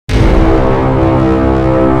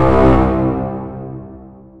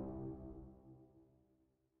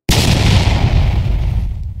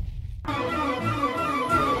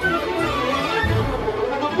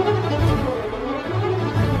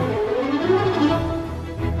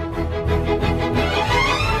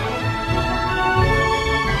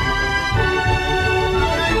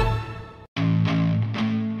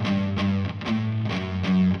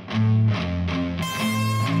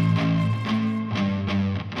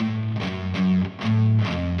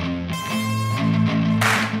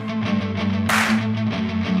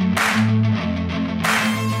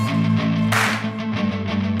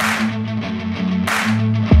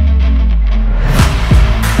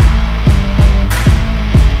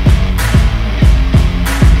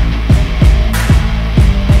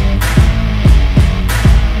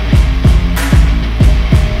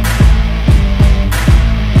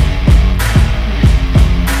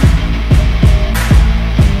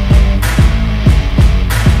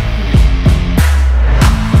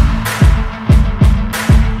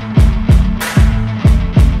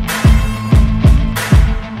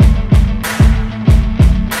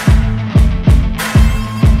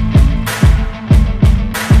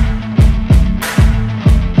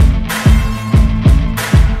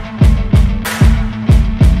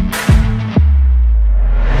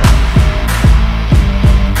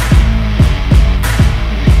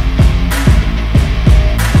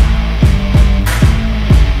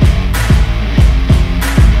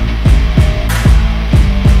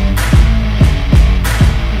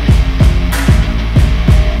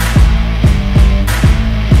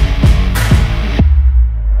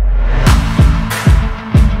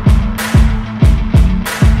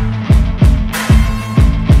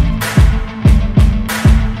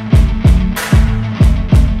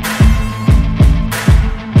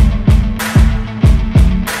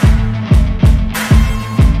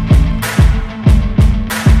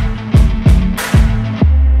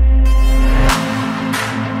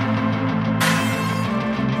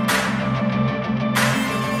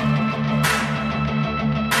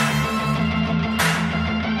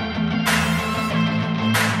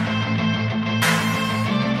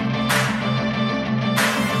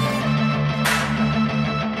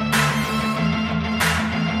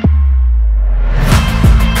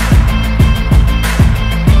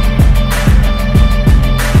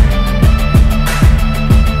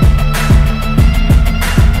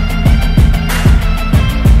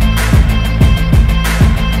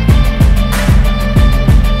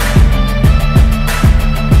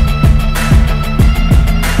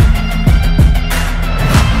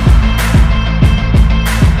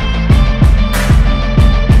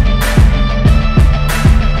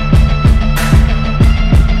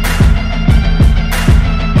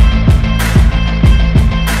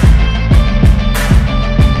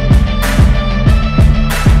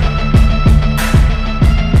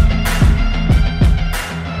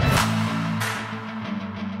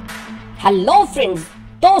Hello friends,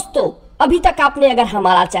 दोस्तों अभी तक आपने अगर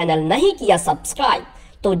हमारा चैनल नहीं किया सब्सक्राइब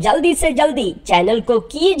तो जल्दी से जल्दी चैनल को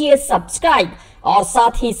कीजिए सब्सक्राइब और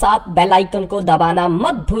साथ ही साथ बेल आइकन को दबाना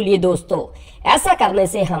मत भूलिए दोस्तों। ऐसा करने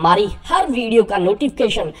से हमारी हर वीडियो का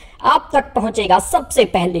नोटिफिकेशन आप तक पहुंचेगा सबसे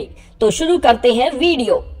पहले। तो शुरू करते हैं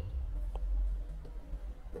वीडियो।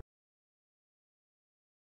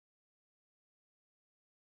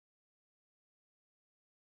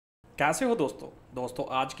 कैसे हो दोस्तों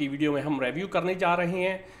आज की वीडियो में हम रिव्यू करने जा रहे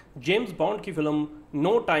हैं जेम्स बॉन्ड की film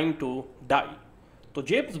no time to die. तो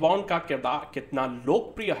जेम्स बॉन्ड का किरदार कितना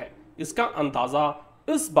लोकप्रिय है इसका अंदाजा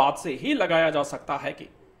इस बात से ही लगाया जा सकता है कि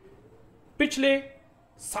पिछले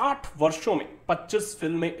 60 वर्षों में 25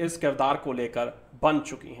 फिल्में इस किरदार को लेकर बन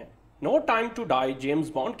चुकी हैं। No time to die James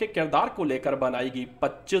bond के किरदार को लेकर बनाई गई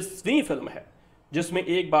 25वीं फिल्म है, जिसमें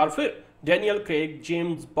एक बार फिर डैनियल क्रेग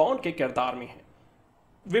जेम्स बॉन्ड के किरदार में है।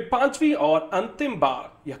 वे 5वीं और अंतिम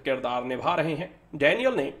बार यह किरदार निभा रहे हैं।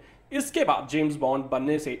 डैनियल ने इसके बाद जेम्स बॉन्ड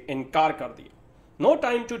बनने से इनकार कर दिया। नो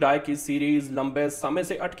टाइम टू डाई की सीरीज लंबे समय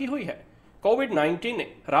से अटकी हुई है। कोविड-19 ने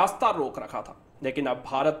रास्ता रोक रखा था, लेकिन अब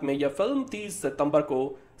भारत में यह फिल्म 30 सितंबर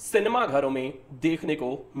को सिनेमाघरों में देखने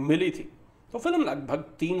को मिली थी। तो फिल्म लगभग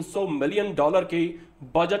 $300 मिलियन के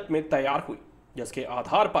बजट में तैयार हुई, जिसके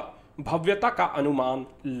आधार पर भव्यता का अनुमान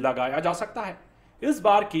लगाया जा सकता है। इस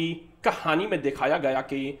बार की कहानी में दिखाया गया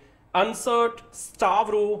कि अनसर्ट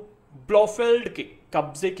स्टावरो ब्लोफेल्ड के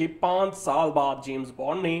कब्जे के 5 साल बाद जेम्स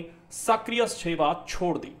बॉन्ड ने सक्रिय सेवा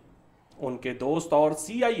छोड़ दी। उनके दोस्त और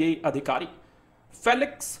CIA अधिकारी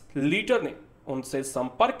फेलिक्स लीटर ने उनसे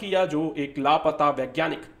संपर्क किया, जो एक लापता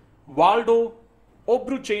वैज्ञानिक वाल्डो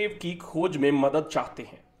ओब्रुचेव की खोज में मदद चाहते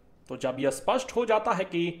हैं। तो जब यह स्पष्ट हो जाता है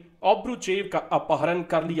कि ओब्रुचेव का अपहरण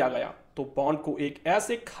कर लिया गया, तो बॉन्ड को एक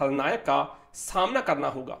ऐसे खलनायक का सामना करना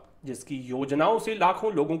होगा जिसकी योजनाओं से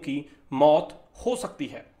लाखों लोगों की मौत हो सकती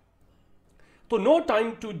है। तो नो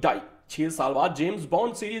टाइम टू डाई 6 साल बाद जेम्स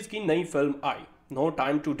बॉन्ड सीरीज की नई film I. No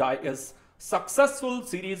time to die इस सक्सेसफुल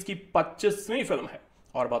सीरीज की 25वीं फिल्म है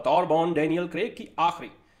और बतौर बॉन्ड डैनियल क्रेग की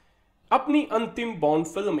आखिरी। अपनी अंतिम बॉन्ड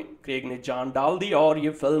फिल्म में क्रेग ने जान डाल दी और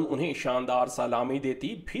यह फिल्म उन्हें शानदार सलामी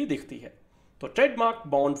देती भी दिखती है। तो ट्रेडमार्क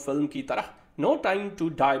बॉन्ड फिल्म की तरह नो टाइम टू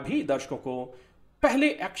डाई भी दर्शकों को पहले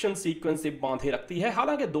एक्शन सीक्वेंस से बांधे रखती है।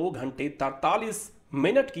 हालांकि 2 घंटे 43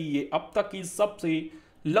 मिनट की ये अब तक की सबसे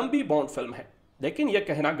लंबी बॉन्ड फिल्म है, लेकिन यह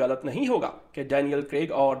कहना गलत नहीं होगा कि डैनियल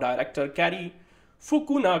क्रेग और डायरेक्टर कैरी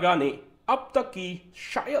फुकुनागा ने अब तक की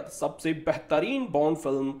शायद सबसे बेहतरीन बॉन्ड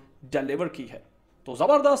फिल्म डिलीवर की है। तो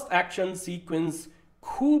जबरदस्त एक्शन सीक्वेंस,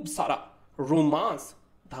 खूब सारा रोमांस,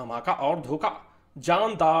 धमाका और धोखा,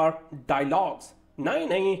 जानदार डायलॉग्स, नए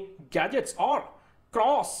नए गैजेट्स और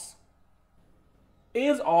cross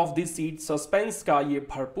as of the seat suspense का ये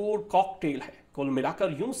भरपूर कॉकटेल है। कुल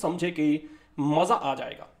मिलाकर यूं समझे कि मजा आ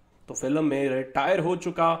जाएगा। तो फिल्म में रिटायर हो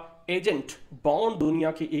चुका एजेंट बॉन्ड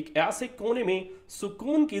दुनिया के एक ऐसे कोने में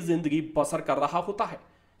सुकून की जिंदगी बसर कर रहा होता है,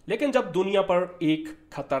 लेकिन जब दुनिया पर एक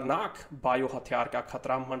खतरनाक बायो हथियार का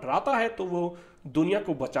खतरा मंडराता है तो वो दुनिया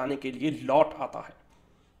को बचाने के लिए लौट आता है।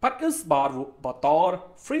 पर इस बार वो बतौर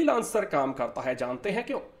फ्रीलांसर काम करता है। जानते हैं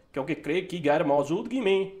क्यों? क्योंकि क्रेग की गैर मौजूदगी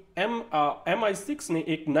में MI6 ने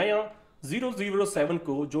एक नया 007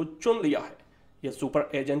 को जो चुन लिया है। यह सुपर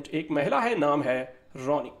एजेंट एक महिला है, नाम है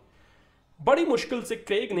रॉनी। बड़ी मुश्किल से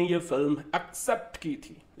क्रेग ने यह फिल्म एक्सेप्ट की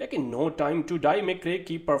थी, लेकिन नो टाइम टू डाई में क्रेग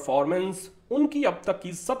की परफॉर्मेंस उनकी अब तक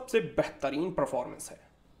की सबसे बेहतरीन परफॉर्मेंस है।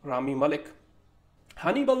 रामी मलिक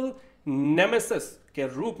हनीबल नेमेसिस के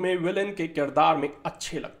रूप में विलेन के किरदार में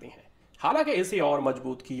अच्छे लगते हैं। हालांकि इसे और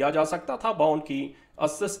मजबूत किया जा सकता था। बॉन्ड की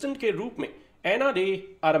असिस्टेंट के रूप में एना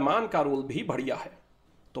डे अरमान का रोल भी बढ़िया है।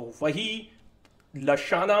 तो वही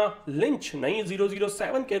लशाना लिंच नई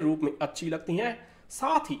 007 के रूप में अच्छी लगती हैं,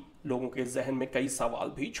 साथ ही लोगों के जहन में कई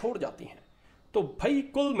सवाल भी छोड़ जाती हैं। तो भाई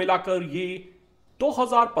कुल मिलाकर ये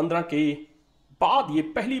 2015 के बाद ये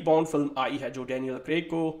पहली बॉन्ड फिल्म आई है जो डैनियल क्रेग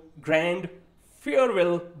को ग्रैंड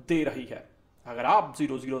फेयरवेल दे रही है। अगर आप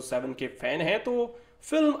 007 के फैन हैं तो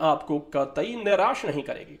फिल्म आपको कतई निराश नहीं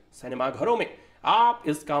करेगी। सिनेमाघरों में आप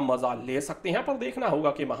इसका मजा ले सकते हैं, पर देखना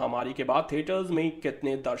होगा कि महामारी के बाद थिएटर्स में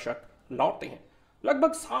कितने दर्शक लौटते हैं।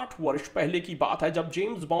 लगभग 60 वर्ष पहले की बात है जब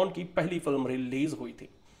जेम्स बॉन्ड की पहली फिल्म रिलीज हुई थी।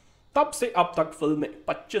 तब से अब तक फिल्में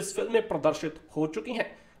 25 फिल्में प्रदर्शित हो चुकी हैं,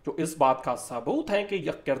 जो इस बात का सबूत है कि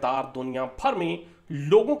यह किरदार दुनिया भर में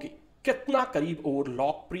लोगों के कितना करीब और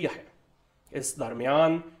लोकप्रिय है। इस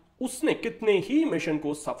दरमियान उसने कितने ही मिशन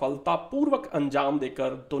को सफलतापूर्वक अंजाम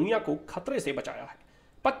देकर दुनिया को खतरे से बचाया है।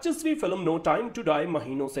 25वीं film no time to die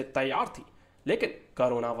महीनों से तैयार थी, लेकिन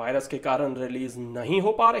कोरोना वायरस के कारण रिलीज नहीं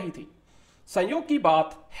हो पा रही थी। संयोग की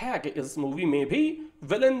बात है कि इस मूवी में भी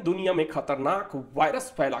विलन दुनिया में खतरनाक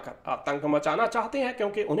वायरस फैलाकर आतंक मचाना चाहते हैं,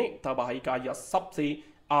 क्योंकि उन्हें तबाही का यह सबसे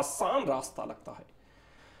आसान रास्ता लगता है।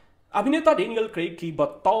 अभिनेता डेनियल क्रेग की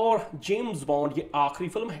बतौर जेम्स बॉन्ड ये आखिरी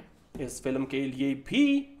फिल्म है। इस फिल्म के लिए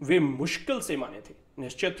भी वे मुश्किल से माने थे।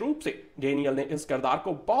 निश्चित रूप से डेनियल ने इस किरदार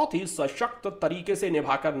को बहुत ही सशक्त तरीके से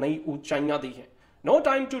निभाकर नई ऊंचाइयां दी हैं। नो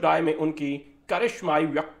टाइम टू डाई में उनकी करिश्माई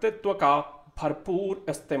व्यक्तित्व का भरपूर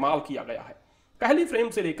इस्तेमाल किया गया है। पहली फ्रेम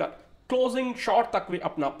से लेकर क्लोजिंग शॉट तक वे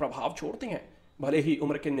अपना प्रभाव छोड़ते हैं। भले ही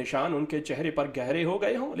उम्र के निशान उनके चेहरे पर गहरे हो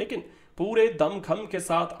गए हों, लेकिन पूरे दमखम के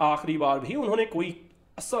साथ आखिरी बार भी उन्होंने कोई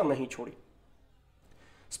असर नहीं छोड़ी।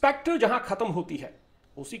 स्पेक्टर जहां खत्म होती है,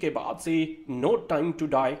 उसी के बाद से नो टाइम टू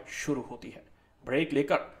डाई शुरू होती है। ब्रेक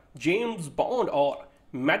लेकर जेम्स बॉन्ड और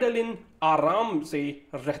मैडेलिन आराम से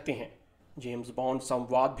रहते हैं। जेम्स बॉन्ड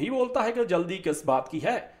संवाद भी बोलता है कि जल्दी किस बात की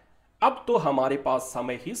है, अब तो हमारे पास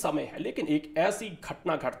समय ही समय है। लेकिन एक ऐसी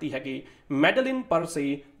घटना घटती है कि मैडेलिन पर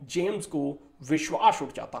से जेम्स को विश्वास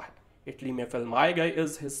उठ जाता है। इटली में फिल्माए गए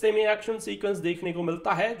इस हिस्से में एक्शन सीक्वेंस देखने को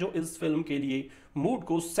मिलता है जो इस फिल्म के लिए मूड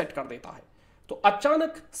को सेट कर देता है। तो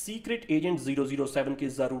अचानक सीक्रेट एजेंट 007 की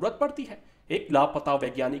जरूरत पड़ती है। एक लापता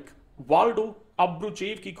वैज्ञानिक वाल्डो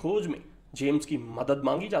अब्रुचेव की खोज में जेम्स की मदद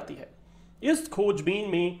मांगी जाती है। इस खोजबीन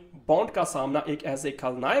में बॉन्ड का सामना एक ऐसे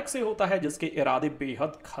खलनायक से होता है जिसके इरादे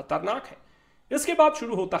बेहद खतरनाक हैं। इसके बाद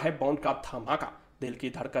शुरू होता है बॉन्ड का धमाका, दिल की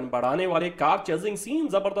धड़कन बढ़ाने वाले कार चेजिंग सीन,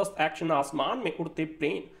 जबरदस्त एक्शन, आसमान में उड़ते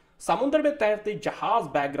प्लेन, समुद्र में तैरते जहाज,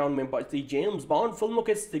 बैकग्राउंड में बजती जेम्स बॉन्ड फिल्मों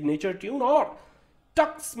के सिग्नेचर ट्यून और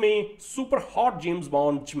टक्स में super hot James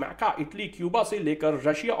bond Jamaica, Italy, Cuba से लेकर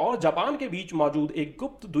रशिया और जापान के बीच मौजूद एक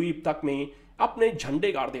गुप्त द्वीप तक में अपने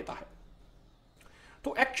झंडे गाड़ देता है।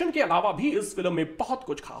 तो एक्शन के अलावा भी इस फिल्म में बहुत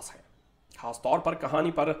कुछ खास है। खास तौर पर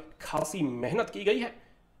कहानी पर खासी मेहनत की गई है।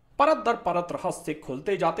 परत दर परत रहस्य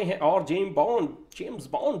खुलते जाते हैं और जेम्स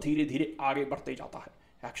बॉन्ड धीरे धीरे आगे बढ़ते जाता है।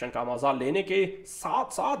 एक्शन का मजा लेने के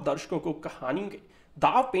साथ साथ दर्शकों को कहानी के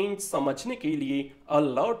दाव पेंच समझने के लिए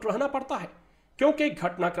अलर्ट रहना पड़ता है, क्योंकि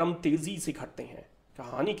घटनाक्रम तेजी से घटते हैं।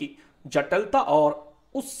 कहानी की जटिलता और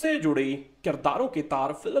उससे जुड़े किरदारों के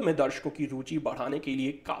तार फिल्म में दर्शकों की रुचि बढ़ाने के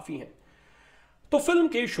लिए काफी हैं। तो फिल्म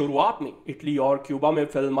के शुरुआत में इटली और क्यूबा में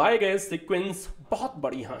फिल्माए गए सीक्वेंस बहुत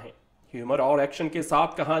बढ़िया हैं। ह्यूमर और एक्शन के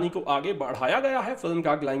साथ कहानी को आगे बढ़ाया गया है। फिल्म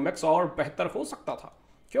का क्लाइमैक्स और बेहतर हो सकता था,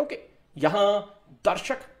 क्योंकि यहाँ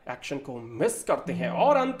दर्शक एक्शन को मिस करते हैं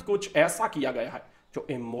और अंत कुछ ऐसा किया गया है जो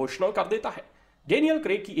इमोशनल कर देता है। डेनियल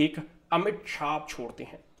क्रेग की एक अमिट छाप छोड़ते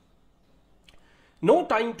हैं। No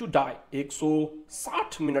time to die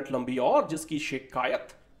 160 minute लंबी और जिसकी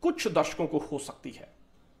शिकायत कुछ दर्शकों को हो सकती है।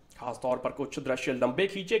 खासतौर पर कुछ दृश्य लंबे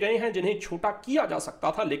खींचे गए हैं जिन्हें छोटा किया जा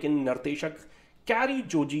सकता था, लेकिन निर्देशक कैरी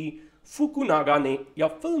जोजी फुकुनागा ने यह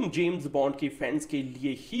फिल्म जेम्स बॉन्ड की फैंस के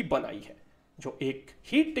लिए ही बनाई है, जो एक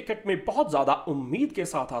ही टिकट में बहुत ज्यादा उम्मीद के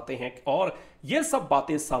साथ आते हैं। और ये सब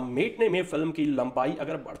बातें समेटने में फिल्म की लंबाई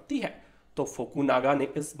अगर बढ़ती है तो फुकुनागा ने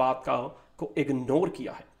इस बात को इग्नोर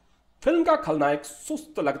किया है। फिल्म का खलनायक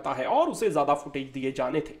सुस्त लगता है और उसे ज्यादा फुटेज दिए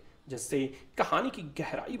जाने थे, जिससे कहानी की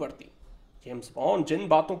गहराई बढ़ती। जेम्स बॉन्ड जिन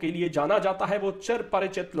बातों के लिए जाना जाता है वो चिर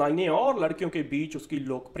परिचित लाइनें और लड़कियों के बीच उसकी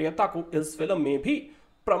लोकप्रियता को इस फिल्म में भी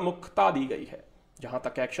प्रमुखता दी गई है। जहां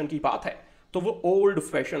तक एक्शन की बात है तो वो ओल्ड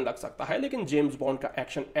फैशन लग सकता है, लेकिन जेम्स बॉन्ड का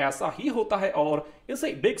एक्शन ऐसा ही होता है और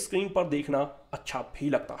इसे बिग स्क्रीन पर देखना अच्छा भी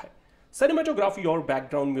लगता है। सिनेमेटोग्राफी और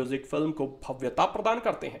बैकग्राउंड म्यूजिक फिल्म को भव्यता प्रदान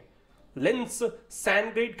करते हैं। लिंस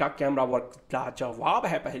सैनग्रेड का कैमरा वर्क लाजवाब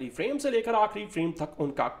है। पहली फ्रेम से लेकर आखिरी फ्रेम तक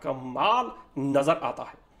उनका कमाल नजर आता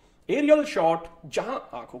है। एरियल शॉट जहां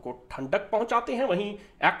आंखों को ठंडक पहुंचाते हैं, वहीं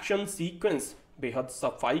एक्शन सीक्वेंस बेहद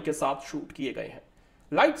सफाई के साथ शूट किए गए हैं।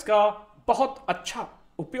 लाइट्स का बहुत अच्छा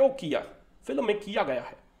उपयोग फिल्म में किया गया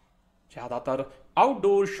है। ज्यादातर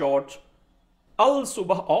आउटडोर शॉट्स अल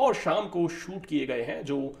सुबह और शाम को शूट किए गए हैं,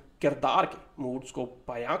 जो किरदार के मूड्स को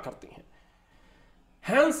बयां करते हैं।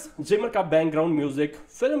 हैंस जिमर का बैकग्राउंड म्यूजिक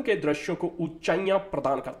फिल्म के दृश्यों को ऊंचाइयां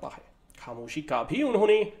प्रदान करता है। खामोशी का भी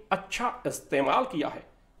उन्होंने अच्छा इस्तेमाल किया है।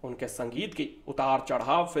 उनके संगीत के उतार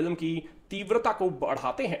चढ़ाव फिल्म की तीव्रता को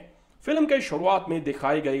बढ़ाते हैं। फिल्म के शुरुआत में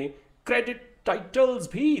दिखाए गए क्रेडिट टाइटल्स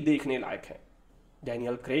भी देखने लायक हैं।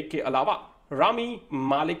 डेनियल क्रेग के अलावा रामी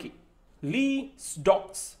मालेक, ली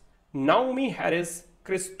स्डॉक्स, नाओमी हैरिस,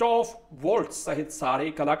 क्रिस्टोफ वॉल्ट्स सहित सारे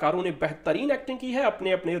कलाकारों ने बेहतरीन एक्टिंग की है।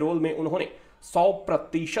 अपने अपने रोल में उन्होंने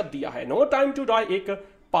 100% दिया है। नो टाइम टू डाई एक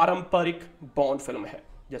पारंपरिक बॉन्ड फिल्म है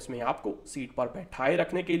जिसमें आपको सीट पर बैठाए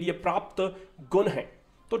रखने के लिए प्राप्त गुण हैं।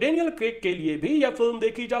 तो डेनियल क्रेग के लिए भी यह फिल्म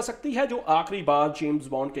देखी जा सकती है, जो आखिरी बार जेम्स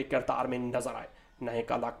बॉन्ड के किरदार में नजर आए। नए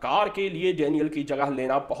कलाकार के लिए डेनियल की जगह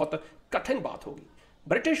लेना बहुत कठिन बात होगी।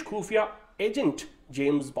 ब्रिटिश खुफिया एजेंट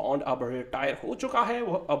जेम्स बॉन्ड अब रिटायर हो चुका है।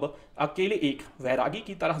 वह अब अकेले एक वैरागी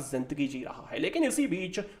की तरह जिंदगी जी रहा है, लेकिन इसी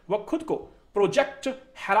बीच वह खुद को प्रोजेक्ट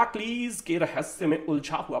हेराक्लीज के रहस्य में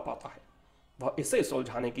उलझा हुआ पाता है। वह इसे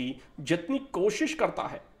सुलझाने की जितनी कोशिश करता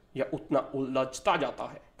है यह उतना उलझता जाता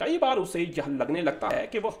है। कई बार उसे यह लगने लगता है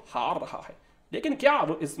कि वह हार रहा है, लेकिन क्या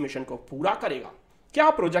वह इस मिशन को पूरा करेगा? क्या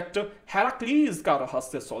प्रोजेक्ट हेराक्लीज का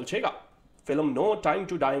रहस्य सुलझेगा? Film no time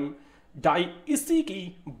to die इसी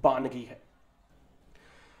की बानगी है।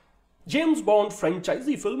 जेम्स बॉन्ड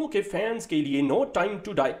फ्रेंचाइजी फिल्मों के फैंस के लिए नो टाइम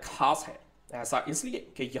टू डाई खास है। ऐसा इसलिए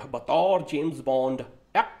कि यह बतौर James bond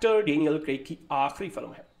actor Daniel Craig की आखिरी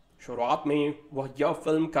फिल्म है। शुरुआत में वह यह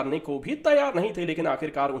फिल्म करने को भी तैयार नहीं थे, लेकिन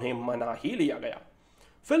आखिरकार उन्हें मना ही लिया गया।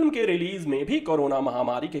 फिल्म के रिलीज में भी कोरोना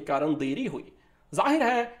महामारी के कारण देरी हुई। जाहिर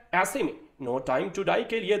है ऐसे में नो टाइम टू डाई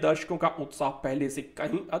के लिए दर्शकों का उत्साह पहले से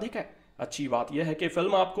कहीं अधिक है। अच्छी बात यह है कि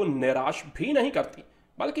फिल्म आपको निराश भी नहीं करती,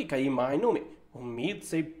 बल्कि कई मायनों में उम्मीद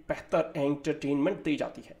से बेहतर एंटरटेनमेंट दी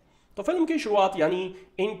जाती है। तो फिल्म की शुरुआत यानी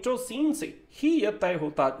इंट्रो सीन से ही यह तय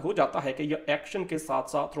हो जाता है कि यह एक्शन के साथ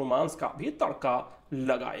साथ रोमांस का भी तड़का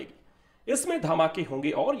लगाएगी। इसमें धमाके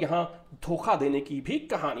होंगे और यहाँ धोखा देने की भी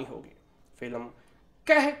कहानी होगी। फिल्म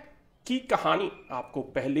कह की कहानी आपको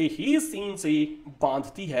पहले ही सीन से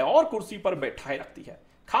बांधती है और कुर्सी पर बैठाए रखती है।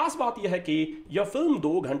 खास बात यह है कि यह फिल्म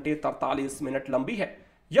 2 घंटे 43 मिनट लंबी है।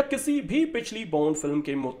 यह किसी भी पिछली बॉन्ड फिल्म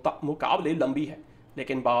के मुकाबले लंबी है,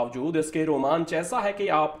 लेकिन बावजूद इसके रोमांच ऐसा है कि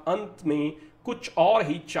आप अंत में कुछ और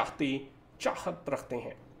ही चाहत रखते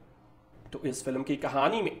हैं। तो इस फिल्म की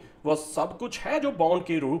कहानी में वह सब कुछ है जो बॉन्ड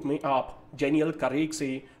के रूप में आप डेनियल क्रेग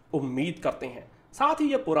से उम्मीद करते हैं। साथ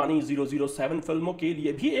ही यह पुरानी 007 फिल्मों के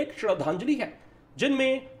लिए भी एक श्रद्धांजलि है,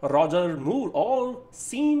 जिनमें रॉजर मूर और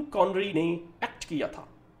सीन कॉनरी ने एक्ट किया था।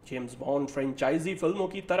 जेम्स बॉन्ड फ्रेंचाइजी फिल्मों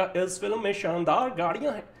की तरह इस फिल्म में शानदार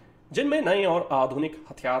गाड़ियां हैं, जिनमें नए और आधुनिक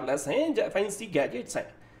हथियार लैस हैं, फैंसी गैजेट्स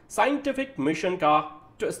हैं, साइंटिफिक मिशन का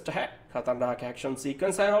ट्विस्ट है, खतरनाक एक्शन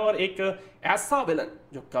सीक्वेंस है और एक ऐसा विलन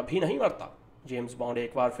जो कभी नहीं मरता। जेम्स बॉन्ड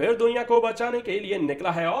एक बार फिर दुनिया को बचाने के लिए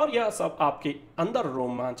निकला है और यह सब आपके अंदर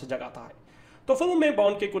रोमांच जगाता है। तो फिल्म में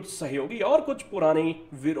बॉन्ड के कुछ सहयोगी और कुछ पुराने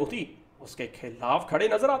विरोधी उसके खिलाफ खड़े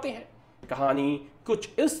नजर आते हैं। कहानी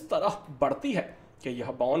कुछ इस तरह बढ़ती है कि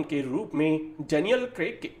यह बॉन्ड के रूप में डेनियल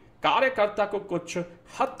क्रेग के कार्यकर्ता को कुछ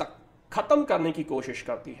हद तक खत्म करने की कोशिश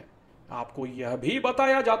करती है। आपको यह भी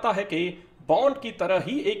बताया जाता है कि बॉन्ड की तरह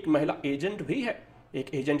ही एक महिला एजेंट भी है।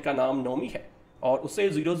 एक एजेंट का नाम नोमी है और उसे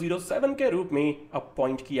 007 के रूप में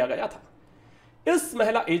अपॉइंट किया गया था। इस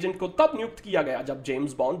महिला एजेंट को तब नियुक्त किया गया जब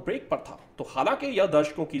जेम्स बॉन्ड ब्रेक पर था। तो हालांकि यह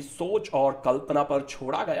दर्शकों की सोच और कल्पना पर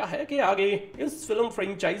छोड़ा गया है कि आगे इस फिल्म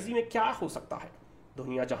फ्रेंचाइजी में क्या हो सकता है।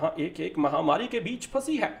 दुनिया जहां एक महामारी के बीच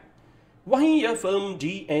फंसी है, वहीं यह फिल्म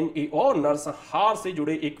DNA और नरसंहार से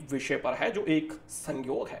जुड़े एक विषय पर है जो एक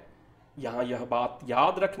संयोग है। यहाँ यह बात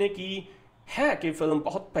याद रखने की है कि फिल्म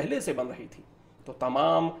बहुत पहले से बन रही थी, तो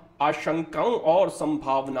तमाम आशंकाओं और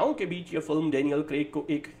संभावनाओं के बीच यह फिल्म डेनियल क्रेग को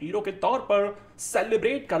एक हीरो के तौर पर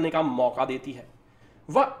सेलिब्रेट करने का मौका देती है।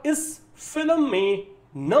 वह इस फिल्म में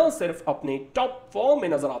न सिर्फ अपने टॉप फॉर्म में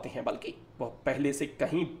नजर आते हैं, बल्कि वह पहले से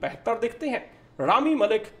कहीं बेहतर दिखते हैं। रामी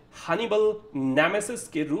मलिक हनीबल नेमेसिस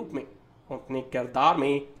के रूप में अपने किरदार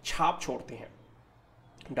में छाप छोड़ते हैं।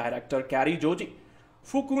 डायरेक्टर कैरी जोजी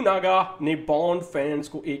फुकुनागा ने बॉन्ड फैंस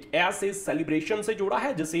को एक ऐसे सेलिब्रेशन से जोड़ा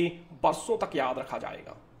है जिसे बरसों तक याद रखा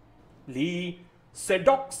जाएगा। ली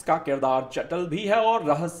सेडॉक्स का किरदार जटिल भी है और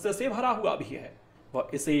रहस्य से भरा हुआ भी है। वह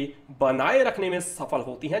इसे बनाए रखने में सफल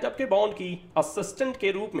होती हैं, जबकि बॉन्ड की असिस्टेंट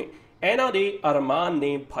के रूप में एना डे अरमान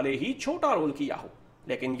ने भले ही छोटा रोल किया हो,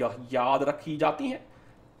 लेकिन यह याद रखी जाती हैं।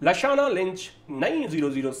 लशाना लिंच नई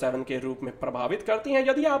 007 के रूप में प्रभावित करती हैं।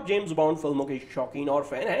 यदि आप जेम्स बॉन्ड फिल्मों के शौकीन और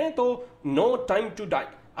फैन हैं तो नो टाइम टू डाई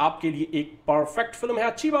आपके लिए एक परफेक्ट फिल्म है।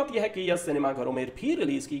 अच्छी बात यह है कि यह सिनेमाघरों में भी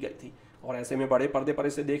रिलीज की गई थी और ऐसे में बड़े पर्दे पर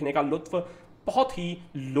इसे देखने का लुत्फ बहुत ही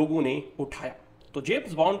लोगों ने उठाया। तो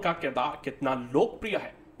जेम्स बॉन्ड का किरदार कितना लोकप्रिय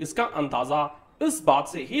है, इसका अंदाजा इस बात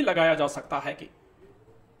से ही लगाया जा सकता है कि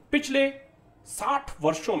पिछले 60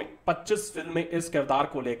 वर्षों में 25 फिल्में इस किरदार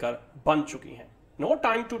को लेकर बन चुकी हैं। No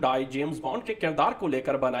time to die James bond के किरदार को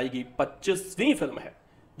लेकर बनाई गई 25वीं फिल्म है,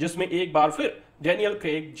 जिसमें एक बार फिर डेनियल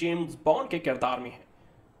क्रेग जेम्स बॉन्ड के किरदार में है।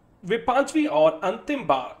 वे 5वीं और अंतिम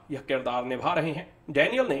बार यह किरदार निभा रहे हैं।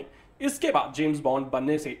 डेनियल ने इसके बाद जेम्स बॉन्ड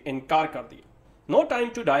बनने से इनकार कर दिया। नो टाइम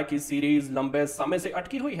टू डाई की सीरीज लंबे समय से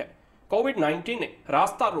अटकी हुई है। कोविड-19 ने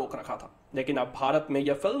रास्ता रोक रखा था, लेकिन अब भारत में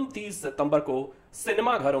यह फिल्म 30 सितंबर को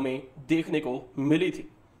सिनेमाघरों में देखने को मिली थी।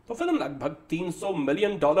 तो फिल्म लगभग $300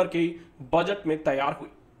 मिलियन के बजट में तैयार हुई,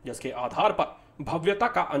 जिसके आधार पर भव्यता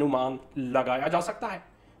का अनुमान लगाया जा सकता है।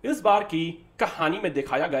 इस बार की कहानी में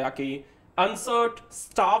दिखाया गया कि अनसर्ट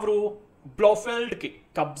स्टावरो ब्लोफेल्ड के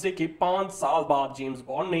कब्जे के 5 साल बाद जेम्स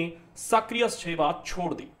बॉन्ड ने सक्रिय सेवा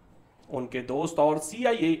छोड़ दी। उनके दोस्त और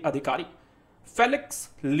CIA अधिकारी फेलिक्स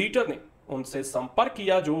लीटर ने उनसे संपर्क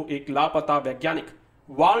किया, जो एक लापता वैज्ञानिक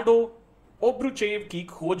वाल्डो ओब्रुचेव की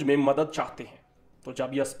खोज में मदद चाहते हैं। तो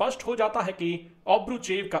जब यह स्पष्ट हो जाता है कि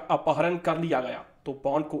ओब्रुचेव का अपहरण कर लिया गया, तो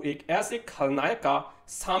बॉन्ड को एक ऐसे खलनायक का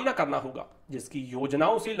सामना करना होगा जिसकी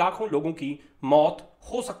योजनाओं से लाखों लोगों की मौत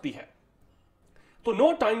हो सकती है। तो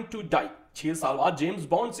नो टाइम टू डाई 6 साल बाद जेम्स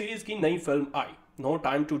बॉन्ड सीरीज की नई film I. No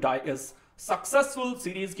time to die इस सक्सेसफुल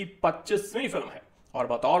सीरीज की 25वीं फिल्म है और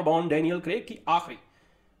बतौर बॉन्ड डैनियल क्रेग की आखिरी।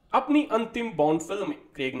 अपनी अंतिम बॉन्ड फिल्म में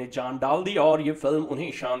क्रेग ने जान डाल दी और यह फिल्म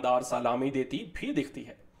उन्हें शानदार सलामी देती भी दिखती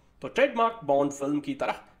है। तो ट्रेडमार्क बॉन्ड फिल्म की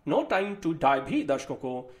तरह नो टाइम टू डाई भी दर्शकों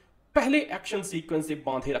को पहले एक्शन सीक्वेंस से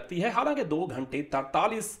बांधे रखती है। हालांकि 2 घंटे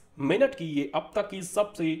 43 मिनट की ये अब तक की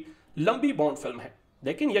सबसे लंबी बॉन्ड फिल्म है,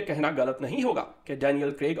 लेकिन यह कहना गलत नहीं होगा कि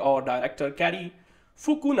डैनियल क्रेग और डायरेक्टर कैरी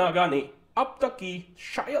फुकुनागा ने अब तक की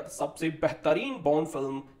शायद सबसे बेहतरीन बॉन्ड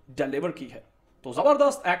फिल्म डिलीवर की है। तो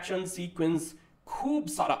जबरदस्त एक्शन सीक्वेंस, खूब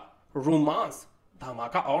सारा रोमांस,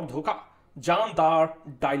 धमाका और धोखा, जानदार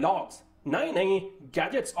डायलॉग्स, नए नए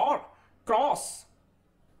गैजेट्स और cross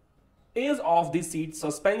as of the seat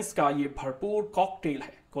suspense का ये भरपूर कॉकटेल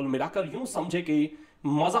है। कुल मिलाकर यूं समझे कि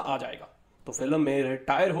मजा आ जाएगा। तो फिल्म में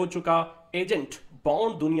रिटायर हो चुका एजेंट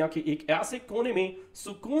बॉन्ड दुनिया के एक ऐसे कोने में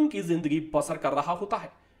सुकून की जिंदगी बसर कर रहा होता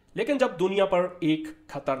है, लेकिन जब दुनिया पर एक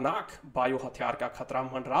खतरनाक बायो हथियार का खतरा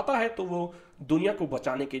मंडराता है तो वो दुनिया को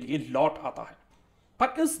बचाने के लिए लौट आता है।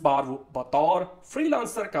 पर इस बार वो बतौर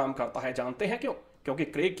फ्रीलांसर काम करता है। जानते हैं क्यों? क्योंकि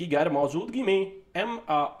क्रेग की गैर मौजूदगी में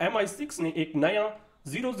MI6 ने एक नया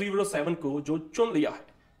 007 को जो चुन लिया है।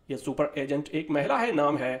 यह सुपर एजेंट एक महिला है,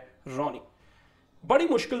 नाम है रॉनी। बड़ी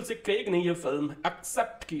मुश्किल से क्रेग ने यह फिल्म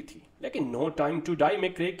एक्सेप्ट की थी, लेकिन नो टाइम टू डाई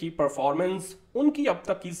में क्रेग की परफॉर्मेंस उनकी अब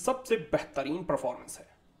तक की सबसे बेहतरीन परफॉर्मेंस है।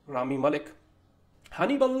 रामी मलिक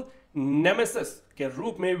हनीबल नेमेसिस के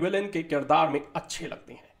रूप में विलेन के किरदार में अच्छे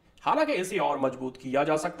लगते हैं। हालांकि इसे और मजबूत किया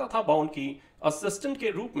जा सकता था। बॉन्ड की असिस्टेंट के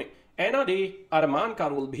रूप में एना डे अरमान का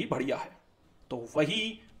रोल भी बढ़िया है। तो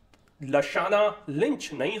वही लशाना लिंच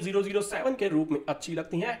नई 007 के रूप में अच्छी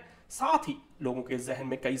लगती हैं, साथ ही लोगों के जहन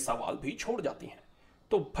में कई सवाल भी छोड़ जाती हैं।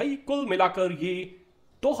 तो भाई कुल मिलाकर ये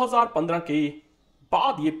 2015 के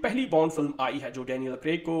बाद ये पहली बॉन्ड फिल्म आई है जो डैनियल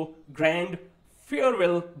क्रेग को ग्रैंड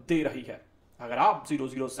फेयरवेल दे रही है। अगर आप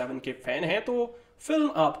 007 के फैन हैं तो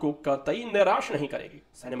फिल्म आपको कतई निराश नहीं करेगी।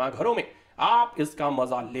 सिनेमाघरों में आप इसका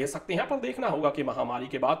मजा ले सकते हैं, पर देखना होगा कि महामारी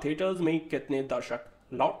के बाद थिएटर्स में कितने दर्शक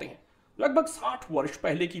लौटते हैं। लगभग 60 वर्ष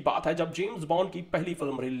पहले की बात है जब जेम्स बॉन्ड की पहली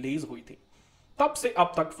फिल्म रिलीज हुई थी। तब से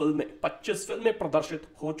अब तक फिल्में 25 फिल्में प्रदर्शित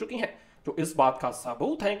हो चुकी हैं, जो इस बात का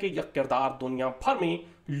सबूत है कि यह किरदार दुनिया भर में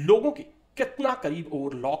लोगों के कितना करीब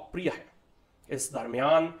और लोकप्रिय है। इस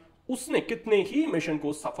दरमियान उसने कितने ही मिशन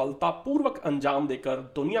को सफलतापूर्वक अंजाम देकर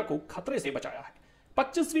दुनिया को खतरे से बचाया है।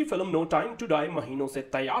 25वीं film no time to die महीनों से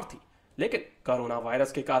तैयार थी, लेकिन कोरोना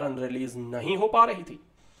वायरस के कारण रिलीज नहीं हो पा रही थी।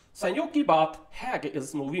 संयोग की बात है कि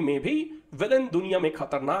इस मूवी में भी विलेन दुनिया में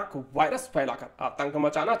खतरनाक वायरस फैलाकर आतंक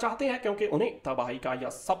मचाना चाहते हैं, क्योंकि उन्हें तबाही का यह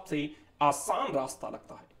सबसे आसान रास्ता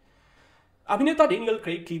लगता है। अभिनेता डैनियल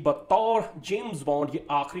क्रेग की बतौर जेम्स बॉन्ड ये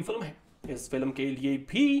आखिरी फिल्म है। इस फिल्म के लिए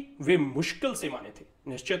भी वे मुश्किल से माने थे।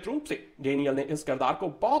 निश्चित रूप से डैनियल ने इस किरदार को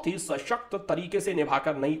बहुत ही सशक्त तरीके से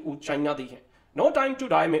निभाकर नई ऊंचाइयां दी हैं। नो टाइम टू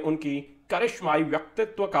डाई में उनकी करिश्माई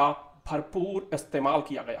व्यक्तित्व का भरपूर इस्तेमाल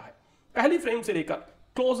किया गया है। पहली फ्रेम से लेकर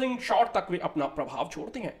क्लोजिंग शॉट तक वे अपना प्रभाव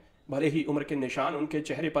छोड़ते हैं। भले ही उम्र के निशान उनके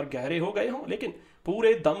चेहरे पर गहरे हो गए हों, लेकिन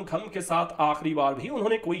पूरे दमखम के साथ आखिरी बार भी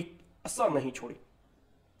उन्होंने कोई असर नहीं छोड़ी।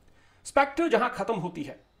 स्पेक्टर जहां खत्म होती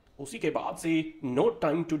है, उसी के बाद से नो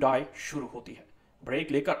टाइम टू डाई शुरू होती है।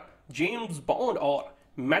 ब्रेक लेकर जेम्स बॉन्ड और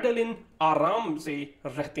मैडेलिन आराम से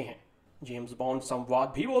रहते हैं। जेम्स बॉन्ड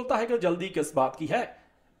संवाद भी बोलता है कि जल्दी किस बात की है,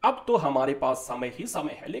 अब तो हमारे पास समय ही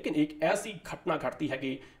समय है। लेकिन एक ऐसी घटना घटती है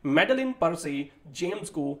कि मैडेलिन पर से जेम्स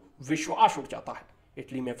को विश्वास उठ जाता है।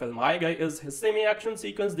 इटली में फिल्माए गए इस हिस्से में एक्शन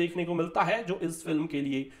सीक्वेंस देखने को मिलता है जो इस फिल्म के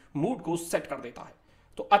लिए मूड को सेट कर देता है।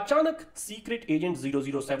 तो अचानक सीक्रेट एजेंट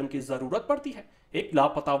 007 की जरूरत पड़ती है। एक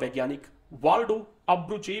लापता वैज्ञानिक वाल्डो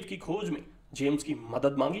ओब्रुचेव की खोज में जेम्स की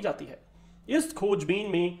मदद मांगी जाती है। इस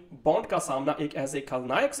खोजबीन में बॉन्ड का सामना एक ऐसे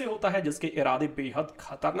खलनायक से होता है जिसके इरादे बेहद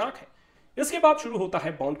खतरनाक है। इसके बाद शुरू होता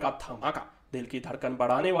है बॉन्ड का धमाका, दिल की धड़कन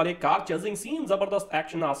बढ़ाने वाले कार चेजिंग सीन, जबरदस्त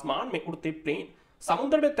एक्शन, आसमान में उड़ते प्लेन,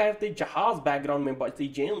 समुद्र में तैरते जहाज, बैकग्राउंड में बजती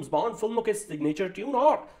जेम्स बॉन्ड फिल्मों के सिग्नेचर ट्यून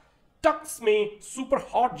और टक्स में super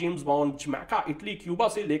hot James bond Jamaica, Italy, Cuba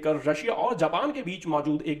से लेकर रशिया और जापान के बीच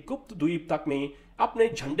मौजूद एक गुप्त द्वीप तक में अपने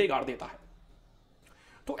झंडे गाड़ देता है।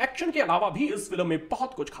 तो एक्शन के अलावा भी इस फिल्म में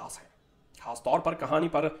बहुत कुछ खास है। खासतौर पर कहानी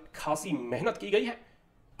पर खासी मेहनत की गई है।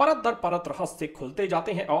 परत दर परत रहस्य खुलते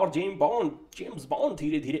जाते हैं और जेम्स बॉन्ड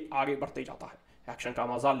धीरे धीरे आगे बढ़ते जाता है। एक्शन का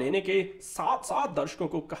मजा लेने के साथ साथ दर्शकों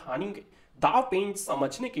को कहानी के दाव पेंच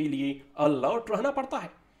समझने के लिए अलर्ट रहना पड़ता है,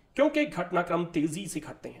 क्योंकि घटनाक्रम तेजी से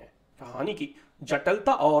घटते हैं। कहानी की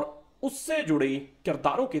जटिलता और उससे जुड़े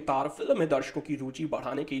किरदारों के तार फिल्म में दर्शकों की रुचि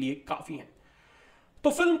बढ़ाने के लिए काफी हैं। तो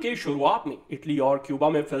फिल्म के शुरुआत में इटली और क्यूबा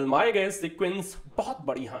में फिल्माए गए सीक्वेंस बहुत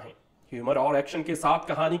बढ़िया हैं। ह्यूमर और एक्शन के साथ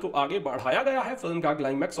कहानी को आगे बढ़ाया गया है। फिल्म का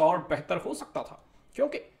क्लाइमैक्स और बेहतर हो सकता था,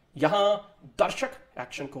 क्योंकि यहां दर्शक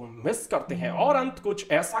एक्शन को मिस करते हैं और अंत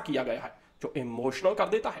कुछ ऐसा किया गया है जो इमोशनल कर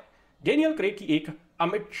देता है। डेनियल क्रेग की एक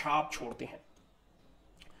अमिट छाप छोड़ते हैं।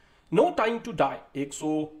 No time to die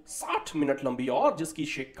 160 minute लंबी और जिसकी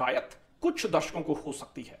शिकायत कुछ दर्शकों को हो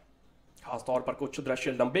सकती है। खासतौर पर कुछ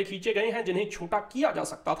दृश्य लंबे खींचे गए हैं जिन्हें छोटा किया जा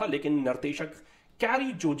सकता था, लेकिन निर्देशक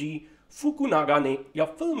कैरी जोजी फुकुनागा ने यह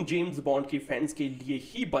फिल्म जेम्स बॉन्ड की फैंस के लिए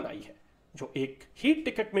ही बनाई है, जो एक ही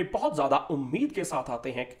टिकट में बहुत ज्यादा उम्मीद के साथ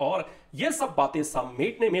आते हैं। और यह सब बातें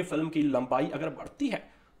समेटने में फिल्म की लंबाई अगर बढ़ती है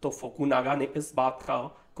तो फुकुनागा ने इस बात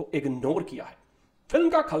को इग्नोर किया है। फिल्म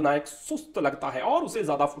का खलनायक सुस्त लगता है और उसे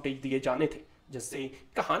ज्यादा फुटेज दिए जाने थे, जिससे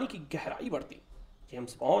कहानी की गहराई बढ़ती।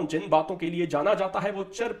 जेम्स बॉन्ड जिन बातों के लिए जाना जाता है वो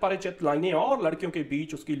चिर परिचित लाइनें और लड़कियों के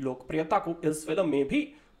बीच उसकी लोकप्रियता को इस फिल्म में भी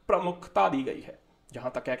प्रमुखता दी गई है। जहां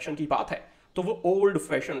तक एक्शन की बात है तो वो ओल्ड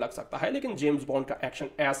फैशन लग सकता है, लेकिन जेम्स बॉन्ड का एक्शन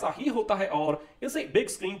ऐसा ही होता है और इसे बिग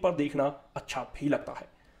स्क्रीन पर देखना अच्छा भी लगता है।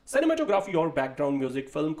 सिनेमेटोग्राफी और बैकग्राउंड म्यूजिक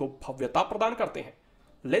फिल्म को भव्यता प्रदान करते हैं।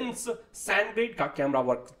 लेंस सैंडग्रेड का कैमरा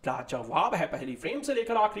वर्क लाजवाब है। पहली फ्रेम से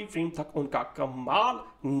लेकर आखिरी फ्रेम तक उनका कमाल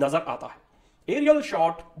नजर आता है। एरियल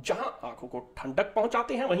शॉट जहां आंखों को ठंडक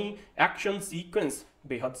पहुंचाते हैं, वहीं एक्शन सीक्वेंस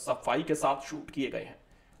बेहद सफाई के साथ शूट किए गए हैं।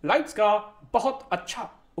 लाइट्स का बहुत अच्छा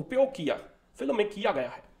उपयोग फिल्म में किया गया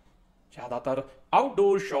है। ज्यादातर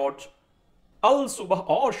आउटडोर शॉट्स अल सुबह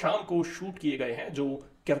और शाम को शूट किए गए हैं, जो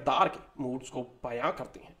किरदार के मूड्स को बयां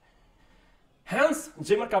करते हैं। हैंस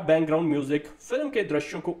जिमर का बैकग्राउंड म्यूजिक फिल्म के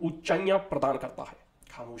दृश्यों को ऊंचाइयां प्रदान करता है।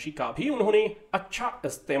 खामोशी का भी उन्होंने अच्छा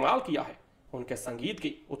इस्तेमाल किया है। उनके संगीत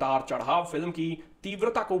के उतार चढ़ाव फिल्म की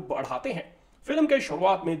तीव्रता को बढ़ाते हैं। फिल्म के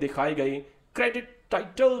शुरुआत में दिखाए गए क्रेडिट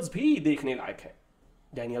टाइटल्स भी देखने लायक है।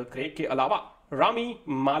 डेनियल क्रेग के अलावा रामी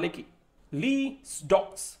मालेक, ली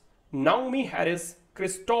सैडोक्स, नाओमी हैरिस,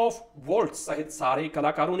 क्रिस्टोफ वॉल्ट्स सहित सारे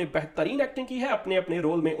कलाकारों ने बेहतरीन एक्टिंग की है। अपने अपने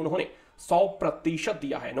रोल में उन्होंने 100%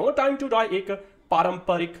 दिया है। नो टाइम टू डाई एक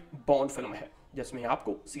पारंपरिक बॉन्ड फिल्म है जिसमें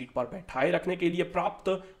आपको सीट पर बैठाए रखने के लिए प्राप्त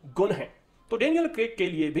गुण हैं। तो डेनियल क्रेग के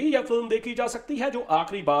लिए भी यह फिल्म देखी जा सकती है, जो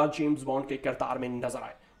आखिरी बार जेम्स बॉन्ड के किरदार में नजर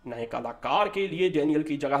आए। नए कलाकार के लिए डेनियल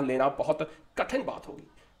की जगह लेना बहुत कठिन बात होगी।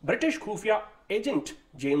 ब्रिटिश खुफिया एजेंट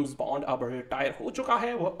जेम्स बॉन्ड अब रिटायर हो चुका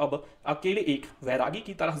है। वह अब अकेले एक वैरागी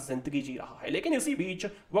की तरह जिंदगी जी रहा है, लेकिन इसी बीच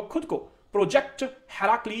वह खुद को प्रोजेक्ट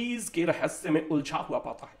हेराक्लीज के रहस्य में उलझा हुआ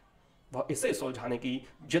पाता है। वह इसे सुलझाने की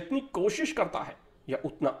जितनी कोशिश करता है यह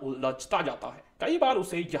उतना उलझता जाता है। कई बार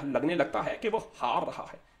उसे यह लगने लगता है कि वह हार रहा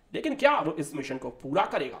है, लेकिन क्या वो इस मिशन को पूरा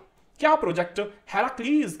करेगा? क्या प्रोजेक्ट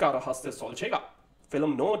हेराक्लीज का रहस्य सुलझेगा?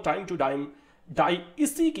 Film no time to die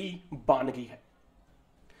इसी की बानगी है।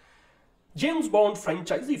 जेम्स बॉन्ड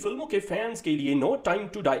फ्रेंचाइजी फिल्मों के फैंस के लिए नो टाइम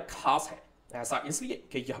टू डाई खास है। ऐसा इसलिए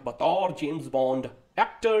कि यह बतौर James bond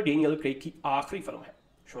actor Daniel Craig की आखिरी फिल्म है।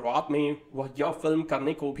 शुरुआत में वह यह फिल्म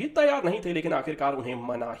करने को भी तैयार नहीं थे, लेकिन आखिरकार उन्हें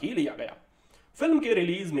मना ही लिया गया। फिल्म के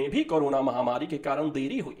रिलीज में भी कोरोना महामारी के कारण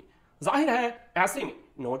देरी हुई। जाहिर है ऐसे में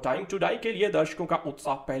नो टाइम टू डाई के लिए दर्शकों का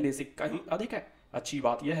उत्साह पहले से कहीं अधिक है। अच्छी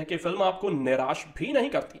बात यह है कि फिल्म आपको निराश भी नहीं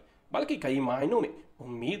करती, बल्कि कई मायनों में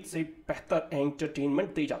उम्मीद से बेहतर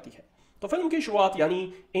एंटरटेनमेंट दी जाती है। तो फिल्म की शुरुआत यानी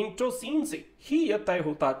इंट्रो सीन से ही यह तय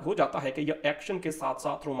हो जाता है कि यह एक्शन के साथ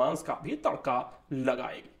साथ रोमांस का भी तड़का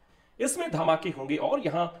लगाएगी। इसमें धमाके होंगे और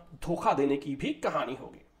यहाँ धोखा देने की भी कहानी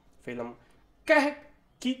होगी। फिल्म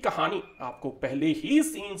की कहानी आपको पहले ही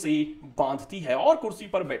सीन से बांधती है और कुर्सी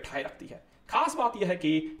पर बैठाए रखती है। खास बात यह है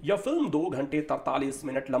कि यह फिल्म 2 घंटे 43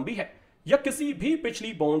 मिनट लंबी है। यह किसी भी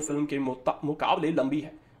पिछली बॉन्ड फिल्म के मुकाबले लंबी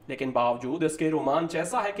है, लेकिन बावजूद इसके रोमांच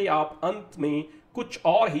ऐसा है कि आप अंत में कुछ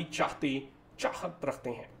और ही चाहत रखते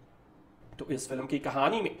हैं। तो इस फिल्म की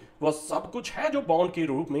कहानी में वह सब कुछ है जो बॉन्ड के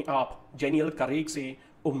रूप में आप डेनियल क्रेग से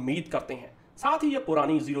उम्मीद करते हैं। साथ ही यह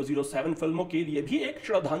पुरानी 007 फिल्मों के लिए भी एक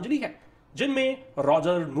श्रद्धांजलि है, जिनमें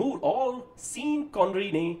रॉजर मूर और सीन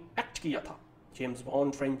कॉनरी ने एक्ट किया था। जेम्स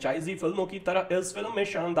बॉन्ड फ्रेंचाइजी फिल्मों की तरह इस फिल्म में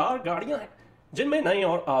शानदार गाड़ियां हैं, जिनमें नए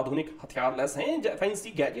और आधुनिक हथियार लैस हैं,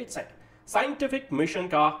 फैंसी गैजेट्स हैं, साइंटिफिक मिशन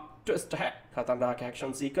का ट्विस्ट है, खतरनाक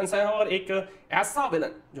एक्शन सीक्वेंस है और एक ऐसा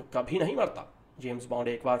विलन जो कभी नहीं मरता। जेम्स बॉन्ड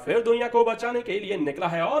एक बार फिर दुनिया को बचाने के लिए निकला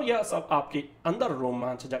है और यह सब आपके अंदर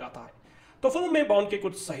रोमांच जगाता है। तो फिल्म में बॉन्ड के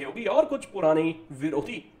कुछ सहयोगी और कुछ पुराने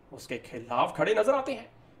विरोधी उसके खिलाफ खड़े नजर आते हैं।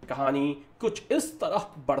 कहानी कुछ इस तरह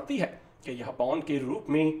बढ़ती है कि यह बॉन्ड के रूप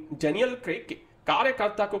में डेनियल क्रेग के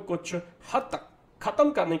कार्यकर्ता को कुछ हद तक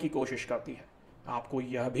खत्म करने की कोशिश करती है। आपको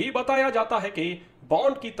यह भी बताया जाता है कि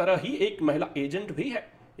बॉन्ड की तरह ही एक महिला एजेंट भी है।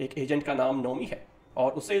 एक एजेंट का नाम नोमी है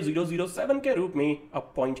और उसे 007 के रूप में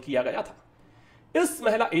अपॉइंट किया गया था। इस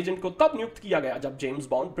महिला एजेंट को तब नियुक्त किया गया जब जेम्स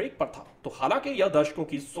बॉन्ड ब्रेक पर था। तो हालांकि यह दर्शकों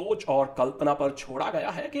की सोच और कल्पना पर छोड़ा गया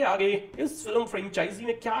है कि आगे इस फिल्म फ्रेंचाइजी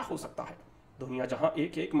में क्या हो सकता है। दुनिया जहां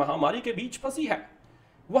एक एक महामारी के बीच फंसी है,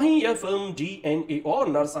 वहीं यह फिल्म DNA और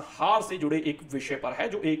नरसंहार से जुड़े एक विषय पर है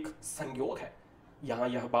जो एक संयोग है। यहां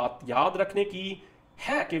यह बात याद रखने की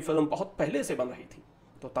है कि फिल्म बहुत पहले से बन रही थी,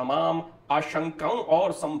 तो तमाम आशंकाओं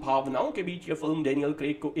और संभावनाओं के बीच यह फिल्म डेनियल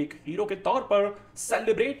क्रेग को एक हीरो के तौर पर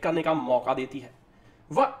सेलिब्रेट करने का मौका देती है।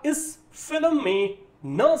 वह इस फिल्म में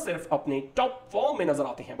न सिर्फ अपने टॉप फॉर्म में नजर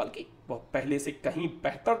आते हैं, बल्कि वह पहले से कहीं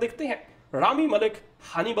बेहतर दिखते हैं। रामी मलिक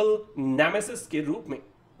हनीबल नेमेसिस के रूप में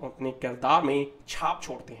अपने किरदार में छाप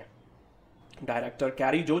छोड़ते हैं। डायरेक्टर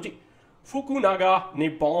कैरी जोजी फुकुनागा ने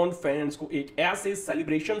बॉन्ड फैंस को एक ऐसे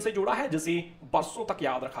सेलिब्रेशन से जोड़ा है जिसे बरसों तक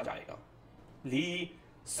याद रखा जाएगा। ली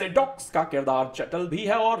सेडॉक्स का किरदार जटिल भी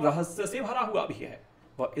है और रहस्य से भरा हुआ भी है।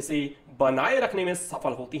 वह इसे बनाए रखने में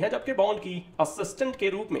सफल होती हैं, जबकि बॉन्ड की असिस्टेंट के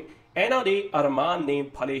रूप में एना डे अरमान ने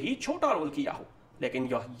भले ही छोटा रोल किया हो, लेकिन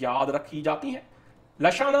यह याद रखी जाती है।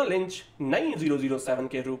 लशाना लिंच नई 007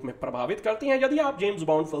 के रूप में प्रभावित करती हैं। यदि आप जेम्स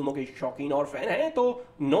बॉन्ड फिल्मों के शौकीन और फैन हैं तो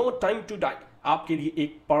नो टाइम टू डाई आपके लिए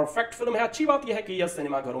एक परफेक्ट फिल्म है। अच्छी बात यह है कि यह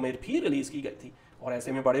सिनेमाघरों में भी रिलीज की गई थी और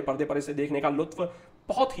ऐसे में बड़े पर्दे पर इसे देखने का लुत्फ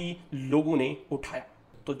बहुत ही लोगों ने उठाया।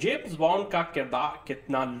 तो जेम्स बॉन्ड का किरदार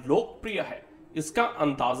कितना लोकप्रिय है, इसका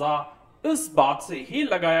अंदाजा इस बात से ही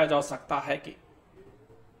लगाया जा सकता है कि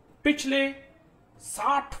पिछले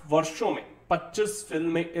 60 वर्षों में 25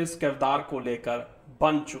 फिल्में इस किरदार को लेकर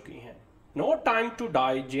बन चुकी हैं। No time to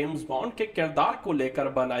die James bond के किरदार को लेकर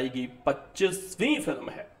बनाई गई 25वीं फिल्म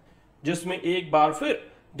है, जिसमें एक बार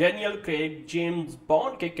फिर डेनियल क्रेग जेम्स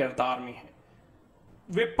बॉन्ड के किरदार में है।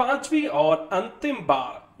 वे 5वीं और अंतिम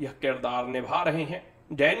बार यह किरदार निभा रहे हैं।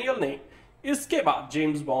 डेनियल ने इसके बाद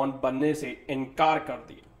जेम्स बॉन्ड बनने से इनकार कर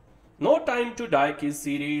दिया। नो टाइम टू डाई की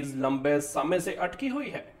सीरीज लंबे समय से अटकी हुई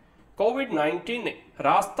है। कोविड-19 ने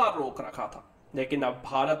रास्ता रोक रखा था, लेकिन अब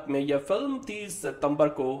भारत में यह फिल्म 30 सितंबर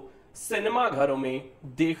को सिनेमाघरों में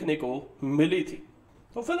देखने को मिली थी।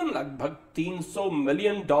 तो फिल्म लगभग $300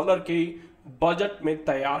 मिलियन के बजट में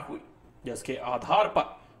तैयार हुई, जिसके आधार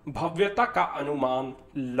पर भव्यता का अनुमान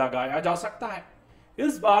लगाया जा सकता है।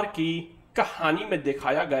 इस बार की कहानी में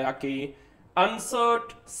दिखाया गया कि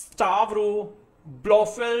अनसर्ट स्टावरो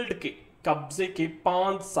ब्लोफेल्ड के कब्जे के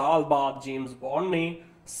 5 साल बाद जेम्स बॉन्ड ने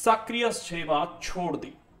सक्रिय सेवा छोड़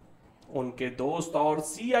दी। उनके दोस्त और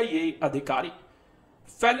CIA अधिकारी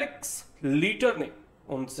फेलिक्स लीटर ने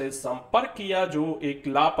उनसे संपर्क किया, जो एक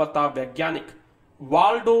लापता वैज्ञानिक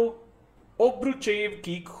वाल्डो ओब्रुचेव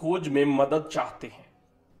की खोज में मदद चाहते हैं।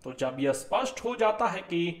 तो जब यह स्पष्ट हो जाता है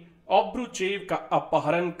कि ओब्रुचेव का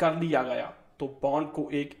अपहरण कर लिया गया, तो बॉन्ड को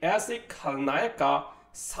एक ऐसे खलनायक का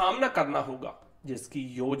सामना करना होगा जिसकी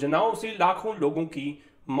योजनाओं से लाखों लोगों की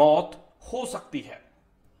मौत हो सकती है।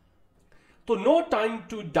 तो नो टाइम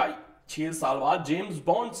टू डाई 6 साल बाद जेम्स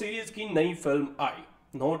बॉन्ड सीरीज की नई film I.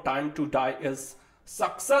 No time to die इस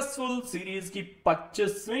सक्सेसफुल सीरीज की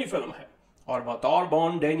 25वीं फिल्म है और बतौर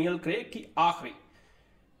बॉन्ड डेनियल क्रेग की आखिरी।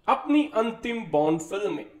 अपनी अंतिम बॉन्ड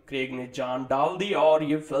फिल्म में क्रेग ने जान डाल दी और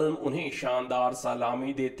यह फिल्म उन्हें शानदार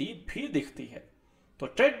सलामी देती भी दिखती है। तो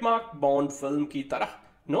ट्रेडमार्क बॉन्ड फिल्म की तरह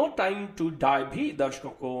नो टाइम टू डाई भी दर्शकों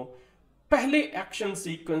को पहले एक्शन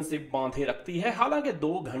सीक्वेंस से बांधे रखती है। हालांकि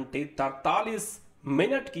 2 घंटे 43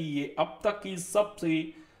 मिनट की ये अब तक की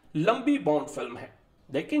सबसे लंबी बॉन्ड फिल्म है,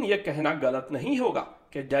 लेकिन यह कहना गलत नहीं होगा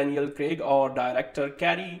कि डेनियल क्रेग और डायरेक्टर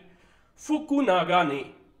कैरी फुकुनागा ने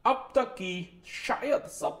अब तक की शायद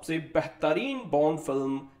सबसे बेहतरीन बॉन्ड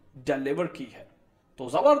फिल्म डिलीवर की है। तो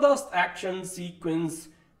जबरदस्त एक्शन सीक्वेंस,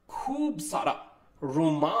 खूब सारा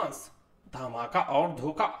रोमांस, धमाका और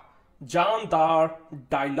धोखा, जानदार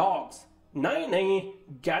डायलॉग्स, नए नए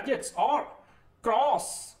गैजेट्स और cross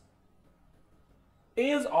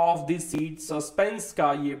as of the seat suspense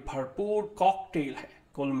का ये भरपूर कॉकटेल है।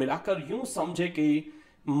 कुल मिलाकर यूं समझे कि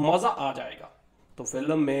मजा आ जाएगा। तो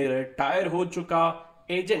फिल्म में रिटायर हो चुका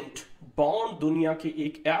एजेंट बॉन्ड दुनिया के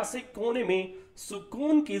एक ऐसे कोने में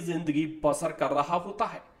सुकून की जिंदगी बसर कर रहा होता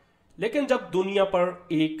है, लेकिन जब दुनिया पर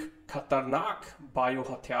एक खतरनाक बायो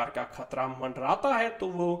हथियार का खतरा मंडराता है तो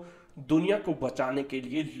वो दुनिया को बचाने के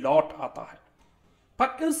लिए लौट आता है।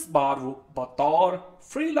 पर इस बार वो बतौर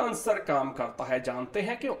फ्रीलांसर काम करता है। जानते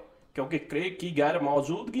हैं क्यों? क्योंकि क्रेग की गैर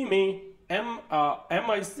मौजूदगी में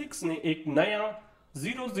MI6 ने एक नया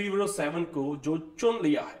 007 को जो चुन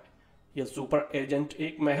लिया है। यह सुपर एजेंट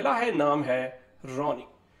एक महिला है, नाम है रॉनी।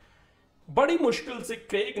 बड़ी मुश्किल से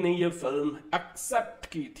क्रेग ने यह फिल्म एक्सेप्ट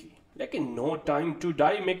की थी, लेकिन नो टाइम टू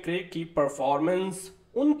डाई में क्रेग की परफॉर्मेंस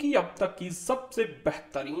उनकी अब तक की सबसे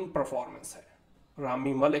बेहतरीन परफॉर्मेंस है।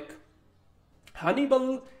 रामी मलिक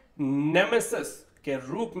हनीबल नेमेसिस के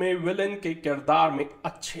रूप में विलेन के किरदार में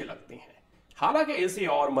अच्छे लगते हैं। हालांकि इसे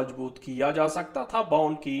और मजबूत किया जा सकता था।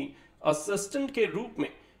 बॉन्ड की असिस्टेंट के रूप में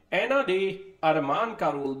एना डे अरमान का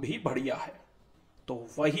रोल भी बढ़िया है। तो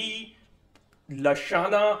वही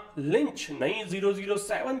लशाना लिंच नई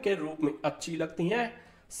 007 के रूप में अच्छी लगती हैं,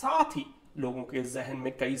 साथ ही लोगों के जहन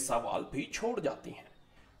में कई सवाल भी छोड़ जाती हैं।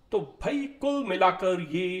 तो भाई कुल मिलाकर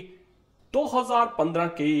ये 2015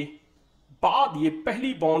 के बाद ये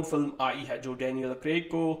पहली बॉन्ड फिल्म आई है जो डैनियल क्रेग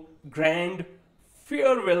को ग्रैंड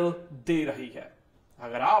फेयरवेल दे रही है।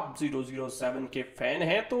 अगर आप 007 के फैन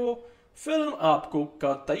हैं तो फिल्म आपको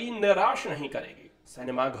कतई निराश नहीं करेगी।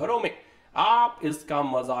 सिनेमा घरों में आप इसका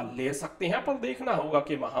मजा ले सकते हैं, पर देखना होगा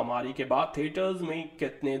कि महामारी के बाद थिएटर्स में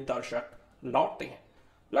कितने दर्शक लौटते हैं।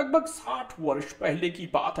 लगभग 60 वर्ष पहले की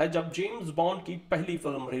बात है जब जेम्स बॉन्ड की पहली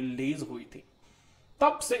फिल्म रिलीज हुई थी।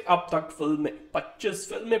 तब से अब तक फिल्में 25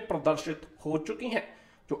 फिल्में प्रदर्शित हो चुकी हैं,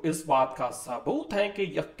 जो इस बात का सबूत है कि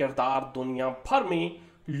यह किरदार दुनिया भर में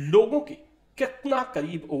लोगों के कितना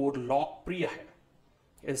करीब और लोकप्रिय है।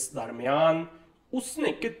 इस दरमियान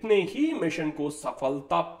उसने कितने ही मिशन को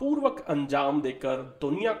सफलतापूर्वक अंजाम देकर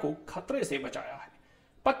दुनिया को खतरे से बचाया है।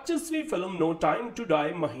 25वीं film no time to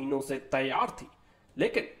die महीनों से तैयार थी,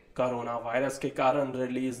 लेकिन कोरोना वायरस के कारण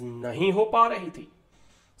रिलीज नहीं हो पा रही थी।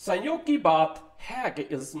 संयोग की बात है कि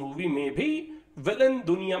इस मूवी में भी विलन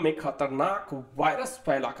दुनिया में खतरनाक वायरस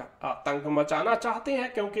फैलाकर आतंक मचाना चाहते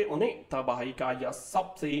हैं, क्योंकि उन्हें तबाही का यह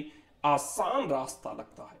सबसे आसान रास्ता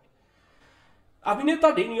लगता है। अभिनेता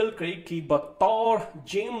डेनियल क्रेग की बतौर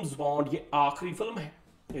जेम्स बॉन्ड ये आखिरी फिल्म है।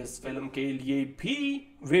 इस फिल्म के लिए भी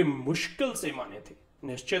वे मुश्किल से माने थे।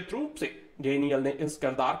 निश्चित रूप से डेनियल ने इस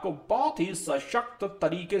किरदार को बहुत ही सशक्त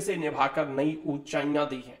तरीके से निभाकर नई ऊंचाइयां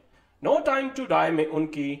दी हैं। नो टाइम टू डाई में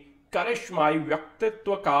उनकी करिश्माई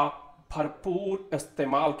व्यक्तित्व का भरपूर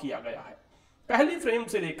इस्तेमाल किया गया है। पहली फ्रेम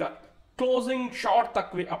से लेकर क्लोजिंग शॉट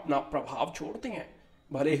तक वे अपना प्रभाव छोड़ते हैं।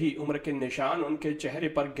 भले ही उम्र के निशान उनके चेहरे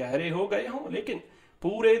पर गहरे हो गए हों, लेकिन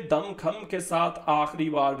पूरे दमखम के साथ आखिरी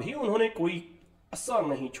बार भी उन्होंने कोई असर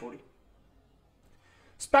नहीं छोड़ी।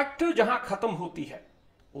 स्पेक्टर जहां खत्म होती है,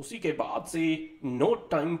 उसी के बाद से नो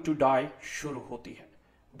टाइम टू डाई शुरू होती है।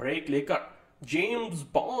 ब्रेक लेकर जेम्स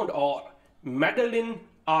बॉन्ड और मैडेलिन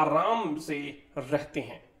आराम से रहते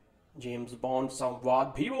हैं। जेम्स बॉन्ड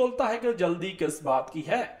संवाद भी बोलता है कि जल्दी किस बात की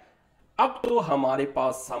है, अब तो हमारे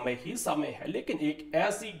पास समय ही समय है। लेकिन एक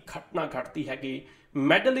ऐसी घटना घटती है कि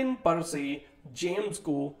मैडेलिन पर से जेम्स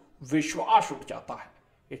को विश्वास उठ जाता है।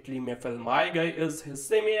 इटली में फिल्माए गए इस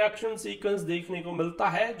हिस्से में एक्शन सीक्वेंस देखने को मिलता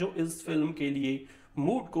है जो इस फिल्म के लिए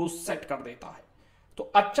मूड को सेट कर देता है।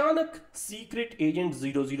 तो अचानक सीक्रेट एजेंट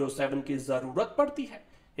 007 की जरूरत पड़ती है।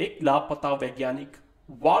 एक लापता वैज्ञानिक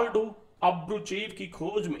वाल्डो अब्रुचेव की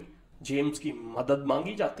खोज में जेम्स की मदद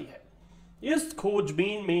मांगी जाती है। इस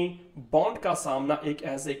खोजबीन में बॉन्ड का सामना एक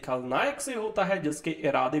ऐसे खलनायक से होता है जिसके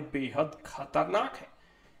इरादे बेहद खतरनाक हैं।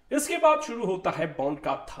 इसके बाद शुरू होता है बॉन्ड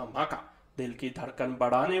का धमाका, दिल की धड़कन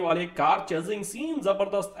बढ़ाने वाले कार चेजिंग सीन,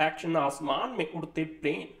 जबरदस्त एक्शन, आसमान में उड़ते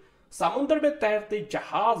प्लेन, समुद्र में तैरते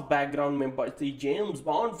जहाज, बैकग्राउंड में बजती जेम्स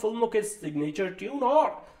बॉन्ड फिल्मों के सिग्नेचर ट्यून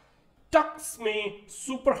और टक्स में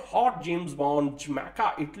super hot James bond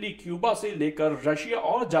Jamaica, Italy, Cuba से लेकर रशिया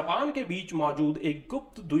और जापान के बीच मौजूद एक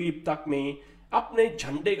गुप्त द्वीप तक में अपने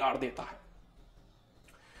झंडे गाड़ देता है।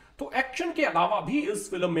 तो एक्शन के अलावा भी इस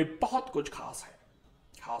फिल्म में बहुत कुछ खास है।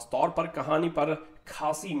 खास तौर पर कहानी पर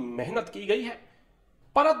खासी मेहनत की गई है।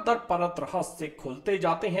 परत दर परत रहस्य खुलते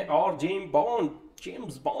जाते हैं और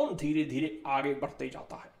जेम्स बॉन्ड धीरे धीरे आगे बढ़ते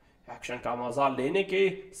जाता है। एक्शन का मजा लेने के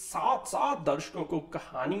साथ साथ दर्शकों को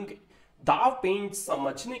कहानी के दाव पेंच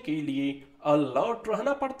समझने के लिए अलर्ट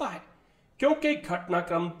रहना पड़ता है, क्योंकि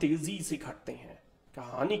घटनाक्रम तेजी से घटते हैं।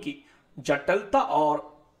 कहानी की जटिलता और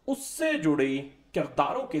उससे जुड़े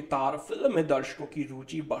किरदारों के तार फिल्म में दर्शकों की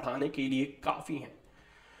रुचि बढ़ाने के लिए काफी हैं।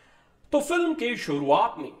 तो फिल्म के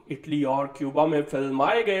शुरुआत में इटली और क्यूबा में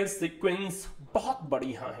फिल्माए गए सीक्वेंस बहुत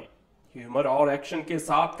बढ़िया हैं। ह्यूमर और एक्शन के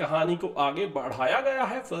साथ कहानी को आगे बढ़ाया गया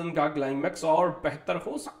है। फिल्म का क्लाइमैक्स और बेहतर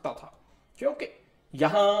हो सकता था, क्योंकि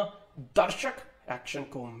यहाँ दर्शक एक्शन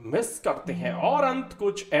को मिस करते हैं और अंत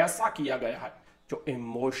कुछ ऐसा किया गया है जो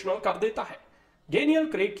इमोशनल कर देता है। डेनियल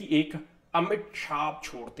क्रेग की एक अमिट छाप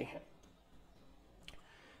छोड़ते हैं।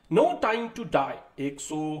 No time to die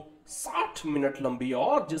 60 minute लंबी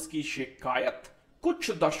और जिसकी शिकायत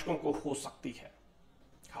कुछ दर्शकों को हो सकती है।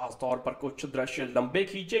 खासतौर पर कुछ दृश्य लंबे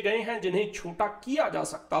खींचे गए हैं जिन्हें छोटा किया जा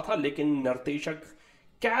सकता था, लेकिन निर्देशक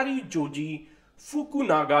कैरी जोजी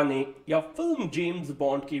फुकुनागा ने यह फिल्म जेम्स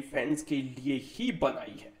बॉन्ड की फैंस के लिए ही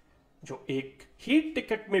बनाई है, जो एक ही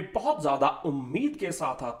टिकट में बहुत ज्यादा उम्मीद के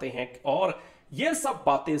साथ आते हैं। और ये सब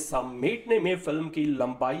बातें समेटने में फिल्म की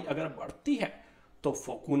लंबाई अगर बढ़ती है तो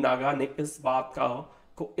फुकुनागा ने इस बात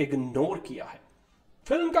को इग्नोर किया है।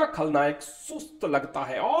 फिल्म का खलनायक सुस्त लगता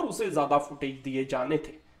है और उसे ज्यादा फुटेज दिए जाने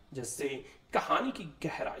थे, जिससे कहानी की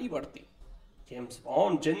गहराई बढ़ती। जेम्स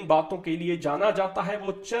बॉन्ड जिन बातों के लिए जाना जाता है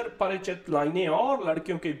वो चिर परिचित लाइनें और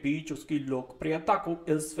लड़कियों के बीच उसकी लोकप्रियता को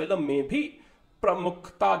इस फिल्म में भी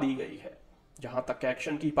प्रमुखता दी गई है। जहां तक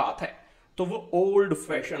एक्शन की बात है तो वो ओल्ड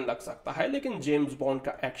फैशन लग सकता है, लेकिन जेम्स बॉन्ड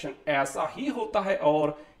का एक्शन ऐसा ही होता है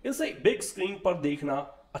और इसे बिग स्क्रीन पर देखना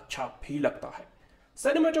अच्छा भी लगता है।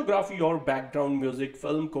 सिनेमेटोग्राफी और बैकग्राउंड म्यूजिक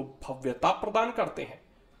फिल्म को भव्यता प्रदान करते हैं।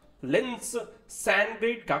 लिंस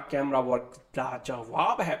सैनग्रेड का कैमरा वर्क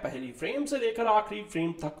लाजवाब है। पहली फ्रेम से लेकर आखिरी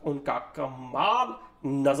फ्रेम तक उनका कमाल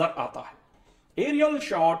नजर आता है। एरियल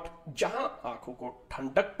शॉट जहां आंखों को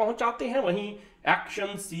ठंडक पहुंचाते हैं, वहीं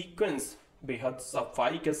एक्शन सीक्वेंस बेहद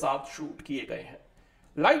सफाई के साथ शूट किए गए हैं।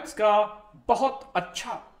 लाइट्स का बहुत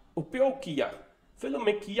अच्छा उपयोग फिल्म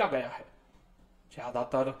में किया गया है।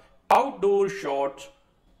 ज्यादातर आउटडोर शॉट्स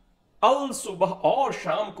अल सुबह और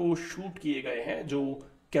शाम को शूट किए गए हैं, जो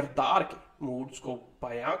किरदार के मूड्स को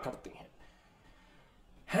बयां करते हैं।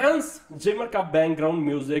 हैंस जिमर का बैकग्राउंड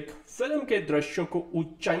म्यूजिक फिल्म के दृश्यों को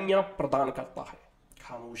ऊंचाइयां प्रदान करता है।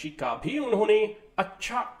 खामोशी का भी उन्होंने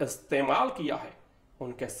अच्छा इस्तेमाल किया है।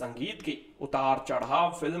 उनके संगीत के उतार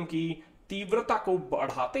चढ़ाव फिल्म की तीव्रता को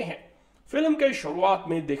बढ़ाते हैं। फिल्म के शुरुआत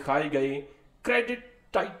में दिखाए गए क्रेडिट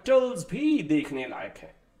टाइटल्स भी देखने लायक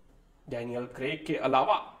हैं। डैनियल क्रेग के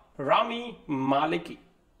अलावा रामी मालेकी,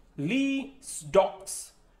 ली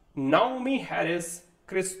stocks, Naomi Harris,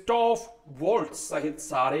 Christophe vaults सहित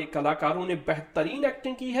सारे कलाकारों ने बेहतरीन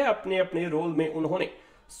एक्टिंग की है। अपने अपने रोल में उन्होंने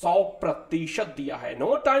 100% दिया है।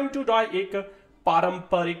 नो टाइम टू डाई एक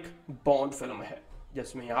पारंपरिक बॉन्ड फिल्म है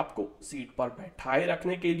जिसमें आपको सीट पर बैठाए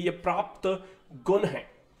रखने के लिए प्राप्त गुण हैं।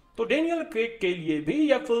 तो डेनियल क्रेग के लिए भी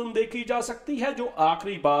यह फिल्म देखी जा सकती है, जो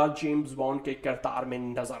आखिरी बार जेम्स बॉन्ड के किरदार में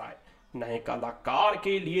नजर आए। नए कलाकार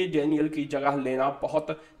के लिए डेनियल की जगह लेना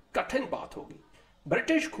बहुत कठिन बात होगी।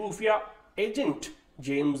 ब्रिटिश खुफिया एजेंट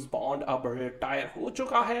जेम्स बॉन्ड अब रिटायर हो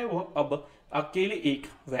चुका है। वह अब अकेले एक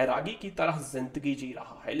वैरागी की तरह जिंदगी जी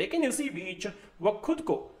रहा है, लेकिन इसी बीच वह खुद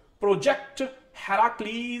को प्रोजेक्ट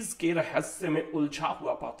हेराक्लीज के रहस्य में उलझा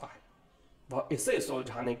हुआ पाता है। वह इसे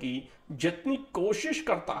सुलझाने की जितनी कोशिश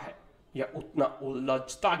करता है यह उतना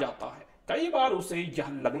उलझता जाता है। कई बार उसे यह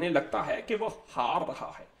लगने लगता है कि वह हार रहा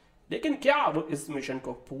है, लेकिन क्या वह इस मिशन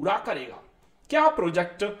को पूरा करेगा? क्या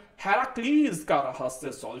प्रोजेक्ट हेराक्लीज का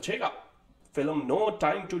रहस्य सुलझेगा? Film no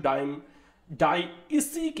time to die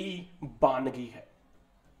इसी की बानगी है।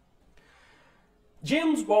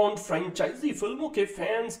 जेम्स बॉन्ड फ्रेंचाइजी फिल्मों के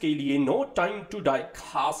फैंस के लिए नो टाइम टू डाई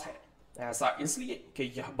खास है। ऐसा इसलिए कि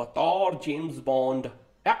यह बतौर James bond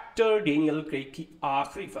actor Daniel Craig की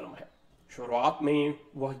आखिरी फिल्म है। शुरुआत में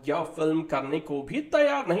वह यह फिल्म करने को भी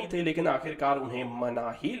तैयार नहीं थे, लेकिन आखिरकार उन्हें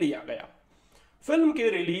मना ही लिया गया। फिल्म के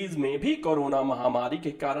रिलीज में भी कोरोना महामारी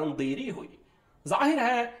के कारण देरी हुई। जाहिर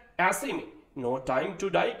है ऐसे में नो टाइम टू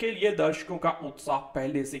डाई के लिए दर्शकों का उत्साह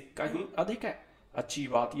पहले से कहीं अधिक है। अच्छी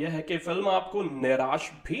बात यह है कि फिल्म आपको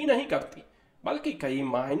निराश भी नहीं करती, बल्कि कई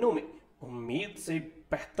मायनों में उम्मीद से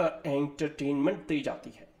बेहतर एंटरटेनमेंट दी जाती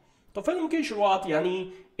है। तो फिल्म की शुरुआत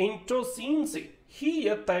यानी इंट्रो सीन से ही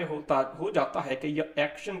यह तय हो जाता है कि यह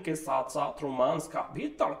एक्शन के साथ साथ रोमांस का भी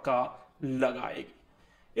तड़का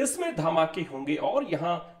लगाएगी। इसमें धमाके होंगे और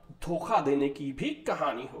यहाँ धोखा देने की भी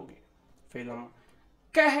कहानी होगी। फिल्म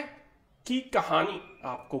कह की कहानी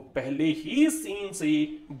आपको पहले ही सीन से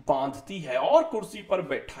बांधती है और कुर्सी पर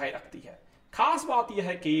बैठाए रखती है। खास बात यह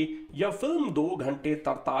है कि यह फिल्म 2 घंटे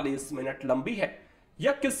 43 मिनट लंबी है।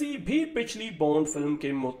 यह किसी भी पिछली बॉन्ड फिल्म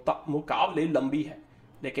के मुकाबले लंबी है,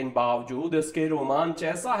 लेकिन बावजूद इसके रोमांच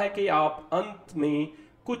ऐसा है कि आप अंत में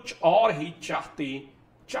कुछ और ही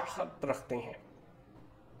चाहत रखते हैं।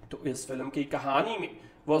 तो इस फिल्म की कहानी में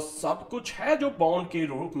वह सब कुछ है जो बॉन्ड के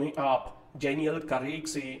रूप में आप डेनियल क्रेग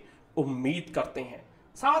से उम्मीद करते हैं।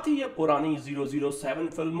 साथ ही यह पुरानी 007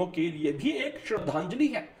 फिल्मों के लिए भी एक श्रद्धांजलि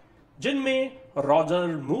है, जिनमें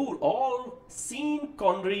रॉजर मूर और सीन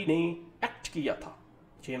कॉनरी ने एक्ट किया था।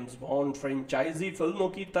 जेम्स बॉन्ड फ्रेंचाइजी फिल्मों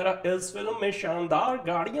की तरह इस फिल्म में शानदार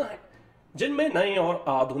गाड़ियां हैं, जिनमें नए और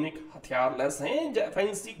आधुनिक हथियार लैस हैं,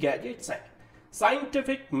 फैंसी गैजेट्स हैं,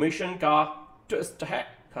 साइंटिफिक मिशन का ट्विस्ट है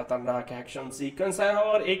खतरनाक एक्शन सीक्वेंस है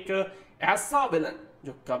और एक ऐसा विलन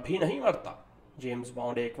जो कभी नहीं मरता। जेम्स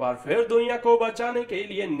बॉन्ड एक बार फिर दुनिया को बचाने के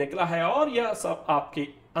लिए निकला है और यह सब आपके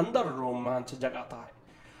अंदर रोमांच जगाता है।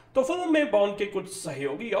 तो फिल्म में बॉन्ड के कुछ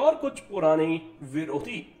सहयोगी और कुछ पुराने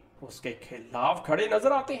विरोधी उसके खिलाफ खड़े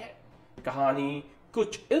नजर आते हैं। कहानी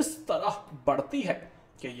कुछ इस तरह बढ़ती है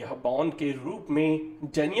कि यह बॉन्ड के रूप में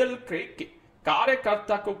डेनियल क्रेग के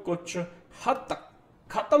कार्यकर्ता को कुछ हद तक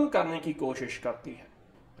खत्म करने की कोशिश करती है।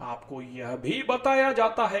 आपको यह भी बताया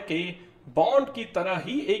जाता है कि बॉन्ड की तरह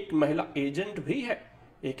ही एक महिला एजेंट भी है।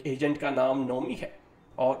 एक एजेंट का नाम नोमी है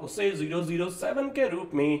और उसे 007 के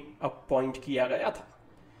रूप में अपॉइंट किया गया था।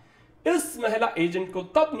 इस महिला एजेंट को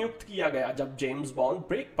तब नियुक्त किया गया जब जेम्स बॉन्ड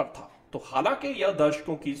ब्रेक पर था। तो हालांकि यह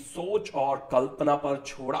दर्शकों की सोच और कल्पना पर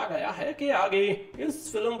छोड़ा गया है कि आगे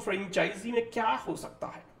इस फिल्म फ्रेंचाइजी में क्या हो सकता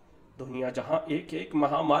है। दुनिया जहां एक एक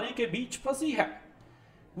महामारी के बीच फंसी है,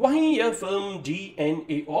 वहीं यह फिल्म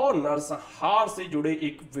डीएनए और नरसंहार से जुड़े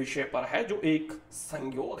एक विषय पर है जो एक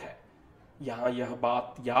संयोग है। यहां यह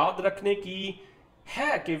बात याद रखने की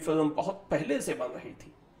है कि फिल्म बहुत पहले से बन रही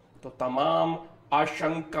थी, तो तमाम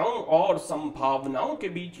आशंकाओं और संभावनाओं के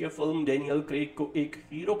बीच यह फिल्म डेनियल क्रेग को एक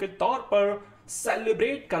हीरो के तौर पर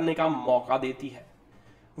सेलिब्रेट करने का मौका देती है।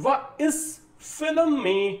 वह इस फिल्म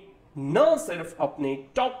में न सिर्फ अपने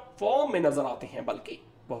टॉप फॉर्म में नजर आते हैं बल्कि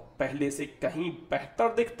वह पहले से कहीं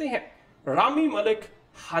बेहतर दिखते हैं। रामी मलिक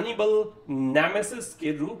हनीबल नेमेसिस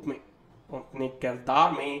के रूप में अपने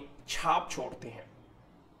किरदार में छाप छोड़ते हैं।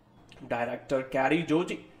 डायरेक्टर कैरी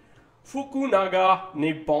जोजी फुकुनागा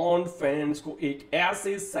ने बॉन्ड फैंस को एक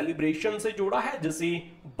ऐसे सेलिब्रेशन से जोड़ा है जिसे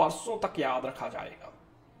बरसों तक याद रखा जाएगा।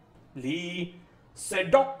 ली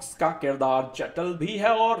सेडॉक्स का किरदार जटिल भी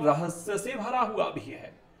है और रहस्य से भरा हुआ भी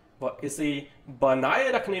है। वह इसे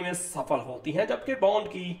बनाए रखने में सफल होती हैं, जबकि बॉन्ड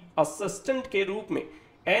की असिस्टेंट के रूप में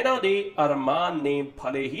एना डे अरमान ने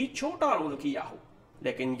भले ही छोटा रोल किया हो,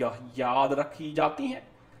 लेकिन यह याद रखी जाती हैं।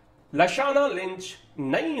 लशाना लिंच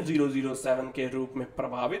नई 007 के रूप में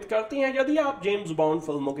प्रभावित करती हैं। यदि आप जेम्स बॉन्ड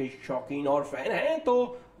फिल्मों के शौकीन और फैन हैं तो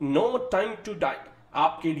नो टाइम टू डाई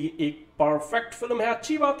आपके लिए एक परफेक्ट फिल्म है।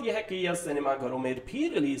 अच्छी बात यह है कि यह सिनेमाघरों में भी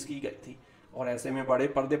रिलीज की गई थी और ऐसे में बड़े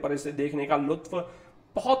पर्दे पर इसे देखने का लुत्फ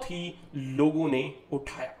बहुत ही लोगों ने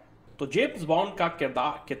उठाया। तो जेम्स बॉन्ड का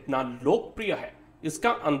किरदार कितना लोकप्रिय है इसका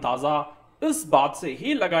अंदाजा इस बात से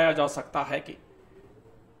ही लगाया जा सकता है कि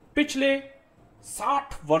पिछले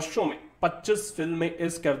 60 वर्षों में 25 फिल्में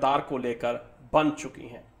इस किरदार को लेकर बन चुकी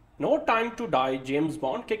हैं। No time to die James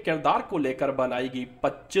bond के किरदार को लेकर बनाई गई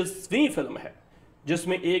 25वीं फिल्म है,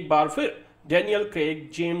 जिसमें एक बार फिर डेनियल क्रेग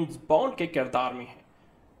जेम्स बॉन्ड के किरदार में है।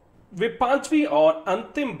 वे 5वीं और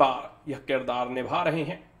अंतिम बार यह किरदार निभा रहे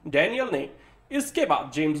हैं। डेनियल ने इसके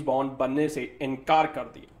बाद जेम्स बॉन्ड बनने से इनकार कर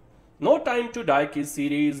दिया। नो टाइम टू डाई की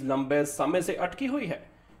सीरीज लंबे समय से अटकी हुई है।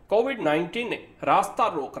 कोविड-19 ने रास्ता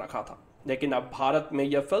रोक रखा था, लेकिन अब भारत में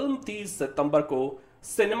यह फिल्म 30 सितंबर को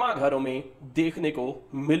सिनेमाघरों में देखने को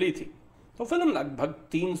मिली थी। तो फिल्म लगभग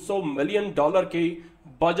 $300 मिलियन के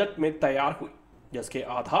बजट में तैयार हुई, जिसके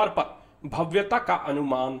आधार पर भव्यता का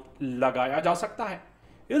अनुमान लगाया जा सकता है।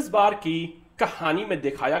 इस बार की कहानी में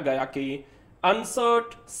दिखाया गया कि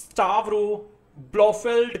अनसर्ट स्टावरो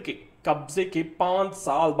ब्लोफेल्ड के कब्जे के 5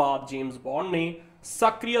 साल बाद जेम्स बॉन्ड ने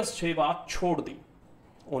सक्रिय सेवा छोड़ दी।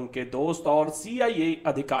 उनके दोस्त और CIA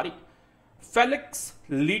अधिकारी फेलिक्स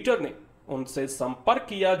लीटर ने उनसे संपर्क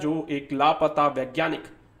किया, जो एक लापता वैज्ञानिक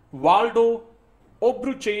वाल्डो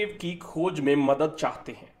ओब्रुचेव की खोज में मदद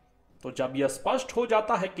चाहते हैं। तो जब यह स्पष्ट हो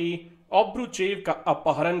जाता है कि ओब्रुचेव का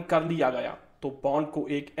अपहरण कर लिया गया, तो बॉन्ड को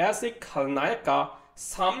एक ऐसे खलनायक का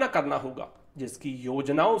सामना करना होगा जिसकी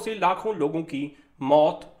योजनाओं से लाखों लोगों की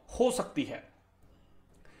मौत हो सकती है।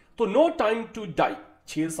 तो नो टाइम टू डाई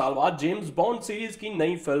 6 साल बाद जेम्स बॉन्ड सीरीज की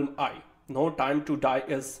नई film I. No time to die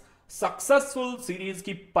इस सक्सेसफुल सीरीज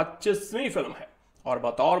की 25वीं फिल्म है और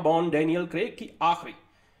बतौर बॉन्ड डेनियल क्रेग की आखिरी।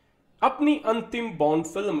 अपनी अंतिम बॉन्ड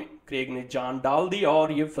फिल्म में क्रेग ने जान डाल दी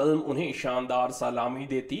और यह फिल्म उन्हें शानदार सलामी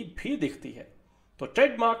देती भी दिखती है। तो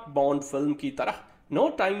ट्रेडमार्क बॉन्ड फिल्म की तरह नो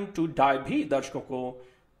टाइम टू डाई भी दर्शकों को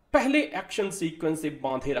पहले एक्शन सीक्वेंस से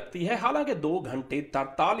बांधे रखती है। हालांकि 2 घंटे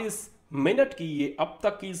 43 मिनट की ये अब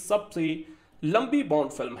तक की सबसे लंबी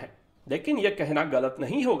बॉन्ड फिल्म है, लेकिन यह कहना गलत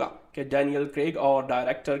नहीं होगा कि डेनियल क्रेग और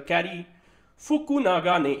डायरेक्टर कैरी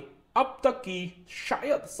फुकुनागा ने अब तक की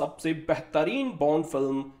शायद सबसे बेहतरीन बॉन्ड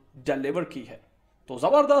फिल्म डिलीवर की है। तो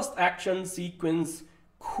जबरदस्त एक्शन सीक्वेंस,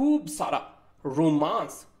 खूब सारा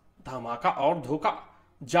रोमांस, धमाका और धोखा,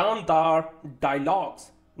 जानदार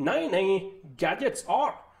डायलॉग्स, नए नए गैजेट्स और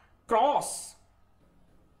cross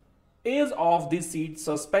as of the seat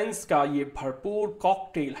suspense का ये भरपूर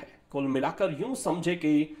कॉकटेल है। कुल मिलाकर यूं समझे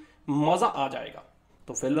कि मजा आ जाएगा। तो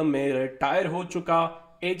तो फिल्म में रिटायर हो चुका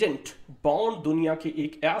एजेंट बॉन्ड दुनिया के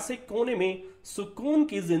एक ऐसे कोने में सुकून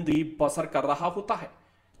की जिंदगी बसर कर रहा होता है,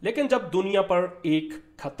 लेकिन जब दुनिया पर एक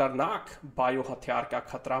खतरनाक बायो हथियार का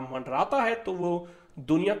खतरा मंडराता है तो वो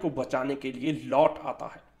दुनिया को बचाने के लिए लौट आता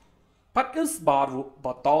है। पर इस बार वो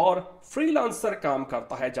बतौर फ्रीलांसर काम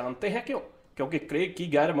करता है। जानते हैं क्यों? क्योंकि क्रेग की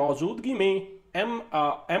गैर मौजूदगी में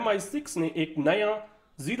MI6 ने एक नया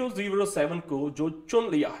 007 को जो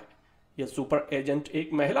चुन लिया है। यह सुपर एजेंट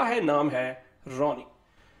एक महिला है, नाम है रॉनी।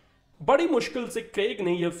 बड़ी मुश्किल से क्रेग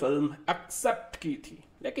ने यह फिल्म एक्सेप्ट की थी,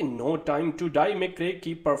 लेकिन नो टाइम टू डाई में क्रेग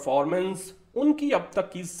की परफॉर्मेंस उनकी अब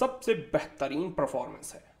तक की सबसे बेहतरीन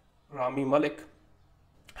परफॉर्मेंस है। रामी मलिक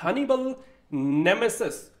हनीबल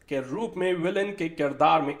नेमेसिस के रूप में विलेन के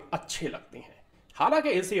किरदार में अच्छे लगते हैं। हालांकि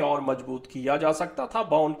इसे और मजबूत किया जा सकता था।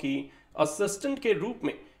 बॉन्ड की असिस्टेंट के रूप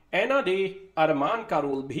में एना डे अरमान का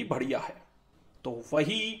रोल भी बढ़िया है। तो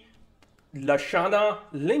वही लशाना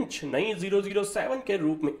लिंच नई 007 के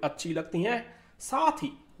रूप में अच्छी लगती हैं, साथ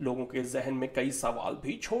ही लोगों के जहन में कई सवाल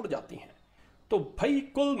भी छोड़ जाती हैं। तो भाई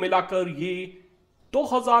कुल मिलाकर ये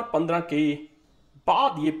 2015 के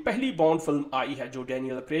बाद ये पहली बॉन्ड फिल्म आई है जो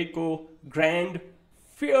डैनियल क्रेग को ग्रैंड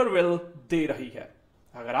फेयरवेल दे रही है।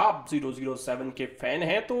 अगर आप 007 के फैन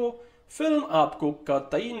हैं तो फिल्म आपको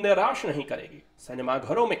कतई निराश नहीं करेगी।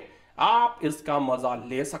 सिनेमाघरों में आप इसका मजा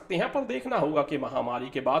ले सकते हैं, पर देखना होगा कि महामारी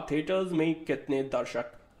के बाद थिएटर्स में कितने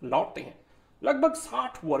दर्शक लौटते हैं। लगभग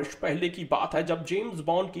 60 वर्ष पहले की बात है जब जेम्स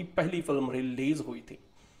बॉन्ड की पहली फिल्म रिलीज हुई थी।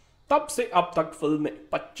 तब से अब तक फिल्में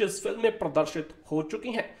 25 फिल्में प्रदर्शित हो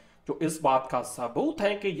चुकी हैं, जो इस बात का सबूत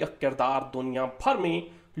है कि यह किरदार दुनिया भर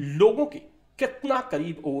में लोगों के कितना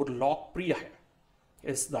करीब और लोकप्रिय है।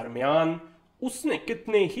 इस दरमियान उसने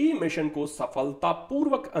कितने ही मिशन को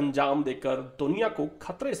सफलतापूर्वक अंजाम देकर दुनिया को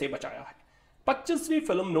खतरे से बचाया है। 25वीं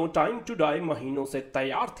film no time to die महीनों से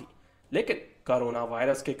तैयार थी, लेकिन कोरोना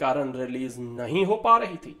वायरस के कारण रिलीज नहीं हो पा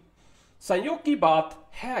रही थी। संयोग की बात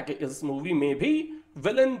है कि इस मूवी में भी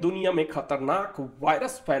विलेन दुनिया में खतरनाक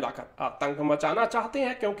वायरस फैलाकर आतंक मचाना चाहते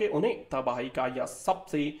हैं, क्योंकि उन्हें तबाही का यह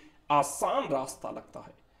सबसे आसान रास्ता लगता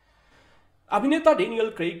है। अभिनेता डैनियल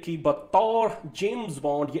क्रेग की बतौर जेम्स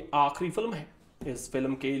बॉन्ड ये आखिरी फिल्म है। इस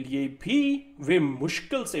फिल्म के लिए भी वे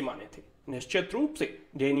मुश्किल से माने थे। निश्चित रूप से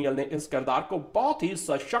डैनियल ने इस किरदार को बहुत ही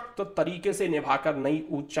सशक्त तरीके से निभाकर नई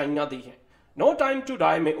ऊंचाइयां दी हैं। नो टाइम टू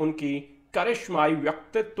डाई में उनकी करिश्माई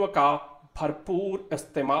व्यक्तित्व का भरपूर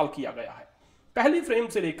इस्तेमाल किया गया है। पहली फ्रेम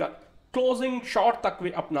से लेकर क्लोजिंग शॉट तक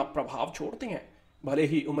वे अपना प्रभाव छोड़ते हैं। भले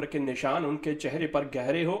ही उम्र के निशान उनके चेहरे पर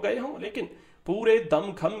गहरे हो गए हों, लेकिन पूरे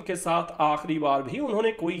दमखम के साथ आखिरी बार भी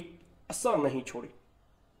उन्होंने कोई असर नहीं छोड़ी।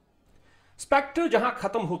 स्पेक्टर जहां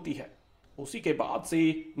खत्म होती है, उसी के बाद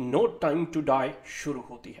से नो टाइम टू डाई शुरू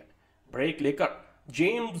होती है। ब्रेक लेकर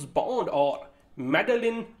जेम्स बॉन्ड और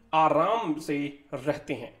मैडेलिन आराम से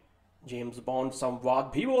रहते हैं। जेम्स बॉन्ड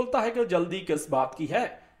संवाद भी बोलता है कि जल्दी किस बात की है,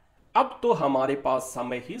 अब तो हमारे पास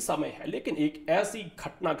समय ही समय है। लेकिन एक ऐसी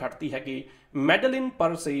घटना घटती है कि मैडेलिन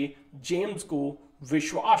पर से जेम्स को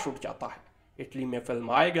विश्वास उठ जाता है। इटली में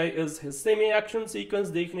फिल्माए गए इस हिस्से में एक्शन सीक्वेंस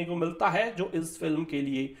देखने को मिलता है जो इस फिल्म के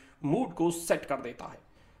लिए मूड को सेट कर देता है।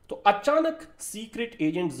 तो अचानक सीक्रेट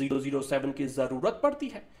एजेंट 007 की जरूरत पड़ती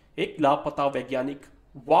है। एक लापता वैज्ञानिक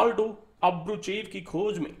वाल्डो अब्रुचेव की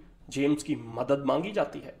खोज में जेम्स की मदद मांगी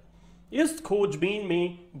जाती है। इस खोजबीन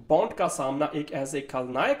में बॉन्ड का सामना एक ऐसे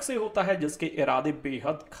खलनायक से होता है जिसके इरादे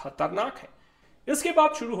बेहद खतरनाक हैं। इसके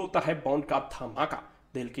बाद शुरू होता है बॉन्ड का धमाका,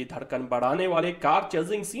 दिल की धड़कन बढ़ाने वाले कार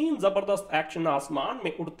चेजिंग सीन, जबरदस्त एक्शन, आसमान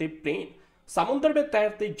में उड़ते प्लेन, समुद्र में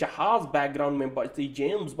तैरते जहाज, बैकग्राउंड में बजती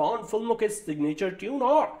जेम्स बॉन्ड फिल्मों के सिग्नेचर ट्यून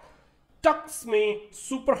और टक्स में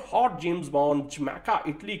super hot James bond Jamaica,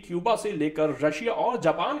 Italy, Cuba से लेकर रशिया और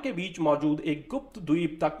जापान के बीच मौजूद एक गुप्त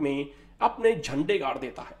द्वीप तक में अपने झंडे गाड़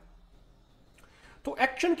देता है। तो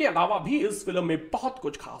एक्शन के अलावा भी इस फिल्म में बहुत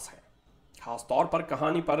कुछ खास है। खास तौर पर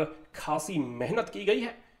कहानी पर खासी मेहनत की गई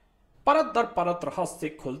है। परत दर परत रहस्य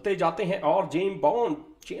खुलते जाते हैं और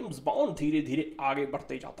जेम्स बॉन्ड धीरे धीरे आगे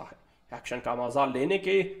बढ़ते जाता है। एक्शन का मजा लेने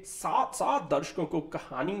के साथ साथ दर्शकों को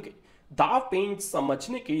कहानी के दाव पेंच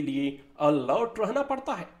समझने के लिए अलर्ट रहना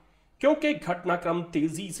पड़ता है, क्योंकि घटनाक्रम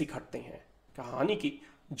तेजी से घटते हैं। कहानी की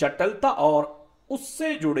जटिलता और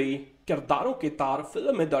उससे जुड़े किरदारों के तार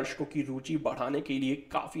फिल्म में दर्शकों की रुचि बढ़ाने के लिए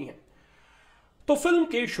काफी हैं। तो फिल्म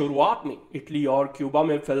के शुरुआत में इटली और क्यूबा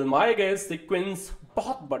में फिल्माए गए सीक्वेंस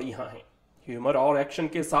बहुत बढ़िया हैं। ह्यूमर और एक्शन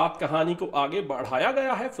के साथ कहानी को आगे बढ़ाया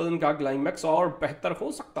गया है। फिल्म का क्लाइमैक्स और बेहतर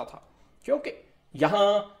हो सकता था, क्योंकि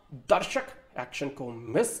यहाँ दर्शक एक्शन को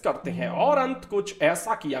मिस करते हैं और अंत कुछ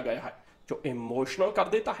ऐसा किया गया है जो इमोशनल कर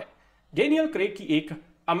देता है। डैनियल क्रेग की एक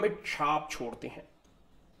अमिट छाप छोड़ते हैं।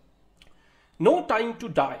 No time to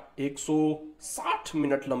die 160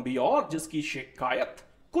 minute लंबी और जिसकी शिकायत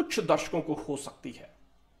कुछ दर्शकों को हो सकती है।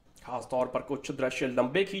 खासतौर पर कुछ दृश्य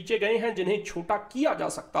लंबे खींचे गए हैं जिन्हें छोटा किया जा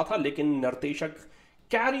सकता था, लेकिन निर्देशक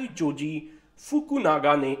कैरी जोजी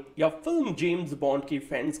फुकुनागा ने यह फिल्म जेम्स बॉन्ड के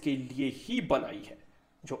फैंस के लिए ही बनाई है,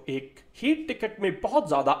 जो एक ही टिकट में बहुत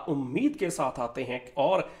ज्यादा उम्मीद के साथ आते हैं।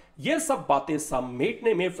 और यह सब बातें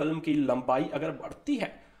समेटने में फिल्म की लंबाई अगर बढ़ती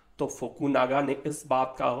है तो फुकुनागा ने इस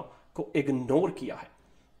बात को इग्नोर किया है।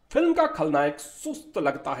 फिल्म का खलनायक सुस्त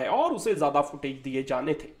लगता है और उसे ज्यादा फुटेज दिए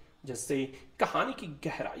जाने थे, जिससे कहानी की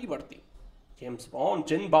गहराई बढ़ती। जेम्स बॉन्ड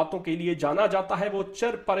जिन बातों के लिए जाना जाता है वो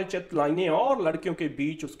चिर परिचित लाइनें और लड़कियों के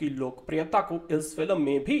बीच उसकी लोकप्रियता को इस फिल्म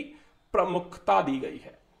में भी प्रमुखता दी गई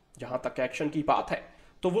है। जहां तक एक्शन की बात है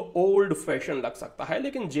तो वो ओल्ड फैशन लग सकता है,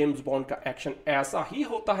 लेकिन जेम्स बॉन्ड का एक्शन ऐसा ही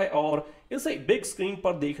होता है और इसे बिग स्क्रीन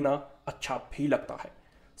पर देखना अच्छा भी लगता है।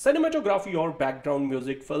 सिनेमेटोग्राफी और बैकग्राउंड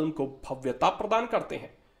म्यूजिक फिल्म को भव्यता प्रदान करते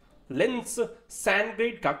हैं। लेंस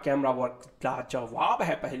सैंडग्रेड का कैमरा वर्क लाजवाब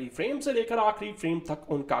है। पहली फ्रेम से लेकर आखिरी फ्रेम तक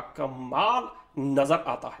उनका कमाल नजर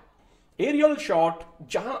आता है। एरियल शॉट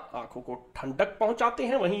जहां आंखों को ठंडक पहुंचाते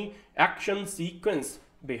हैं, वहीं एक्शन सीक्वेंस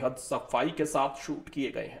बेहद सफाई के साथ शूट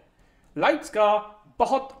किए गए हैं। लाइट्स का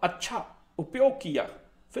बहुत अच्छा उपयोग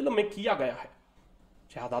फिल्म में किया गया है।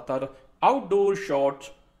 ज्यादातर आउटडोर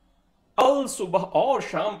शॉट्स अल सुबह और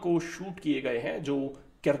शाम को शूट किए गए हैं, जो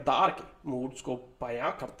किरदार के मूड्स को बयां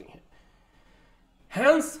करते हैं।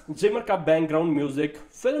 हैंस जिमर का बैकग्राउंड म्यूजिक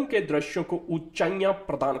फिल्म के दृश्यों को ऊंचाइयां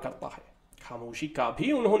प्रदान करता है। खामोशी का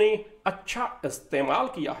भी उन्होंने अच्छा इस्तेमाल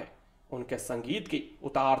किया है। उनके संगीत के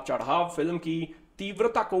उतार चढ़ाव फिल्म की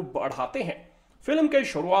तीव्रता को बढ़ाते हैं। फिल्म के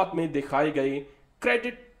शुरुआत में दिखाए गए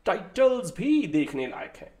क्रेडिट टाइटल्स भी देखने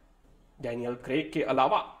लायक हैं। डैनियल क्रेग के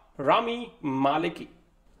अलावा रामी मालेकी,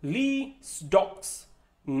 ली स्डॉक्स,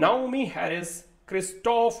 नाओमी हैरिस,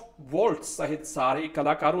 क्रिस्टोफ वॉल्ट्स सहित सारे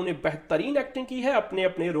कलाकारों ने बेहतरीन एक्टिंग की है। अपने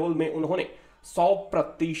अपने रोल में उन्होंने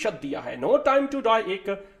 100% दिया है। नो टाइम टू डाई एक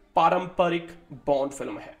पारंपरिक बॉन्ड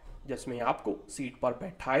फिल्म है जिसमें आपको सीट पर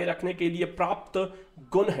बैठाए रखने के लिए प्राप्त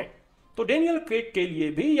गुण हैं। तो डेनियल क्रेग के लिए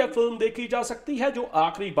भी यह फिल्म देखी जा सकती है, जो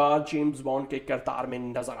आखिरी बार जेम्स बॉन्ड के किरदार में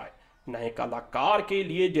नजर आए। नए कलाकार के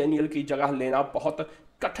लिए डेनियल की जगह लेना बहुत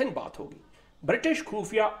कठिन बात होगी। ब्रिटिश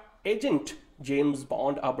खुफिया एजेंट जेम्स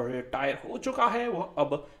बॉन्ड अब रिटायर हो चुका है। वह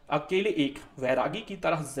अब अकेले एक वैरागी की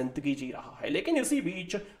तरह जिंदगी जी रहा है, लेकिन इसी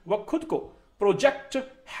बीच वह खुद को प्रोजेक्ट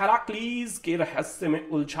हेराक्लीज के रहस्य में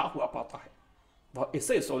उलझा हुआ पाता है। वह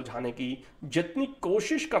इसे सुलझाने की जितनी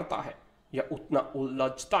कोशिश करता है यह उतना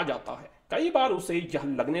उलझता जाता है। कई बार उसे यह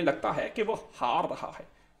लगने लगता है कि वह हार रहा है,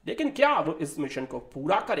 लेकिन क्या वह इस मिशन को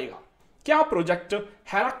पूरा करेगा? क्या प्रोजेक्ट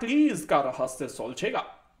हेराक्लीज का रहस्य सुलझेगा?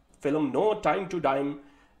 Film no time to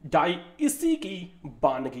die इसी की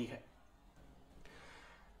बानगी है।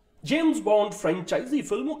 जेम्स बॉन्ड फ्रेंचाइजी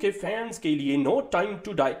फिल्मों के फैंस के लिए नो टाइम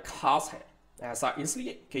टू डाई खास है। ऐसा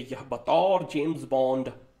इसलिए कि यह बतौर James bond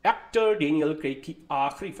actor Daniel Craig की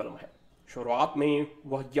आखिरी फिल्म है। शुरुआत में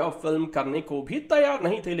वह यह फिल्म करने को भी तैयार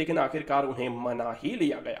नहीं थे, लेकिन आखिरकार उन्हें मना ही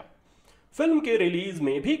लिया गया। फिल्म के रिलीज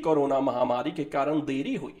में भी कोरोना महामारी के कारण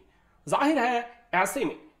देरी हुई। जाहिर है ऐसे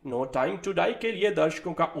में नो टाइम टू डाई के लिए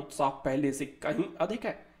दर्शकों का उत्साह पहले से कहीं अधिक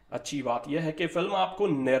है। अच्छी बात यह है कि फिल्म आपको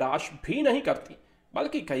निराश भी नहीं करती,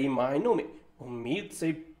 बल्कि कई मायनों में उम्मीद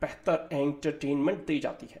से बेहतर एंटरटेनमेंट दी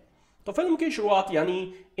जाती है। तो फिल्म की शुरुआत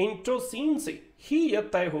यानी इंट्रो सीन से ही यह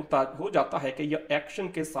तय हो जाता है कि यह एक्शन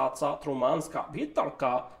के साथ साथ रोमांस का भी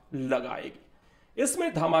तड़का लगाएगी।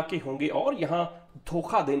 इसमें धमाके होंगे और यहाँ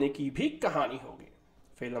धोखा देने की भी कहानी होगी।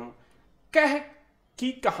 फिल्म कह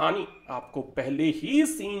की कहानी आपको पहले ही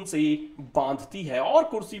सीन से बांधती है और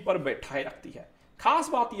कुर्सी पर बैठाए रखती है। खास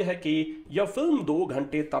बात यह है कि यह फिल्म 2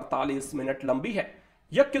 घंटे 43 मिनट लंबी है।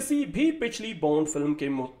 यह किसी भी पिछली बॉन्ड फिल्म के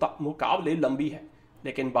मुकाबले लंबी है,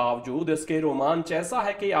 लेकिन बावजूद इसके रोमांच ऐसा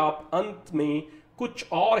है कि आप अंत में कुछ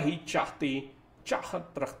और ही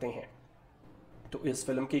चाहत रखते हैं। तो इस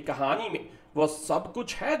फिल्म की कहानी में वह सब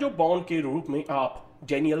कुछ है जो बॉन्ड के रूप में आप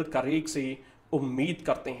डेनियल क्रेग से उम्मीद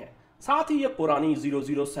करते हैं। साथ ही यह पुरानी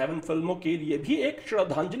 007 फिल्मों के लिए भी एक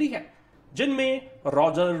श्रद्धांजलि है, जिनमें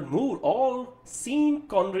रॉजर मूर और सीन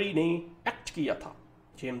कॉनरी ने एक्ट किया था।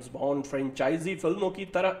 जेम्स बॉन्ड फ्रेंचाइजी फिल्मों की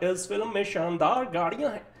तरह इस फिल्म में शानदार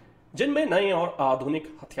गाड़ियां हैं, जिनमें नए और आधुनिक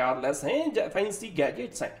हथियार लैस हैं, फैंसी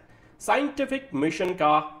गैजेट्स हैं, साइंटिफिक मिशन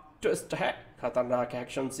का ट्विस्ट है, खतरनाक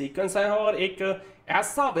एक्शन सीक्वेंस है और एक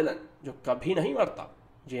ऐसा विलन जो कभी नहीं मरता।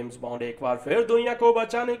 जेम्स बॉन्ड एक बार फिर दुनिया को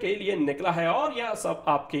बचाने के लिए निकला है और यह सब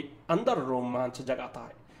आपके अंदर रोमांच जगाता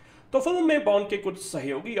है। तो फिल्म में बॉन्ड के कुछ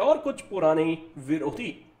सहयोगी और कुछ पुराने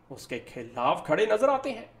विरोधी उसके खिलाफ खड़े नजर आते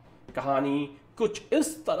हैं। कहानी कुछ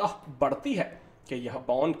इस तरह बढ़ती है कि यह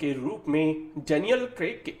बॉन्ड के रूप में डेनियल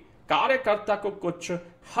क्रेग के कार्यकर्ता को कुछ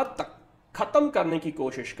हद तक खत्म करने की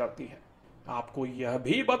कोशिश करती है। आपको यह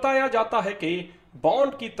भी बताया जाता है कि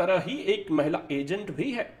बॉन्ड की तरह ही एक महिला एजेंट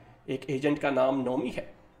भी है। एक एजेंट का नाम नोमी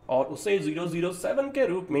है और उसे 007 के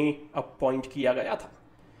रूप में अपॉइंट किया गया था।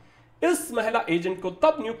 इस महिला एजेंट को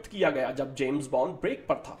तब नियुक्त किया गया जब जेम्स बॉन्ड ब्रेक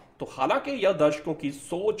पर था। तो हालांकि यह दर्शकों की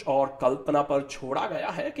सोच और कल्पना पर छोड़ा गया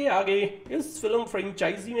है कि आगे इस फिल्म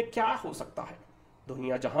फ्रेंचाइजी में क्या हो सकता है।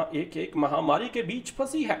 दुनिया जहां एक एक महामारी के बीच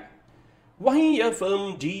फंसी है, वहीं यह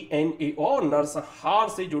फिल्म DNA और नरसंहार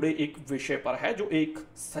से जुड़े एक विषय पर है जो एक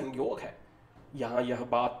संयोग है। यहाँ यह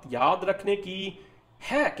बात याद रखने की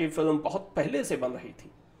है कि फिल्म बहुत पहले से बन रही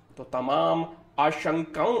थी, तो तमाम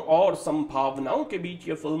आशंकाओं और संभावनाओं के बीच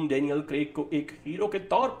यह फिल्म डेनियल क्रेग को एक हीरो के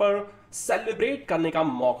तौर पर सेलिब्रेट करने का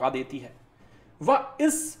मौका देती है। वह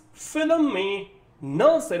इस फिल्म में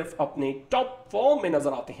न सिर्फ अपने टॉप फॉर्म में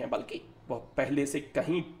नजर आते हैं, बल्कि वह पहले से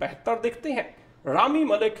कहीं बेहतर दिखते हैं। रामी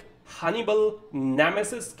मलिक हनीबल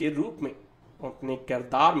नेमेसिस के रूप में अपने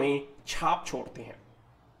किरदार में छाप छोड़ते हैं।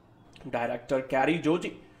 डायरेक्टर कैरी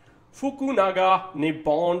जोजी फुकुनागा ने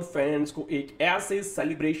बॉन्ड फैंस को एक ऐसे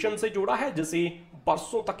सेलिब्रेशन से जोड़ा है जिसे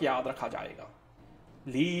बरसों तक याद रखा जाएगा।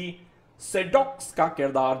 ली सेडॉक्स का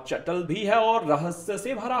किरदार जटिल भी है और रहस्य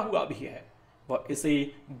से भरा हुआ भी है। वह इसे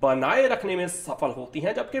बनाए रखने में सफल होती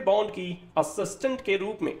हैं, जबकि बॉन्ड की असिस्टेंट के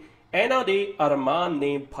रूप में एना डे अरमान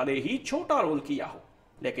ने भले ही छोटा रोल किया हो,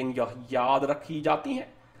 लेकिन यह याद रखी जाती हैं।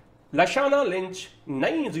 लशाना लिंच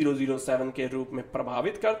नई 007 के रूप में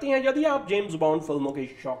प्रभावित करती हैं। यदि आप जेम्स बॉन्ड फिल्मों के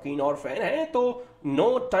शौकीन और फैन हैं तो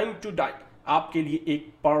नो टाइम टू डाई आपके लिए एक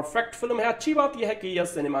परफेक्ट फिल्म है। अच्छी बात यह है कि यह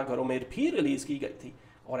सिनेमाघरों में भी रिलीज की गई थी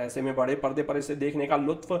और ऐसे में बड़े पर्दे पर इसे देखने का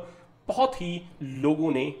लुत्फ बहुत ही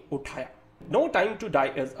लोगों ने उठाया। No time to die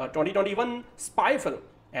is a 2021 spy film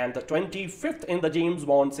and the 25th in the James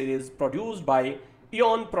Bond series produced by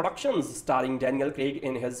Eon Productions, starring Daniel Craig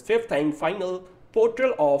in his fifth and final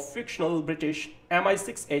portrayal of fictional British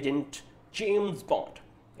MI6 agent James Bond.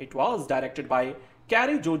 It was directed by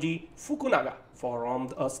Cary Joji Fukunaga, from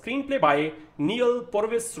a screenplay by Neal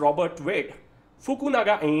Purvis, Robert Wade,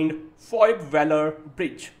 Fukunaga and Phoebe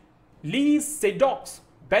Waller-Bridge, Léa Seydoux,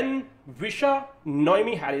 Ben Whishaw,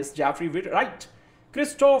 Naomie Harris, Jeffrey Wright,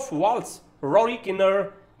 Christoph Waltz, Rory,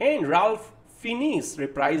 Kinnear, and Ralph Fiennes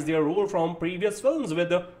reprised their role from previous films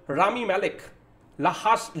with Rami Malek,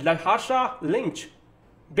 Lashana Lynch,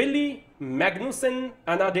 Billy Magnussen,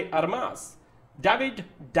 Ana de Armas, David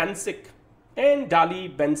Dencik and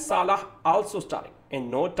Dali Benssalah also starring. In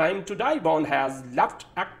No Time to Die, Bond has left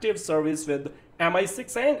active service with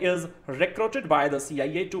MI6 and is recruited by the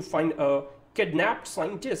CIA to find a kidnapped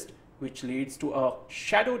scientist, which leads to a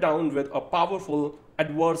showdown with a powerful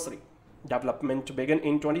adversary. Development began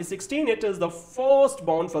in 2016. It is the first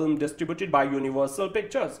Bond film distributed by Universal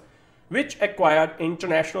Pictures, which acquired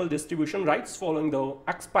international distribution rights following the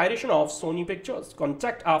expiration of Sony Pictures'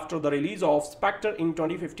 contract after the release of Spectre in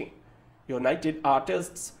 2015. United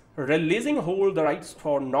Artists releasing hold the rights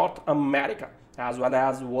for North America as well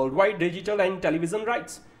as worldwide digital and television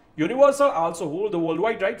rights. Universal also hold the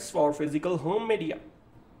worldwide rights for physical home media.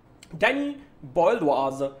 Danny Boyle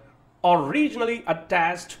was originally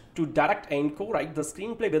attached to direct and co-write the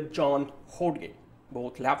screenplay with John Hodge.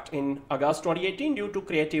 Both left in August 2018 due to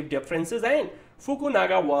creative differences, and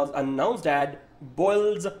Fukunaga was announced as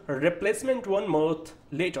Boyle's replacement 1 month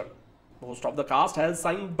later. Most of the cast has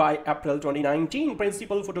signed by April 2019.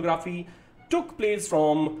 Principal photography took place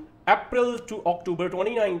from April to October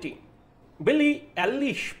 2019. Billie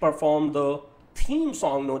Eilish performed the theme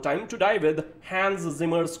song No Time to Die with Hans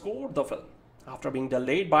Zimmer scored the film. After being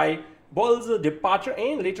delayed by Boyle's departure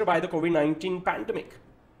and later by the COVID-19 pandemic,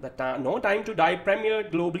 the No Time to Die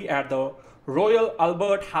premiered globally at the Royal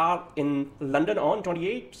Albert Hall in London on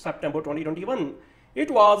 28 September 2021. It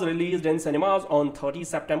was released in cinemas on 30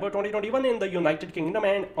 September 2021 in the United Kingdom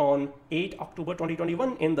and on 8 October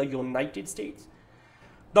 2021 in the United States.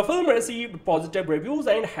 The film received positive reviews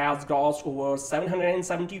and has grossed over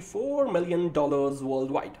 $774 million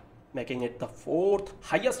worldwide, making it the fourth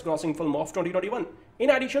highest grossing film of 2021.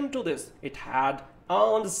 In addition to this, it had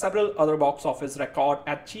earned several other box office record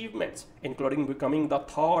achievements, including becoming the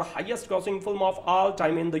third highest grossing film of all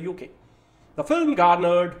time in the UK. The film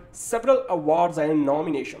garnered several awards and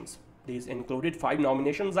nominations. These included 5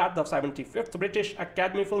 nominations at the 75th British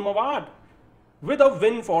Academy Film Award, with a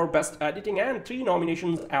win for Best Editing, and 3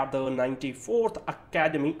 nominations at the 94th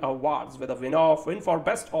Academy Awards, with a win for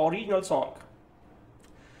Best Original Song.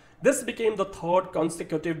 This became the third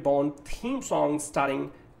consecutive Bond theme song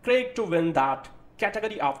starring Craig to win that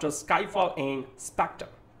category after Skyfall and Spectre.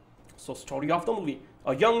 So, story of the movie.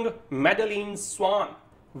 A young Madeleine Swan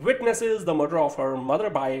witnesses the murder of her mother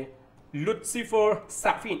by Lucifer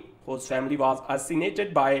Safin, whose family was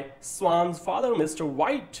assassinated by Swan's father, Mr.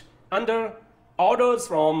 White, under orders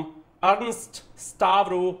from Ernst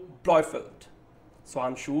Stavro Blofeld.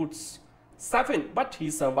 Swan shoots Safin, but he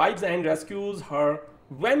survives and rescues her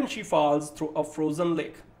when she falls through a frozen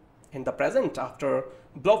lake. In the present, after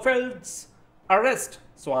Blofeld's arrest,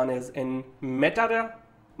 Swan is in Matera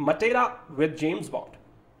with James Bond.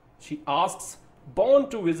 She asks Bond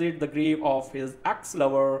to visit the grave of his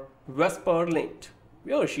ex-lover Vesper Lynd,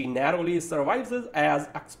 where she narrowly survives as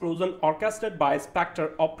explosion orchestrated by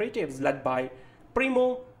Spectre operatives led by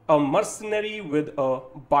Primo, a mercenary with a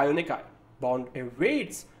bionic eye. Bond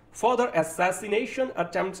evades further assassination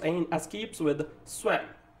attempts and escapes with Swan,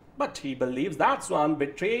 but he believes that Swan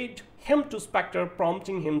betrayed him to Spectre,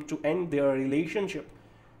 prompting him to end their relationship.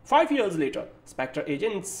 5 years later, Spectre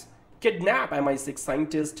agents kidnap MI6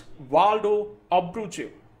 scientist Waldo Obruchev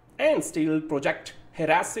and steal Project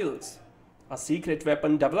Heracles, a secret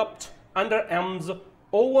weapon developed under M's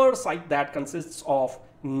oversight that consists of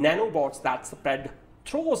nanobots that spread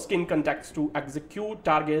through skin contacts to execute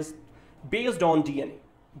targets based on DNA.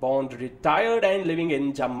 Bond, retired and living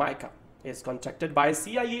in Jamaica, is contacted by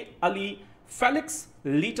CIA Ali Felix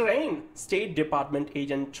Leiter and State Department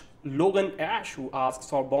agent Logan Ash, who asks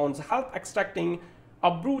for Bond's help extracting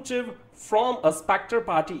Obruchev from a Spectre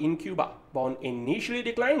party in Cuba. Bond initially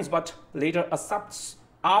declines but later accepts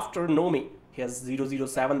after Naomie, his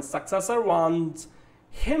 007 successor, warns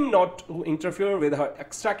him not to interfere with her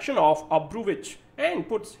extraction of Obruchev and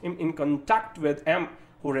puts him in contact with M,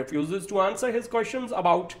 who refuses to answer his questions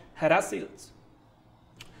about Heracles.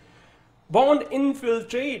 Bond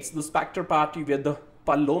infiltrates the Spectre party with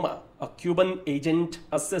Paloma, a Cuban agent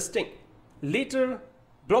assisting. Later,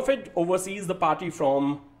 Blofeld oversees the party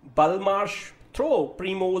from Belmarsh through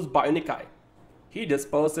Primo's bionic eye. He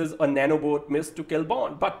disperses a nanobot missed to kill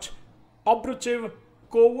Bond, but Obruchev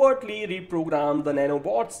covertly reprograms the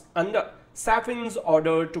nanobots under Safin's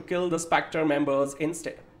order to kill the Spectre members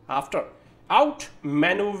instead. After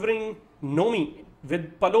outmaneuvering Naomie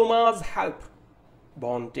with Paloma's help,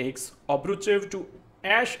 Bond takes Obruchev to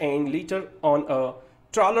Ash and later on a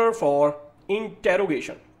trawler for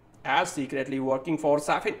interrogation. Ash, secretly working for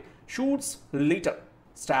Safin, shoots Leiter,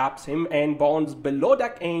 stabs him and Bond's below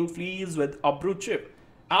deck and flees with Obruchev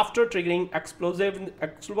after triggering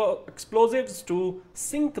explosives to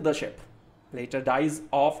sink the ship. Leiter dies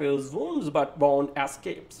of his wounds but Bond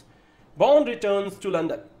escapes. Bond returns to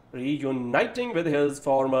London. Reuniting with his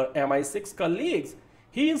former MI6 colleagues,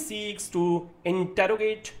 he seeks to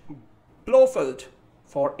interrogate Blofeld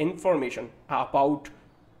for information about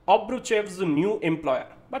Obruchev's new employer,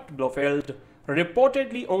 but Blofeld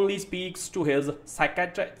reportedly only speaks to his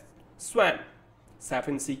psychiatrist, Swan.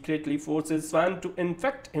 Safin secretly forces Swan to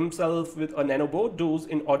infect himself with a nanobot dose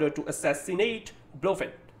in order to assassinate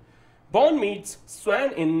Blofeld. Bond meets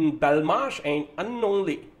Swan in Belmarsh and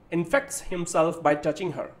unknowingly infects himself by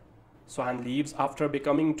touching her. Swan leaves after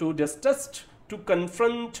becoming too distressed to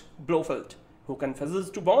confront Blofeld, who confesses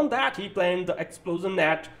to Bond that he planned the explosion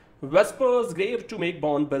at Vesper's grave to make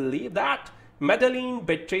Bond believe that Madeleine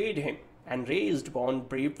betrayed him and raised. Bond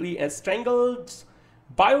briefly strangles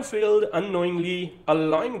Blofeld, unknowingly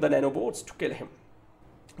allowing the nanobots to kill him.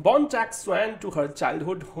 Bond takes Swan to her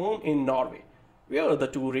childhood home in Norway, where the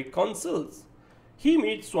two reconcile. He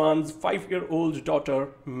meets Swan's 5-year-old daughter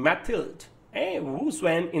Mathilde, who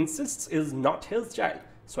Swan insists is not his child.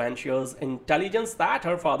 Swan shares intelligence that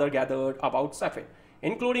her father gathered about Safin,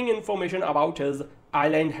 including information about his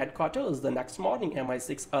island headquarters. The next morning,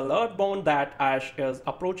 MI6 alert Bond that Ash is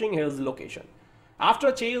approaching his location. After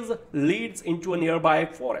a chase leads into a nearby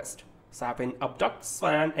forest, Safin abducts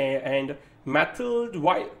Swan and Mathilde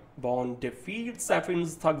while Bond defeats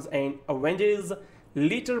Safin's thugs and avenges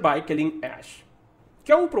Leiter by killing Ash.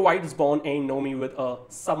 Q provides Bond and Naomie with a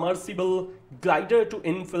submersible glider to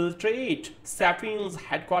infiltrate Safin's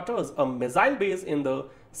headquarters, a missile base in the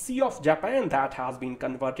Sea of Japan that has been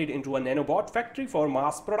converted into a nanobot factory for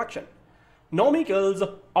mass production. Naomie kills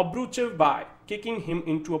Obruchev by kicking him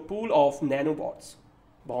into a pool of nanobots.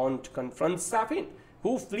 Bond confronts Safin,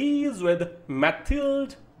 who flees with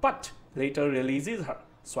Mathilde but later releases her.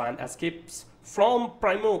 Swan escapes from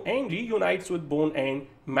Primo and reunites with Bond and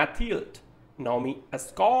Mathilde. Naomie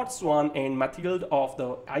escorts Swan and Mathilde off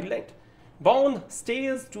the island. Bond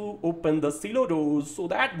stays to open the silo doors so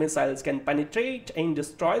that missiles can penetrate and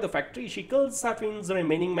destroy the factory. She kills Safin's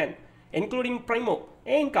remaining men, including Primo,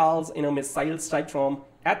 and calls in a missile strike from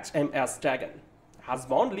HMS Dragon. As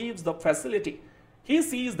Bond leaves the facility, he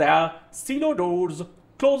sees their silo doors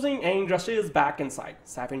closing and rushes back inside.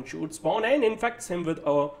 Safin shoots Bond and infects him with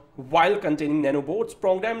a vial containing nanobots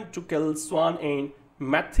programmed to kill Swan and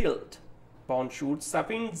Mathilde. Bond shoots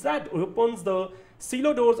Safin. Zed opens the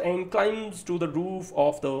silo doors and climbs to the roof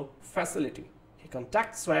of the facility. He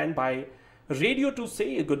contacts Swan by radio to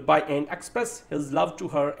say goodbye and express his love to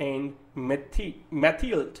her and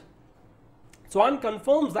Mathilde. Swan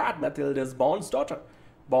confirms that Mathilde is Bond's daughter.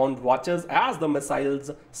 Bond watches as the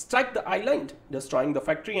missiles strike the island, destroying the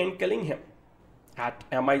factory and killing him. At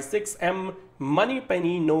MI6M,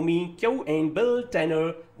 Moneypenny, Naomie, Q and Bill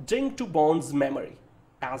Tanner drink to Bond's memory.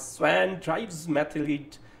 As Swan drives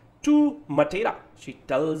Mathilde to Matera, she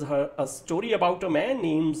tells her a story about a man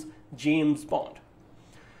named James Bond.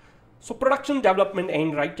 So production, development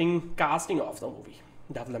and writing, casting of the movie.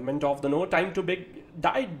 Development of the No Time to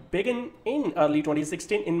Die began in early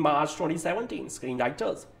 2016. In March 2017,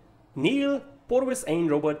 screenwriters Neal Purvis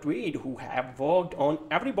and Robert Wade, who have worked on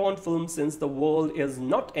every Bond film since The World Is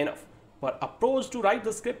Not Enough, were approached to write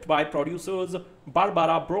the script by producers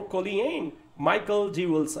Barbara Broccoli and Michael G.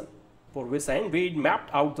 Wilson. Purvis and Wade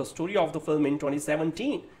mapped out the story of the film in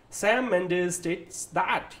 2017. Sam Mendes states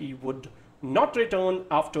that he would not return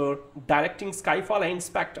after directing Skyfall and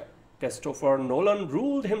Spectre. Christopher Nolan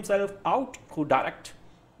ruled himself out to direct.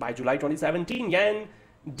 By July 2017, Yann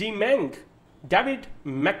Demeng, David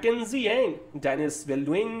Mackenzie and Denis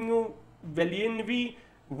Villeneuve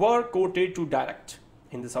were quoted to direct.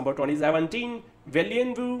 In December 2017,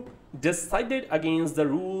 Villeneuve decided against the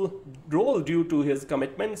role due to his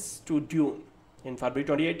commitments to Dune. In February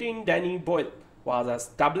 2018, Danny Boyle was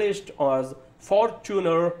established as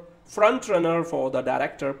frontrunner for the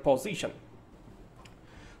director position.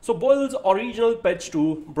 So Boyle's original pitch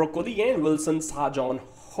to Broccoli and Wilson saw John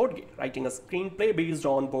Hodge writing a screenplay based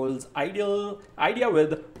on Boyle's idea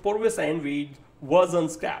with Purvis and Wade was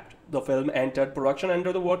unscrapped. The film entered production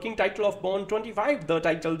under the working title of Bond 25. The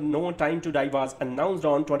title No Time to Die was announced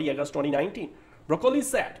on 20 August 2019. Broccoli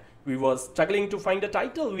said, "We were struggling to find a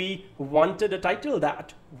title. We wanted a title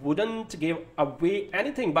that wouldn't give away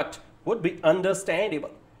anything but would be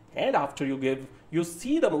understandable. And after you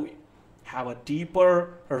see the movie, have a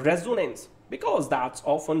deeper resonance, because that's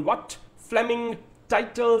often what Fleming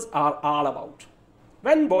titles are all about."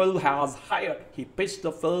 When Boyle has hired, he pitched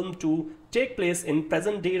the film to take place in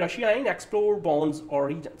present-day Russia and explore Bond's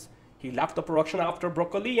origins. He left the production after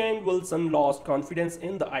Broccoli and Wilson lost confidence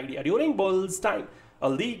in the idea. During Boyle's time, a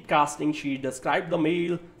leaked casting sheet described the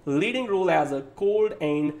male leading role as a cold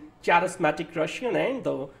and charismatic Russian and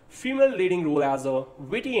the female leading role as a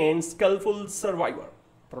witty and skillful survivor.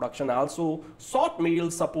 Production also sought male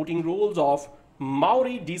supporting roles of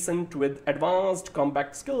Maori descent with advanced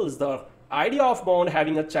combat skills. The idea of Bond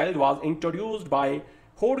having a child was introduced by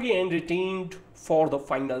Hodge and retained for the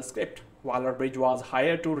final script. Waller-Bridge was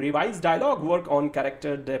hired to revise dialogue, work on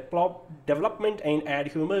character development and add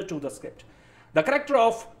humor to the script. The character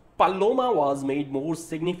of Paloma was made more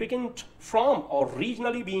significant from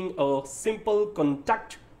originally being a simple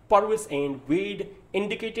contact. Purvis and Wade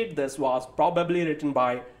indicated this was probably written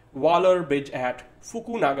by Waller-Bridge at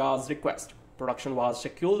Fukunaga's request. Production was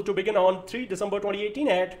scheduled to begin on 3 December 2018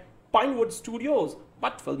 at Pinewood Studios,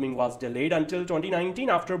 but filming was delayed until 2019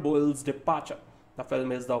 after Boyle's departure. The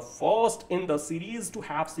film is the first in the series to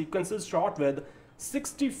have sequences shot with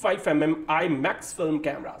 65mm IMAX film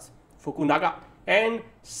cameras. Fukunaga and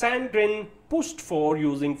Sandgren pushed for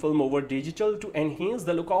using film over digital to enhance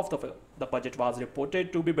the look of the film. The budget was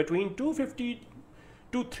reported to be between $250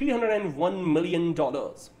 to $301 million.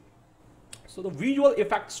 So the visual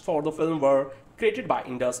effects for the film were created by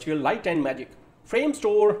Industrial Light and Magic, Frame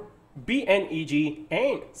Store, BNEG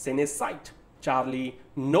and Cinesite. Charlie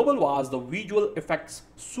Noble was the visual effects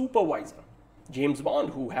supervisor. James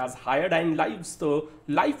Bond, who has hired and lives the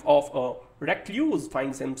life of a recluse,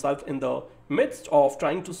 finds himself in the midst of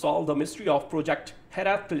trying to solve the mystery of Project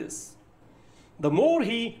Heracles. The more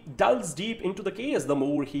he delves deep into the case, the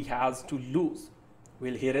more he has to lose.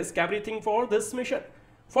 Will he risk everything for this mission?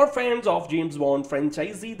 For fans of James Bond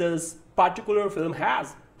franchise, this particular film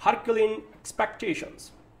has Herculean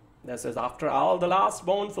expectations. This is, after all, the last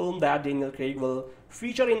Bond film that Daniel Craig will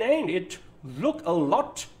feature in, and it looked a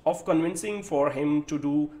lot of convincing for him to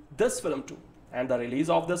do this film too. And the release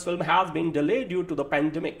of this film has been delayed due to the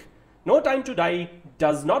pandemic. No Time to Die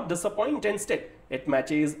does not disappoint. Instead, it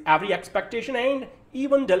matches every expectation and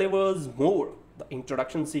even delivers more. The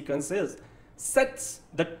introduction sequences sets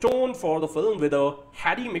the tone for the film with a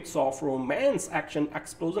heady mix of romance, action,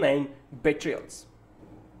 explosion and betrayals.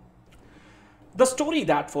 The story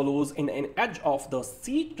that follows in an edge of the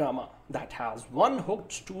seat drama that has one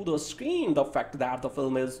hooked to the screen. The fact that the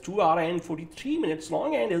film is 2 hours and 43 minutes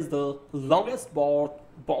long and is the longest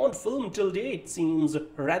Bond film till date seems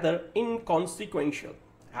rather inconsequential,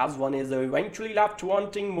 as one is eventually left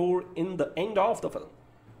wanting more in the end of the film.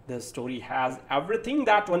 This story has everything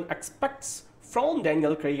that one expects from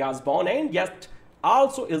Daniel Craig as Bond, and yet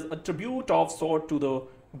also is a tribute of sort to the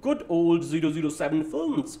good old 007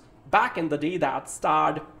 films back in the day that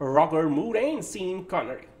starred Roger Moore and Sean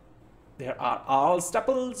Connery. There are all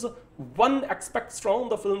staples one expects from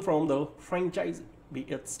the film from the franchise, be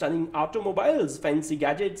it stunning automobiles, fancy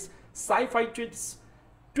gadgets, sci-fi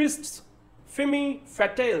twists, femme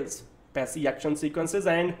fatales, pacey action sequences,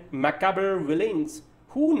 and macabre villains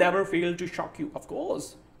who never fail to shock you. Of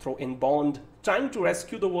course, throw in Bond trying to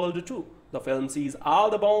rescue the world too. The film sees all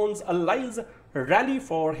the Bond's allies rally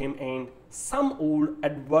for him and some old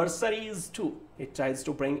adversaries too. It tries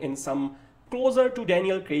to bring in some closer to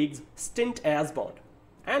Daniel Craig's stint as Bond.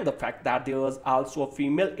 And the fact that there is also a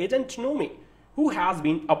female agent, Naomie, who has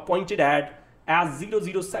been appointed as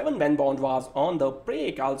 007 when Bond was on the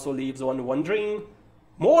break, also leaves one wondering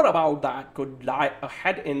more about that could lie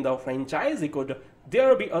ahead in the franchise. Could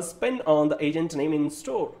there be a spin on the agent name in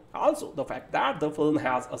store? Also, the fact that the film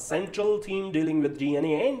has a central theme dealing with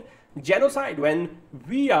DNA and genocide when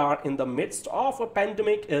we are in the midst of a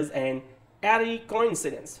pandemic is an eerie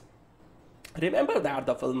coincidence. Remember that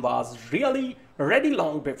the film was really ready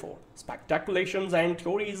long before speculations and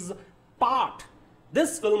theories part.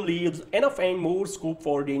 This film leaves enough and more scope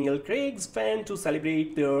for Daniel Craig's fans to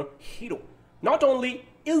celebrate their hero. Not only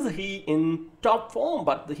is he in top form,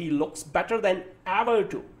 but he looks better than ever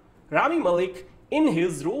too. Rami Malek, in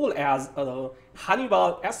his role as a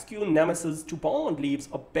Hannibal-esque nemesis to Bond, leaves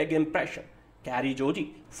a big impression. Cary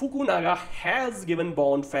Joji Fukunaga has given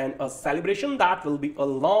Bond fans a celebration that will be a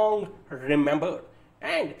long remembered,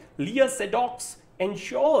 and Léa Seydoux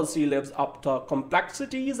ensures she lives up to the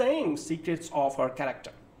complexities and secrets of her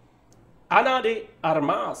character. Ana de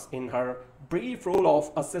Armas, in her brief role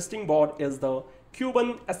of assisting Bond, is the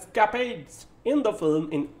Cuban escapades in the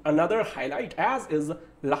film in another highlight, as is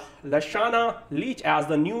Lashana Lynch as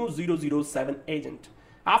the new 007 agent.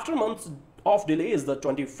 After months of delays, the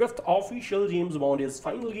 25th official James Bond is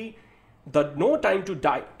finally the No Time to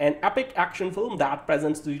Die, an epic action film that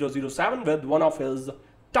presents 007 with one of his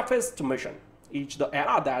toughest missions. Each the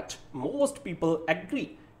era that most people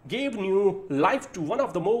agree gave new life to one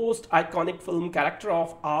of the most iconic film character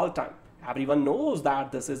of all time. Everyone knows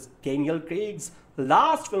that this is Daniel Craig's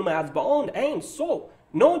last film as Bond, and so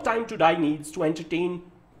No Time to Die needs to entertain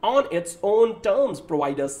on its own terms,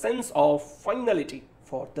 provide a sense of finality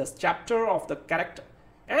for this chapter of the character,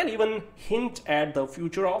 and even hint at the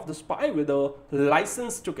future of the spy with a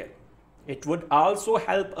license to kill. It would also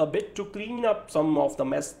help a bit to clean up some of the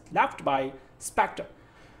mess left by Spectre,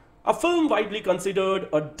 a film widely considered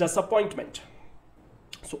a disappointment.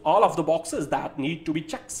 So all of the boxes that need to be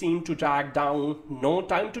checked seem to drag down No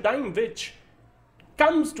Time to Die, which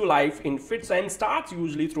comes to life in fits and starts,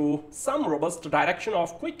 usually through some robust direction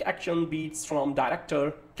of quick action beats from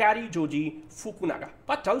director Cary Joji Fukunaga,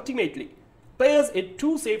 but ultimately plays it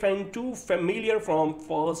too safe and too familiar from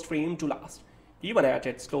first frame to last. Even at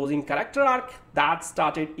its closing character arc that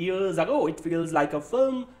started years ago, it feels like a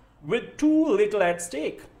film with too little at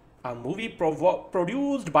stake. A movie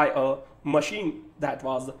produced by a machine that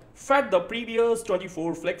was fed the previous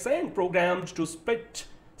 24 flicks and programmed to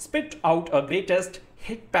spit out a greatest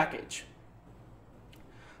hit package.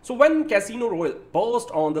 So when Casino Royale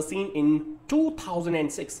burst on the scene in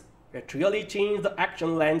 2006, it really changed the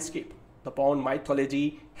action landscape. The Bond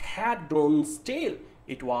mythology had grown stale.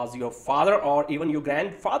 It was your father or even your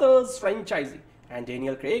grandfather's franchise, and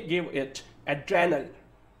Daniel Craig gave it adrenaline.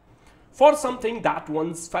 For something that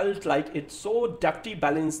once felt like it so deftly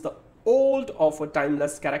balanced the old of a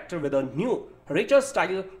timeless character with a new, richer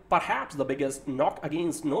style, perhaps the biggest knock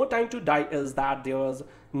against No Time to Die is that there's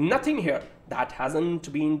nothing here that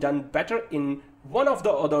hasn't been done better in one of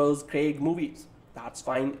the other Craig movies. That's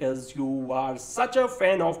fine as you are such a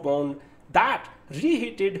fan of Bond that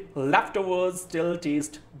reheated leftovers still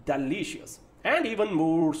taste delicious, and even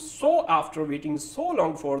more so after waiting so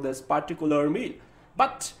long for this particular meal.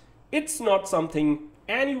 But it's not something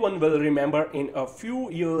anyone will remember in a few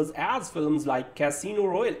years, as films like Casino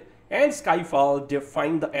Royale and Skyfall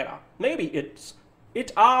defined the era. Maybe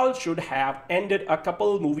it all should have ended a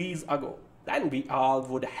couple movies ago. Then we all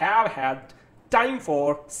would have had time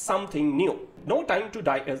for something new. No Time to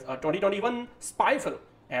Die is a 2021 spy film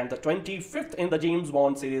and the 25th in the James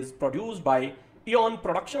Bond series, produced by Eon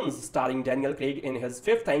Productions, starring Daniel Craig in his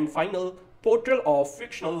fifth and final portrayal of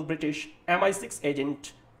fictional British MI6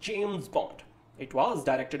 agent James Bond. It was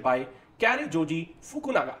directed by Cary Joji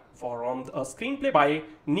Fukunaga, from a screenplay by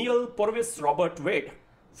Neal Purvis, Robert Wade,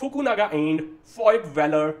 Fukunaga and Phoebe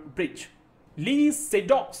Waller-Bridge, Léa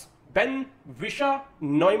Seydoux, Ben Whishaw,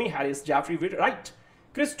 Naomie Harris, Jeffrey Wright,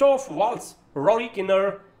 Christoph Waltz, Rory,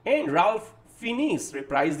 Kinnear, and Ralph Fiennes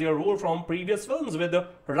reprised their role from previous films with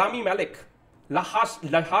Rami Malek,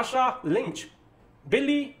 Lashana Lynch,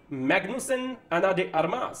 Billy Magnussen, Ana de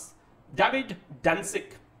Armas, David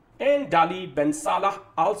Dencik and Dali Benssalah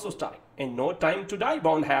also starring. In No Time to Die,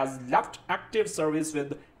 Bond has left active service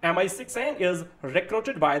with MI6 and is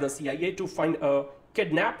recruited by the CIA to find a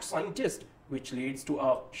kidnapped scientist, which leads to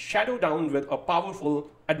a showdown with a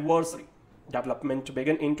powerful adversary. Development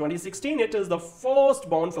began in 2016. It is the first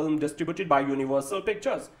Bond film distributed by Universal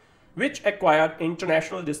Pictures, which acquired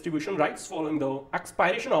international distribution rights following the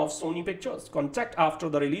expiration of Sony Pictures' contract after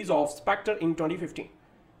the release of Spectre in 2015.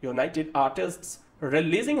 United Artists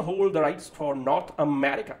releasing hold the rights for North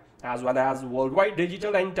America as well as worldwide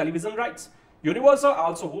digital and television rights. Universal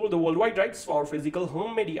also hold the worldwide rights for physical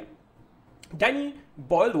home media. Danny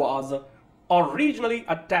Boyle was originally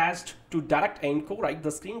attached to direct and co-write the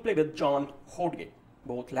screenplay with John Hodge.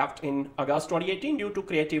 Both left in August 2018 due to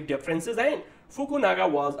creative differences, and Fukunaga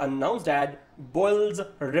was announced as Boyle's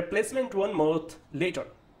replacement 1 month later.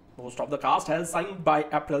 Most of the cast has signed by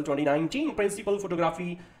April 2019. Principal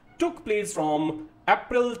photography took place from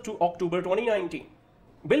April to October 2019.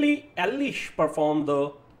 Billie Eilish performed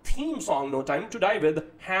the theme song No Time to Die with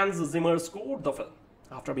Hans Zimmer scored the film.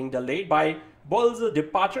 After being delayed by Boyle's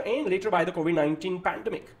departure and later by the COVID-19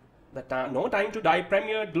 pandemic, the No Time to Die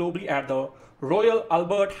premiered globally at the Royal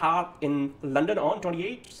Albert Hall in London on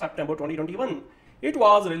 28 September 2021. It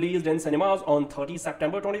was released in cinemas on 30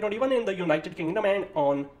 September 2021 in the United Kingdom and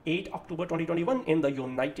on 8 October 2021 in the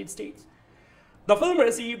United States. The film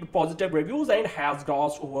received positive reviews and has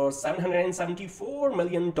grossed over $774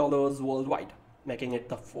 million worldwide, making it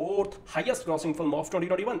the 4th highest grossing film of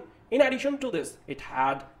 2021. In addition to this, it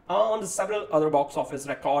had earned several other box office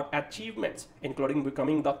record achievements, including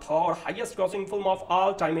becoming the 3rd highest grossing film of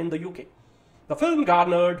all time in the UK. The film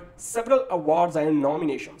garnered several awards and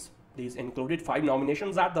nominations. These included 5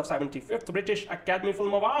 nominations at the 75th British Academy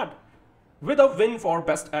Film Award, with a win for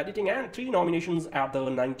Best Editing, and 3 nominations at the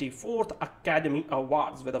 94th Academy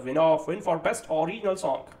Awards, with a win for Best Original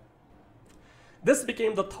Song. This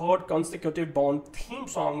became the 3rd consecutive Bond theme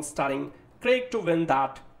song starring Craig to win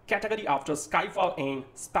that category after Skyfall and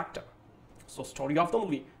Spectre. So, story of the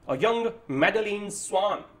movie: a young Madeleine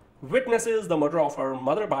Swann witnesses the murder of her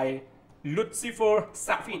mother by Lucifer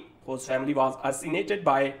Safin, whose family was assassinated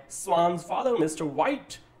by Swann's father, Mr.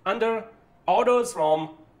 White, under orders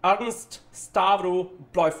from Ernst Stavro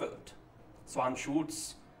Blofeld. Swann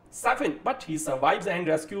shoots Safin, but he survives and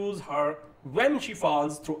rescues her when she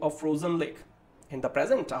falls through a frozen lake. In the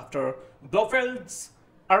present, after Blofeld's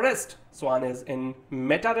arrest, Swann is in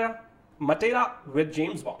Matera with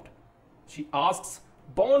James Bond. She asks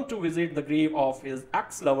Bond to visit the grave of his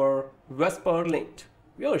ex-lover Vesper Lynd,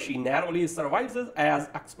 where she narrowly survives as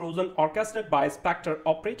explosion orchestrated by Spectre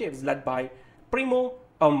operatives led by Primo,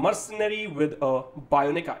 a mercenary with a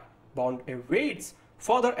bionic eye. Bond evades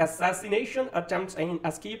further assassination attempts and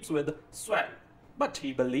escapes with Swann, but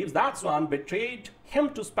he believes that Swann betrayed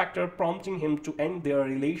him to Spectre, prompting him to end their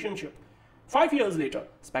relationship. 5 years later,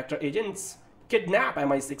 Spectre agents kidnap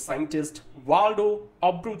MI6 scientist Waldo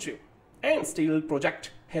Obruchev and steal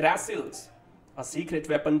Project Heracles, a secret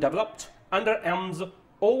weapon developed under M's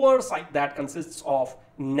oversight that consists of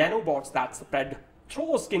nanobots that spread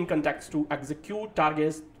through skin contacts to execute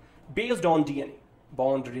targets based on DNA.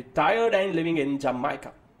 Bond, retired and living in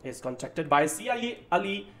Jamaica, is contacted by CIA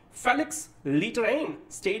Ali Felix Leiter and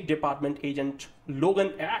State Department agent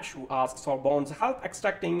Logan Ash, who asks for Bond's help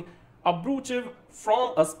extracting Obruchev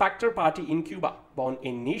from a Spectre party in Cuba. Bond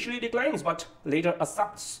initially declines but later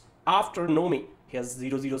accepts after Naomie, his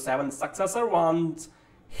 007 successor, wants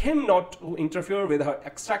him not to interfere with her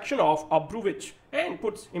extraction of Obruchev and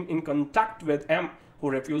puts him in contact with M, who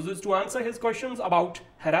refuses to answer his questions about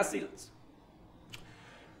Heracles.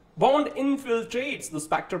 Bond infiltrates the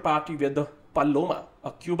Spectre party with Paloma,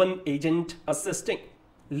 a Cuban agent assisting.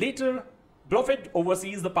 Later, Blofeld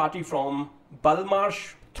oversees the party from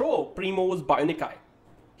Belmarsh through Primo's bionic eye.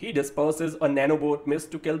 He disperses a nanobot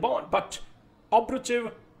missed to kill Bond, but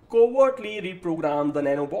Obruchev covertly reprograms the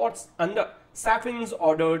nanobots under Safin's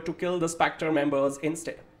order to kill the Spectre members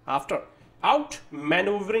instead. After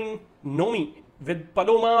outmaneuvering Naomie with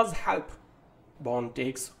Paloma's help, Bond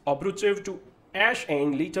takes Obruchev to Ash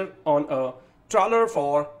and Leiter on a trawler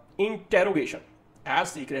for interrogation. Ash,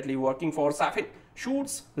 secretly working for Safin,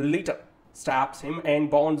 shoots Leiter. stabs him and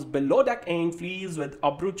bonds below deck and flees with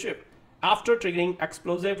Abruchev after triggering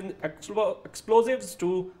explosives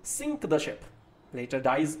to sink the ship. Later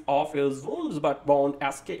dies of his wounds, but Bond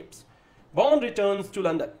escapes. Bond returns to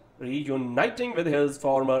London. Reuniting with his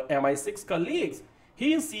former MI6 colleagues,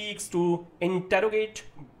 he seeks to interrogate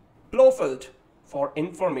Blofeld for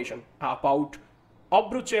information about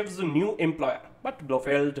Abruchev's new employer, but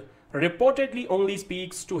Blofeld reportedly only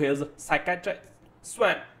speaks to his psychiatrist,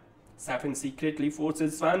 Swan. Safin secretly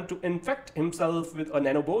forces Swan to infect himself with a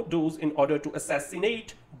nanobot dose in order to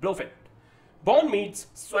assassinate Blofeld. Bond meets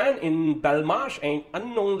Swan in Belmarsh and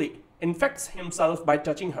unknowingly infects himself by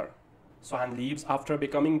touching her. Swan leaves after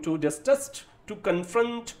becoming too distressed to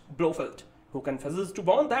confront Blofeld, who confesses to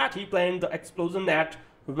Bond that he planned the explosion at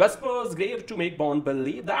Vesper's grave to make Bond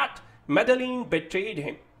believe that Madeleine betrayed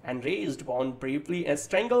him and raised. Bond briefly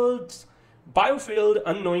strangled Biofield,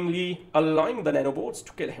 unknowingly allowing the nanobots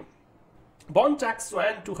to kill him. Bond takes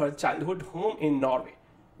Swan to her childhood home in Norway,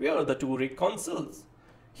 where the two reconciles.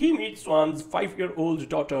 He meets Swan's 5-year-old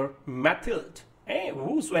daughter, Mathilde,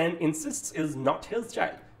 who Swan insists is not his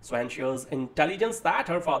child. Swan shares intelligence that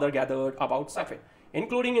her father gathered about Safin,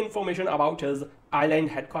 including information about his island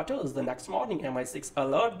headquarters. The next morning, MI6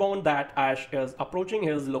 alert Bond that Ash is approaching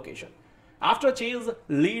his location. After a chase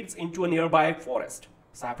leads into a nearby forest,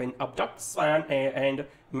 Safin abducts Swan and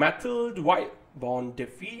Mathilde while Bond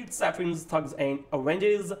defeats Safin's thugs and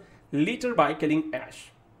avenges later by killing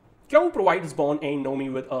Ash. Q provides Bond and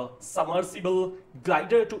Naomie with a submersible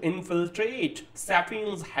glider to infiltrate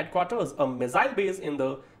Safin's headquarters, a missile base in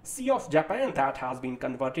the Sea of Japan that has been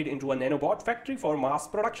converted into a nanobot factory for mass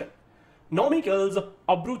production. Naomie kills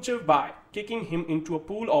Abruchev by kicking him into a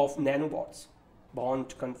pool of nanobots.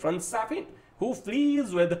 Bond confronts Safin, who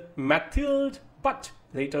flees with Mathilde but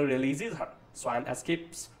later releases her. Swan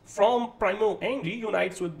escapes from Primo and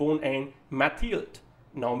reunites with Bond and Mathilde.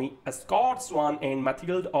 Naomie escorts Swan and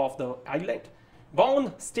Mathilde off the island.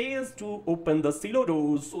 Bond stays to open the silo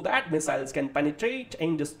doors so that missiles can penetrate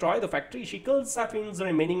and destroy the factory. She kills Safin's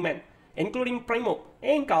remaining men, including Primo,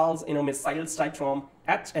 and calls in a missile strike from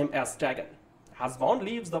HMS Dragon. As Bond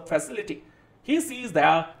leaves the facility, he sees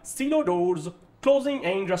their silo doors closing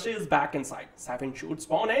and rushes back inside. Safin shoots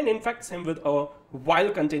Bond and infects him with a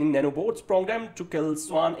vial containing nanobots programmed to kill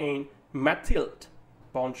Swan and Mathilde.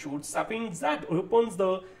 Bond shoots Safin, that opens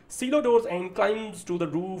the silo doors and climbs to the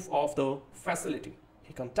roof of the facility.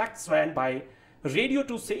 He contacts Swan by radio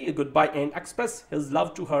to say goodbye and express his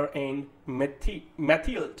love to her and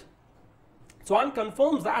Mathilde. Swan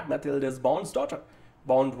confirms that Mathilde is Bond's daughter.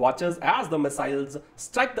 Bond watches as the missiles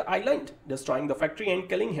strike the island, destroying the factory and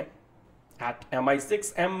killing him. At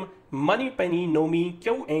MI6M, Moneypenny, Naomie,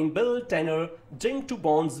 Q and Bill Tanner drink to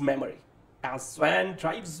Bond's memory. As Swan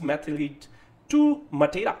drives Mathilde to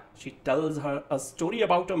Matera, she tells her a story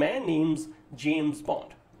about a man named James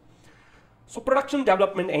Bond. So production,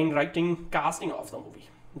 development and writing, casting of the movie.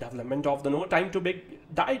 Development of the No Time to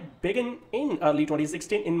Die began in early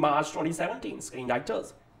 2016. In March 2017,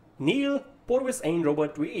 screenwriters Neal Purvis and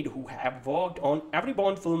Robert Wade, who have worked on every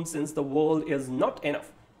Bond film since The World Is Not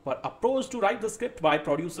Enough, were approached to write the script by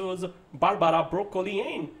producers Barbara Broccoli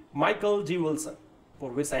and Michael G. Wilson.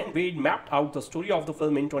 Purvis and Wade mapped out the story of the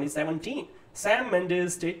film in 2017. Sam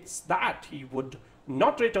Mendes states that he would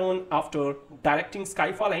not return after directing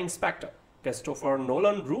Skyfall and Spectre. Christopher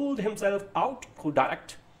Nolan ruled himself out to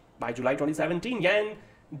direct. By July 2017, Yann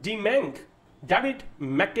Demeng, David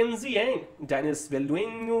Mackenzie and Denis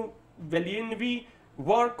Villeneuve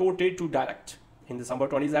were quoted to direct. In December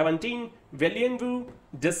 2017, Villeneuve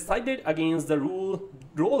decided against the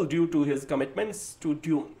role due to his commitments to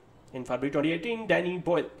Dune. In February 2018, Danny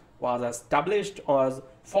Boyle was established as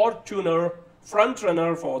frontrunner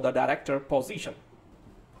for the director position.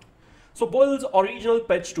 So Boyle's original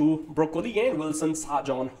pitch to Broccoli and Wilson saw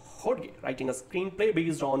John Hodge writing a screenplay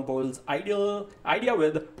based on Boyle's idea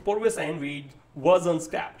with Purvis and Wade was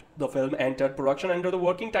unscrapped. The film entered production under the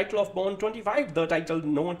working title of Bond 25. The title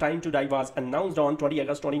No Time to Die was announced on 20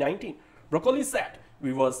 August 2019. Broccoli said,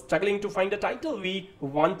 "We were struggling to find a title. We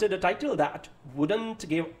wanted a title that wouldn't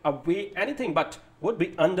give away anything but would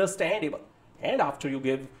be understandable. And after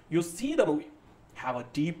you see the movie, have a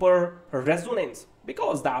deeper resonance,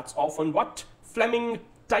 because that's often what Fleming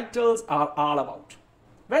titles are all about."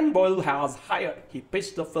 When Boyle has hired, he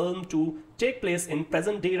pitched the film to take place in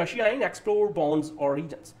present-day Russia and explore Bond's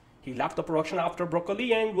origins. He left the production after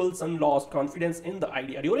Broccoli and Wilson lost confidence in the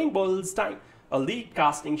idea. During Boyle's time, a leaked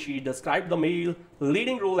casting sheet described the male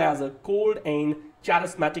leading role as a cold and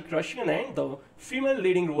charismatic Russian and the female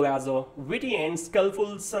leading role as a witty and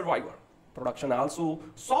skillful survivor. Production also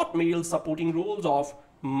sought male supporting roles of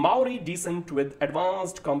Maori descent with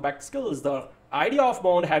advanced combat skills. The idea of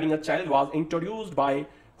Bond having a child was introduced by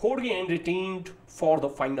Rory and retained for the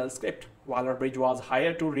final script. Waller-Bridge was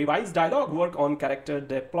hired to revise dialogue, work on character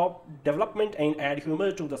development and add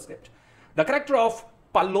humor to the script. The character of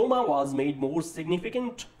Paloma was made more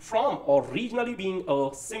significant from originally being a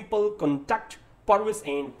simple contact. Purvis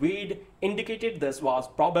and Wade indicated this was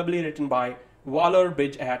probably written by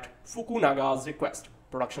Waller-Bridge at Fukunaga's request.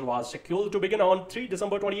 Production was scheduled to begin on 3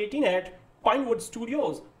 December 2018 at Pinewood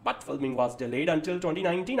Studios, but filming was delayed until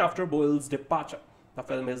 2019 after Boyle's departure. The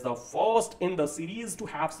film is the first in the series to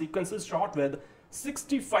have sequences shot with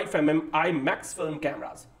 65mm IMAX film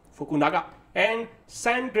cameras. Fukunaga and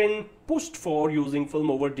Sandgren pushed for using film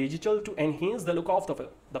over digital to enhance the look of the film.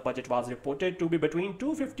 The budget was reported to be between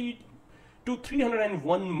 $250 to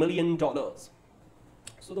 $301 million.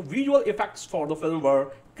 So the visual effects for the film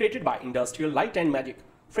were created by Industrial Light and Magic,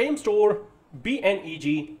 Frame Store,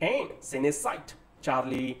 BNEG and CineSite.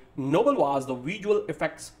 Charlie Noble was the visual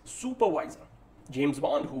effects supervisor. James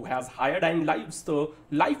Bond, who has hired and lives the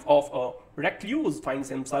life of a recluse, finds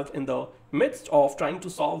himself in the midst of trying to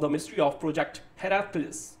solve the mystery of Project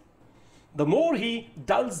Hercules. The more he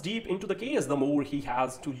delves deep into the case, the more he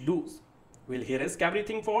has to lose. Will he risk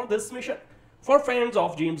everything for this mission? For fans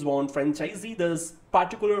of James Bond franchise, this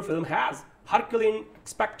particular film has Herculean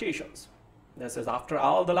expectations. This is, after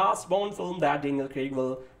all, the last Bond film that Daniel Craig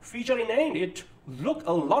will feature in, and it looked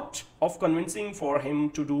a lot of convincing for him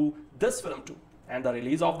to do this film too. And the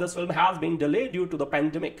release of this film has been delayed due to the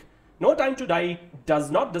pandemic. No Time to Die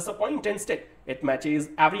does not disappoint. Instead, it matches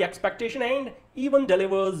every expectation and even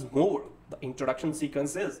delivers more. The introduction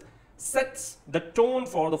sequences sets the tone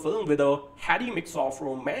for the film with a heady mix of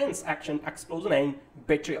romance, action, explosion and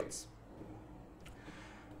betrayals.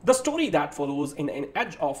 The story that follows in an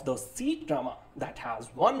edge-of-the-seat drama that has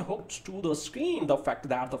one hooked to the screen. The fact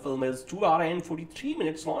that the film is 2 hours and 43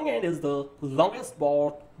 minutes long and is the longest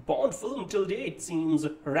Bond film till date seems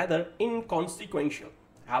rather inconsequential,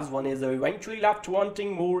 as one is eventually left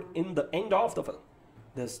wanting more in the end of the film.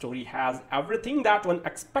 This story has everything that one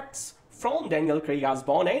expects from Daniel Craig as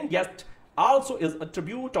Bond, and yet also is a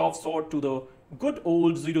tribute of sort to the good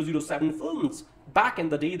old 007 films back in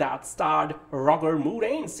the day that starred Roger Moore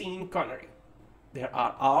and Sean Connery. There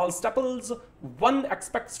are all staples one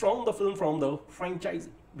expects from the film from the franchise,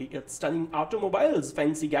 be it stunning automobiles,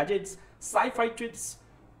 fancy gadgets, sci-fi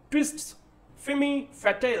twists, femme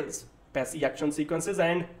fatales, pacey action sequences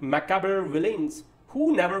and macabre villains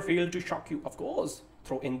who never fail to shock you. Of course,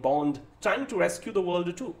 throw in Bond trying to rescue the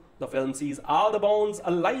world too. The film sees all the Bond's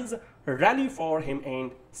allies rally for him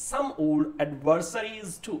and some old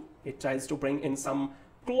adversaries too. It tries to bring in some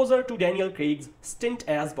closer to Daniel Craig's stint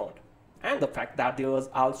as Bond. And the fact that there was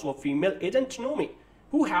also a female agent, Naomie,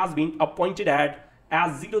 who has been appointed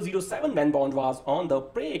as 007 when Bond was on the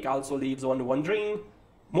break, also leaves one wondering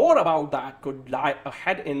more about that could lie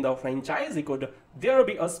ahead in the franchise. Could there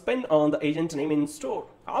be a spin on the agent name in store?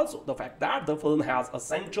 Also, the fact that the film has a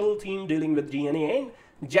central theme dealing with DNA and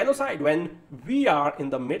genocide when we are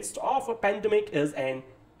in the midst of a pandemic is an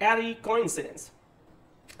eerie coincidence.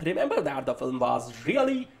 Remember that the film was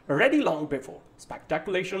really ready long before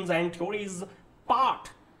speculations and theories part.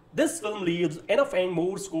 This film leaves enough and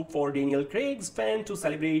more scope for Daniel Craig's fans to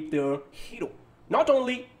celebrate their hero. Not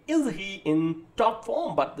only is he in top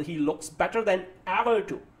form, but he looks better than ever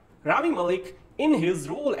too. Rami Malek, in his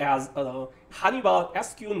role as a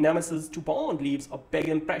Hannibal-esque nemesis to Bond, leaves a big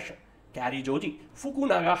impression. Cary Joji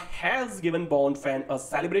Fukunaga has given Bond fans a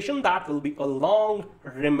celebration that will be a long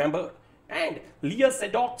remembered. And Léa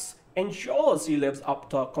Seydoux ensures she lives up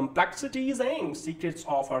to the complexities and secrets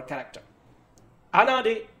of her character. Ana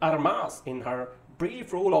de Armas, in her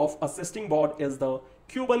brief role of assisting Bond, is the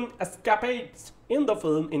Cuban escapades in the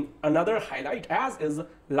film in another highlight, as is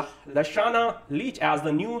Lashana Lynch as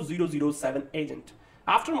the new 007 agent.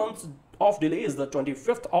 After months of delays, the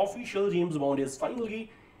 25th official James Bond is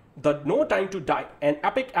finally the No Time to Die, an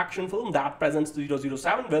epic action film that presents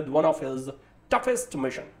 007 with one of his toughest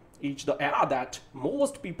missions. Each the era that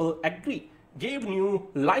most people agree gave new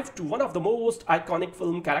life to one of the most iconic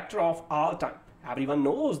film characters of all time. Everyone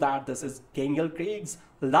knows that this is Daniel Craig's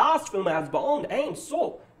last film as Bond, and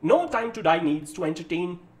so No Time to Die needs to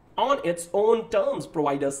entertain on its own terms,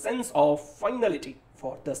 provide a sense of finality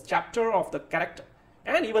for this chapter of the character,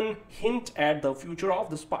 and even hint at the future of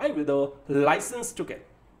the spy with a license to kill.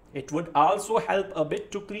 It would also help a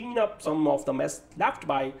bit to clean up some of the mess left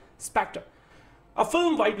by Spectre, a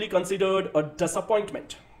film widely considered a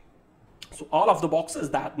disappointment. So all of the boxes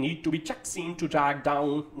that need to be checked seem to drag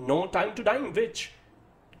down No Time to Die, which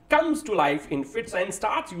comes to life in fits and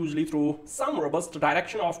starts, usually through some robust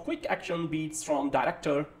direction of quick action beats from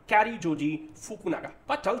director Cary Joji Fukunaga,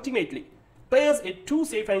 but ultimately plays it too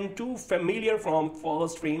safe and too familiar from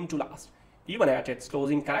first frame to last. Even at its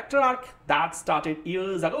closing character arc that started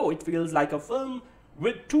years ago, it feels like a film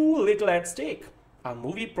with too little at stake. A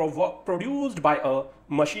movie produced by a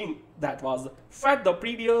machine that was fed the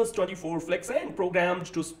previous 24 flicks and programmed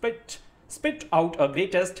to spit out a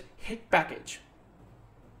greatest hit package.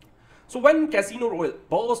 So when Casino Royale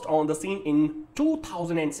burst on the scene in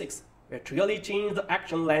 2006, it really changed the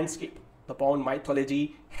action landscape. The Bond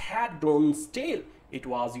mythology had grown stale. It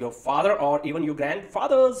was your father or even your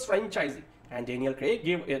grandfather's franchise, and Daniel Craig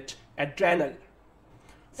gave it adrenaline.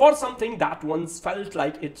 For something that once felt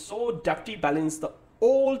like it so deftly balanced the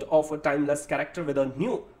old of a timeless character with a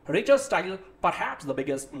new, richer style, perhaps the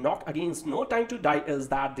biggest knock against No Time to Die is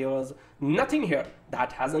that there's nothing here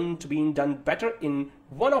that hasn't been done better in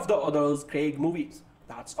one of the other Craig movies.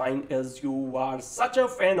 That's fine as you are such a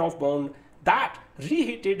fan of Bond that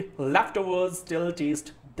reheated leftovers still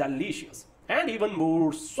taste delicious, and even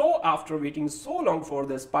more so after waiting so long for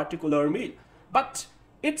this particular meal. But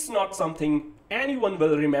it's not something anyone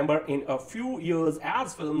will remember in a few years,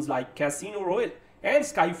 as films like Casino Royale and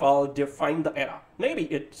Skyfall defined the era. Maybe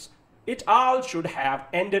it all should have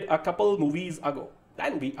ended a couple movies ago.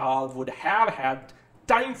 Then we all would have had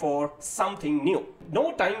time for something new.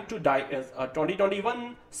 No Time to Die is a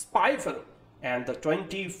 2021 spy film and the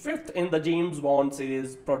 25th in the James Bond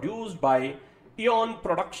series, produced by Eon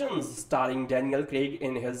Productions, starring Daniel Craig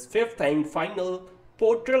in his fifth and final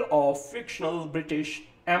portrayal of fictional British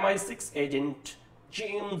MI6 agent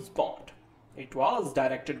James Bond. It was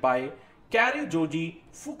directed by Cary Joji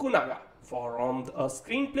Fukunaga, from a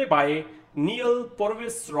screenplay by Neal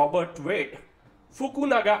Purvis, Robert Wade,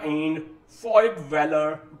 Fukunaga and Phoebe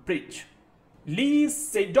Waller-Bridge, Léa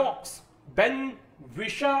Seydoux, Ben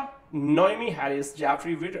Whishaw, Naomie Harris,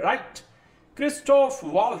 Jeffrey Wright, Christoph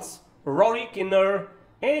Waltz, Rory, Kinnear,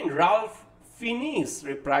 and Ralph Fiennes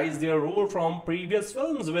reprised their role from previous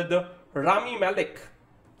films with Rami Malek,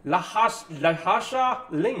 Lashana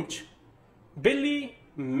Lynch, Billy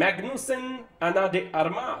Magnussen, Ana de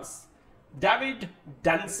Armas, David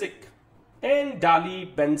Dencik and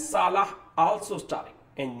Dali Benssalah also starring.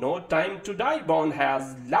 In No Time to Die, Bond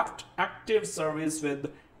has left active service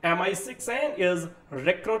with MI6 and is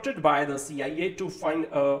recruited by the CIA to find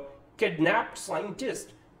a kidnapped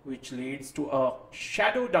scientist, which leads to a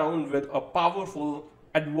showdown with a powerful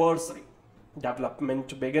adversary.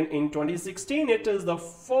 Development began in 2016. It is the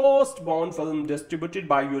first Bond film distributed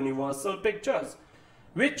by Universal Pictures,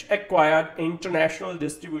 which acquired international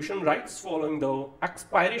distribution rights following the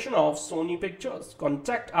expiration of Sony Pictures'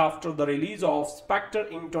 contract after the release of Spectre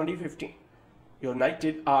in 2015.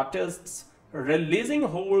 United Artists releasing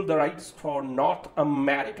hold the rights for North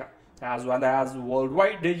America as well as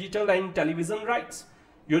worldwide digital and television rights.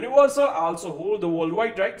 Universal also hold the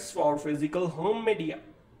worldwide rights for physical home media.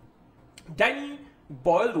 Danny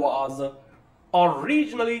Boyle was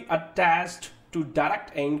originally attached to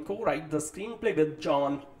direct and co-write the screenplay with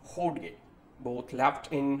John Hodge. Both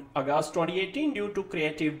left in August 2018 due to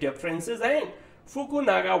creative differences, and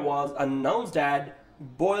Fukunaga was announced as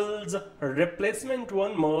Boyle's replacement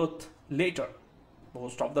 1 month later.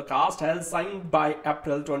 Most of the cast has signed by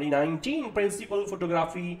April 2019. Principal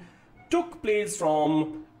photography took place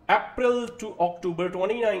from April to October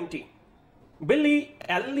 2019. Billie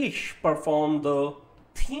Eilish performed the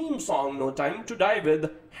theme song No Time to Die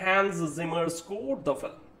with Hans Zimmer scored the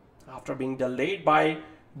film. After being delayed by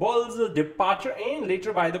Boyle's departure and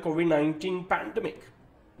later by the COVID-19 pandemic,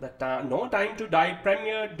 No Time to Die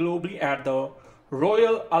premiered globally at the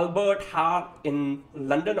Royal Albert Hall in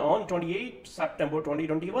London on 28 September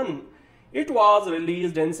 2021. It was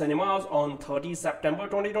released in cinemas on 30 September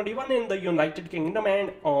 2021 in the United Kingdom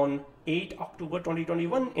and on 8 October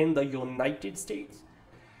 2021 in the United States.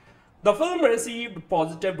 The film received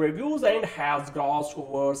positive reviews and has grossed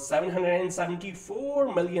over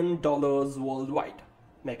 $774 million worldwide,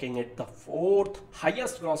 making it the fourth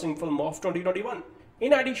highest grossing film of 2021.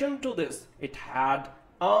 In addition to this, it had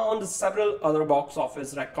earned several other box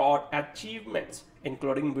office record achievements,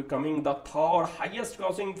 including becoming the third highest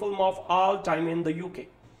grossing film of all time in the UK.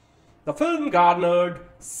 The film garnered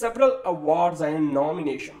several awards and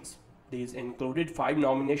nominations. These included 5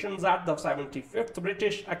 nominations at the 75th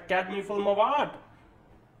British Academy Film Award,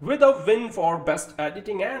 with a win for Best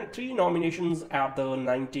Editing, and 3 nominations at the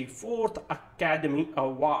 94th Academy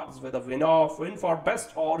Awards, with a win for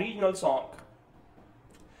Best Original Song.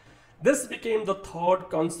 This became the third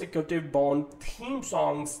consecutive Bond theme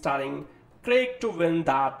song starring Craig to win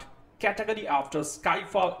that category after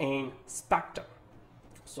Skyfall and Spectre.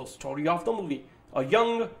 So, story of the movie: a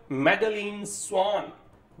young Madeleine Swann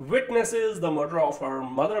witnesses the murder of her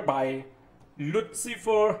mother by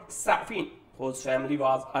Lucifer Safin, whose family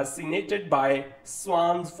was assassinated by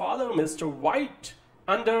Swann's father, Mr. Wright,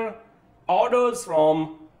 under orders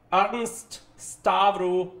from Ernst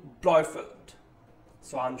Stavro Blofeld.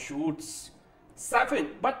 Swann shoots Safin,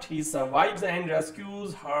 but he survives and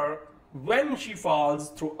rescues her when she falls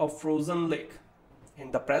through a frozen lake.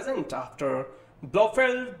 In the present, after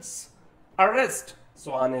Blofeld's arrest,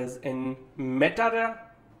 Swann is in Matera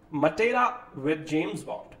with James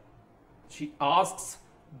Bond. She asks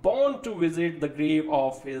Bond to visit the grave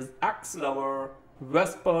of his ex-lover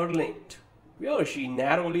Vesper Lynd, where she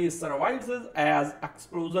narrowly survives as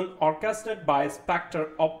explosion orchestrated by Spectre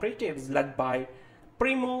operatives led by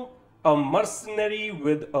Primo, a mercenary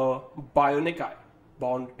with a bionic eye.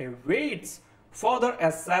 Bond evades further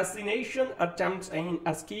assassination attempts and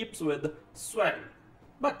escapes with Swann,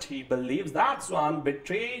 but he believes that Swann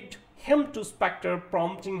betrayed him to Spectre,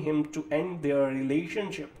 prompting him to end their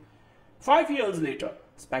relationship. 5 years later,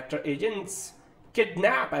 Spectre agents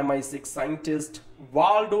kidnap MI6 scientist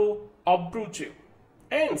Waldo Obruchev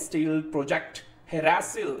and steal Project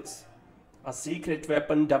Heracles, a secret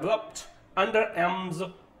weapon developed under M's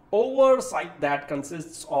oversight that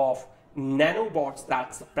consists of nanobots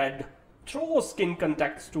that spread through skin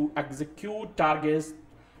contacts to execute targets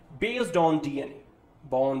based on DNA.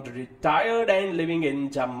 Bond, retired and living in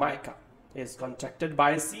Jamaica, is contacted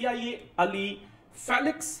by CIA Ali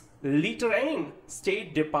Felix Leiter and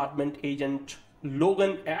State Department agent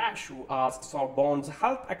Logan Ash, who asks for Bond's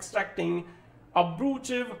help extracting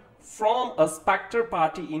Obruchev from a Spectre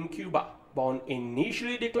party in Cuba. Bond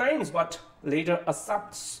initially declines but later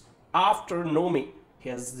accepts after Naomie,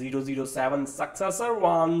 his 007 successor,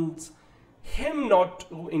 warns him not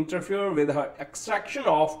to interfere with her extraction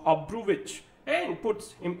of Obruchev and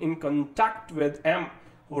puts him in contact with M,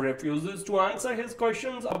 who refuses to answer his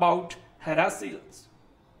questions about Heracles.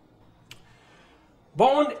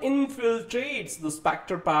 Bond infiltrates the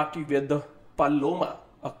Spectre party with Paloma,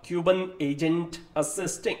 a Cuban agent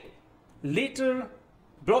assisting. Later,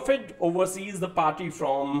 Blofeld oversees the party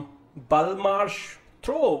from Belmarsh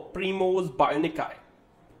through Primo's bionic eye.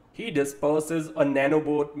 He disperses a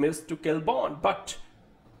nanobot missed to kill Bond, but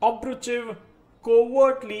Obruchev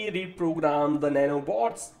covertly reprograms the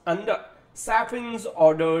nanobots under Safin's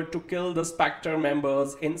order to kill the Spectre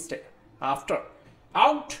members instead. After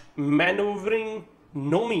outmaneuvering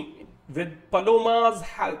Naomie with Paloma's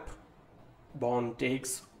help, Bond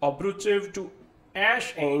takes Obruchev to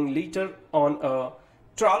Ash and later on a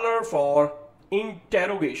trawler for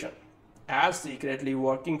interrogation. Ash, secretly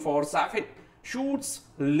working for Safin, shoots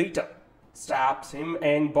Leiter, stabs him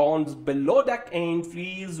and Bond's below deck and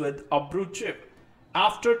flees with Obruchev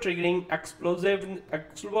after triggering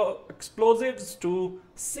explosives to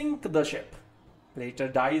sink the ship. Leiter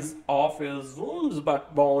dies of his wounds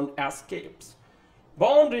but Bond escapes.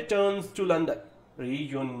 Bond returns to London,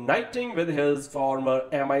 reuniting with his former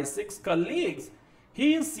MI6 colleagues.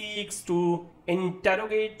 He seeks to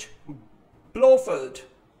interrogate Blofeld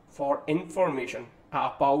for information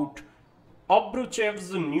about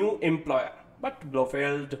Obruchev's new employer, but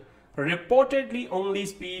Blofeld reportedly only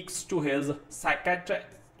speaks to his psychiatrist,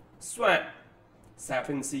 Swann.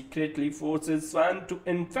 Safin secretly forces Swann to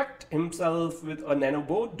infect himself with a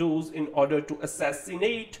nanobot dose in order to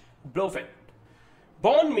assassinate Blofeld.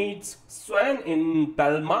 Bond meets Swann in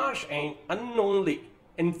Belmarsh and unknowingly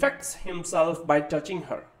infects himself by touching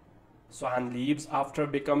her. Swann leaves after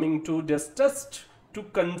becoming too distressed to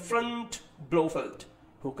confront Blofeld,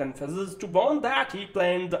 who confesses to Bond that he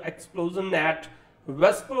planned the explosion at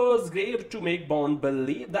Vesper's grave to make Bond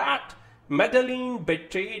believe that Madeleine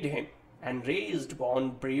betrayed him, and raised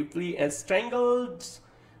Bond briefly and strangled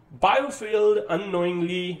Blofeld,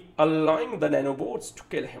 unknowingly allowing the nanobots to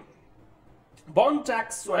kill him. Bond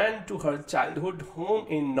takes Swann to her childhood home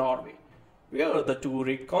in Norway, where the two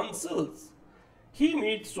reconcile. He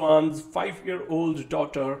meets Swann's 5-year-old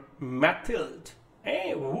daughter Mathilde,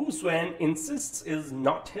 who Swann insists is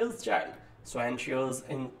not his child. Swann shares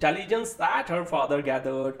intelligence that her father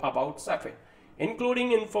gathered about Safin,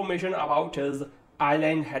 including information about his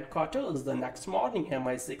island headquarters. The next morning,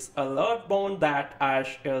 MI6 alert Bond that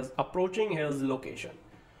Ash is approaching his location.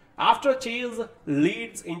 After chase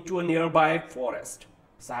leads into a nearby forest,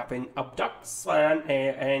 Safin abducts Swann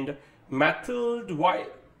and Mathilde while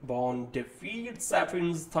Bond defeats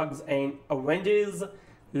Safin's thugs and avenges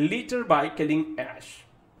Leiter by killing Ash.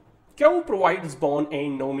 Q provides Bond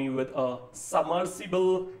and Naomie with a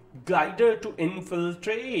submersible glider to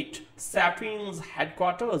infiltrate Safine's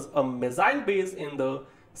headquarters, a missile base in the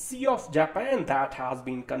Sea of Japan that has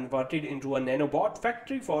been converted into a nanobot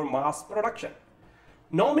factory for mass production.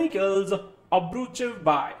 Naomie kills Obruchev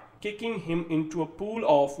by kicking him into a pool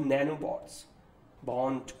of nanobots.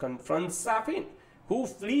 Bond confronts Safin, who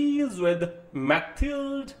flees with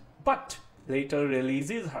Mathilde but later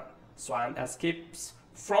releases her. Swan escapes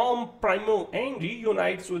from Primo and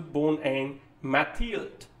reunites with Bond and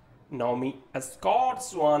Mathilde. Naomie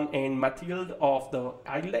escorts Swan and Mathilde off the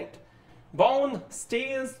island. Bond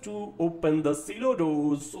stays to open the silo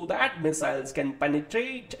doors so that missiles can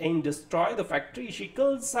penetrate and destroy the factory. She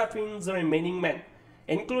kills Safine's remaining men,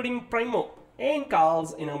 including Primo, and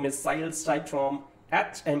calls in a missile strike from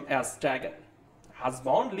HMS Dragon. As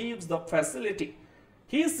Bond leaves the facility,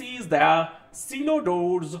 he sees the silo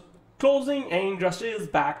doors closing and rushes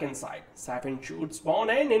back inside. Safin shoots Bond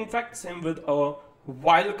and infects him with a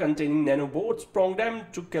vial containing nanobots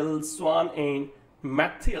programmed to kill Swan and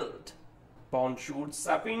Mathilde. Bond shoots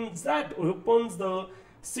Safin, that opens the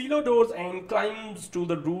silo doors and climbs to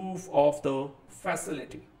the roof of the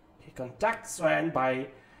facility. He contacts Swan by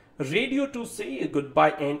radio to say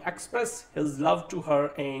goodbye and express his love to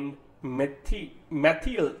her and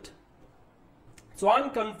Mathilde. Swan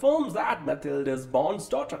confirms that Mathilde is Bond's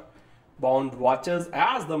daughter. Bond watches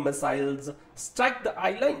as the missiles strike the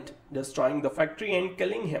island, destroying the factory and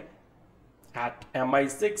killing him. At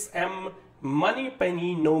MI6,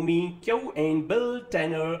 Moneypenny, Naomie, Q and Bill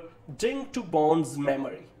Tanner drink to Bond's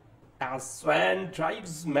memory. As Swan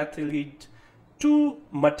drives Mathilde to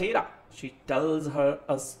Matera, she tells her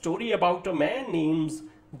a story about a man named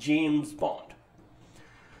James Bond.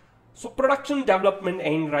 So production, development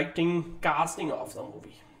and writing, casting of the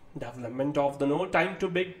movie. Development of the No Time to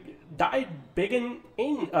Die began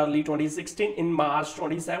in early 2016. In March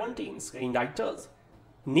 2017, screenwriters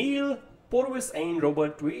Neal Purvis and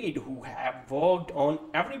Robert Wade, who have worked on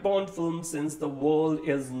every Bond film since The World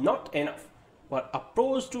Is Not Enough, were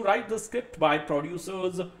approached to write the script by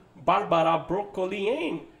producers Barbara Broccoli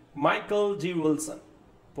and Michael G. Wilson.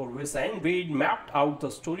 Purvis and Wade mapped out the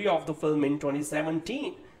story of the film in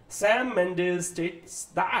 2017. Sam Mendes states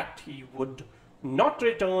that he would not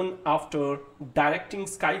return after directing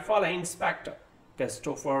Skyfall and Spectre.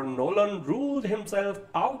 Christopher Nolan ruled himself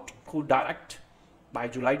out to direct. By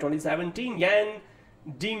July 2017, Yann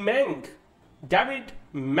Demeng, David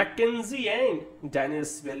Mackenzie and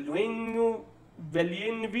Denis Villeneuve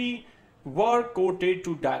were quoted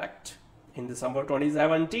to direct. In December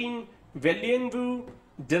 2017, Villeneuve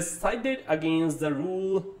decided against the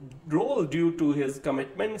role due to his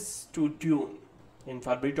commitments to Dune. In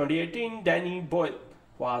February 2018, Danny Boyle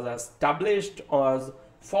was established as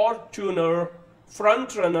frontrunner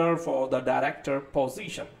for the director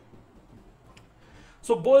position.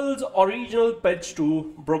 So Boyle's original pitch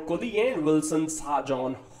to Broccoli and Wilson saw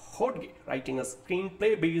John Hodge writing a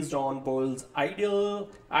screenplay based on Boyle's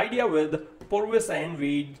idea with Purvis and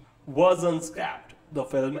Wade version scrapped. The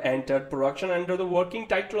film entered production under the working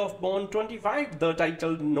title of Bond 25. The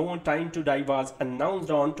title No Time to Die was announced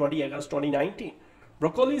on 20 August 2019.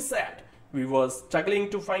 Broccoli said, "We were struggling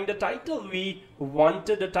to find a title. We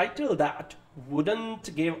wanted a title that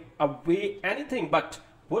wouldn't give away anything but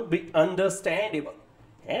would be understandable.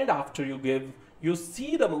 And after you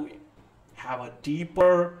see the movie, have a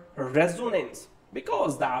deeper resonance,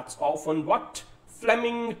 because that's often what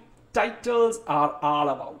Fleming titles are all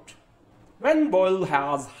about." When Boyle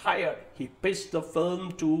was hired, he pitched the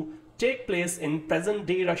film to take place in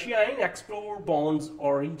present-day Russia and explore Bond's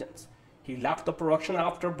origins. He left the production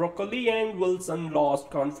after Broccoli and Wilson lost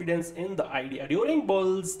confidence in the idea. During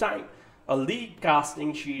Boyle's time, a lead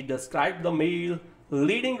casting sheet described the male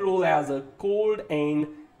leading role as a cold and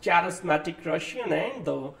charismatic Russian and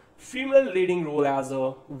the female leading role as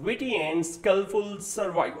a witty and skillful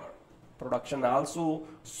survivor. Production also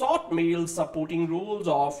sought male supporting roles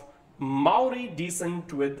of Maori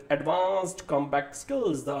descent with advanced combat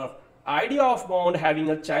skills. The idea of Bond having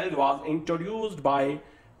a child was introduced by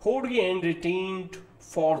Hodge and retained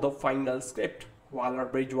for the final script.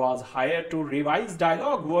 Waller-Bridge was hired to revise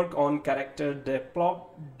dialogue, work on character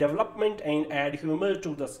development and add humor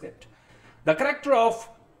to the script. The character of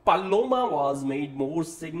Paloma was made more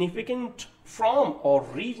significant from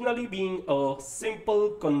originally being a simple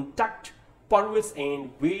contact. Purvis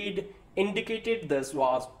and Wade indicated this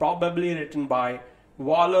was probably written by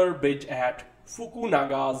Waller-Bridge at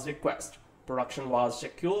Fukunaga's request. Production was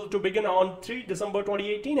scheduled to begin on 3 December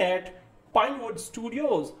 2018 at Pinewood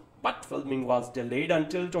Studios, but filming was delayed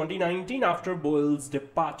until 2019 after Boyle's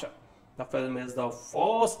departure. The film is the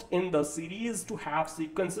first in the series to have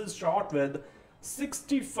sequences shot with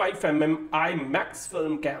 65mm IMAX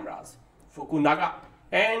film cameras. Fukunaga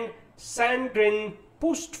and Sandgren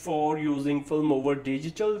pushed for using film over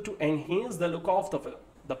digital to enhance the look of the film.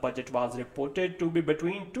 The budget was reported to be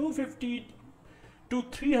between $250 to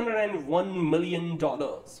 $301 million.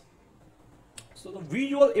 So the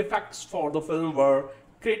visual effects for the film were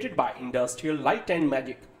created by Industrial Light and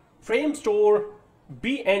Magic, Frame Store,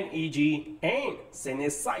 BNEG and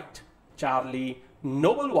Cinesite. Charlie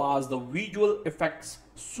Noble was the visual effects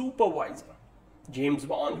supervisor. James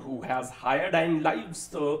Bond, who has hired and lives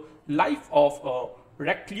the life of a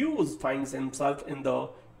recluse, finds himself in the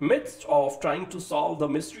midst of trying to solve the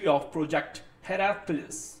mystery of Project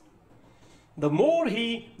Hercules. The more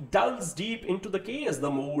he delves deep into the case,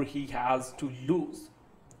 the more he has to lose.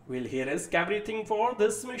 Will he risk everything for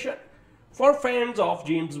this mission? For fans of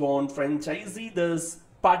James Bond franchise, this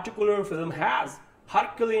particular film has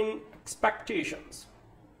Herculean expectations.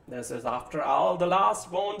 This is, after all, the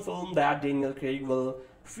last Bond film that Daniel Craig will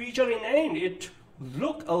feature in, and it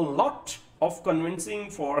look a lot of convincing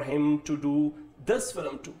for him to do this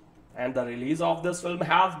film too. And the release of this film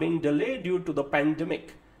has been delayed due to the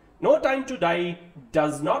pandemic. No Time to Die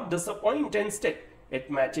does not disappoint. Instead,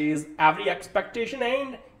 it matches every expectation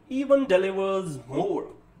and even delivers more.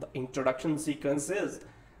 The introduction sequences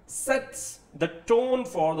sets the tone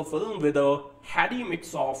for the film with a heady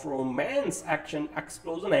mix of romance, action,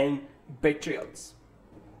 explosion and betrayals.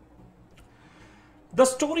 The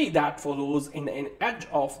story that follows in an edge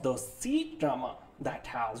of the seat drama that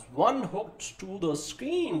has one hooked to the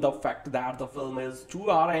screen. The fact that the film is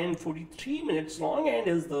 2 hours and 43 minutes long and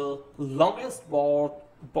is the longest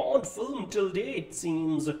Bond film till date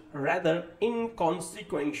seems rather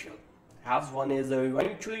inconsequential, as one is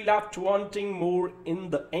eventually left wanting more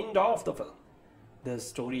in the end of the film. This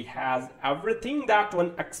story has everything that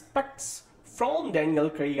one expects from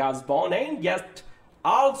Daniel Craig as Bond, and yet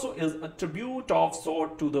also is a tribute of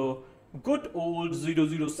sort to the good old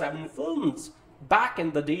 007 films back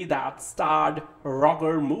in the day that starred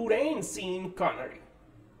Roger Moore and Sean Connery.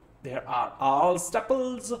 There are all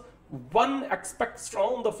staples one expects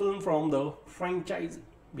from the film from the franchise,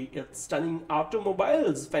 be it stunning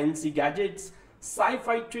automobiles, fancy gadgets,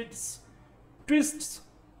 sci-fi twists,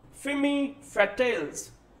 femme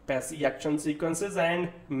fatales, pacey action sequences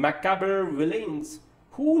and macabre villains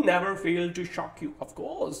who never fail to shock you. Of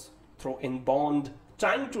course, throw in Bond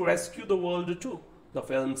trying to rescue the world too. The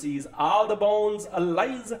film sees all the Bond's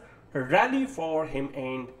allies rally for him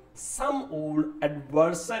and some old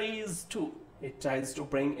adversaries too. It tries to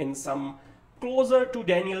bring in some closer to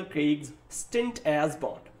Daniel Craig's stint as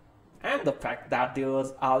Bond. And the fact that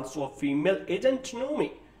there's also a female agent,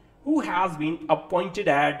 Naomie, who has been appointed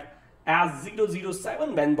as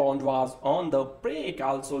 007 when Bond was on the break,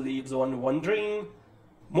 also leaves one wondering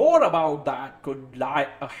more about that could lie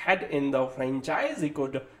ahead in the franchise.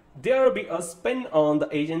 Could there be a spin on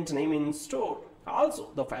the agent name in store?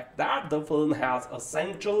 Also, the fact that the film has a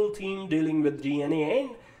central theme dealing with DNA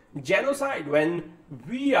and genocide when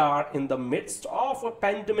we are in the midst of a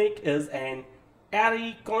pandemic is an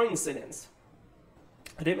eerie coincidence.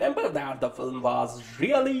 Remember that the film was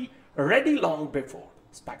really ready long before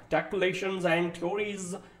speculations and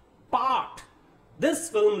theories part. This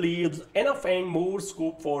film leaves enough and more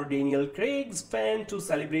scope for Daniel Craig's fans to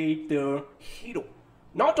celebrate their hero.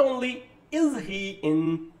 Not only is he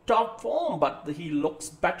in top form, but he looks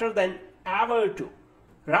better than ever too.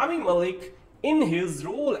 Rami Malek, in his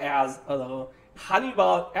role as a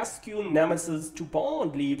Hannibal-esque nemesis to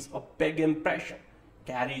Bond, leaves a big impression.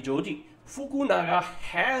 Cary Joji Fukunaga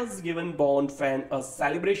has given Bond fans a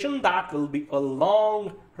celebration that will be a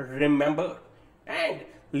long remembered. And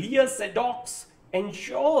Léa Seydoux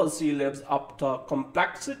ensures she lives up to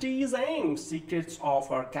complexities and secrets of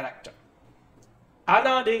her character.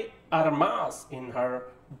 Ana de Armas, in her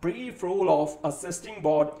brief role of assisting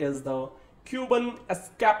Bond, is the Cuban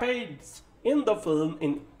escapades in the film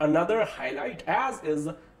in another highlight, as is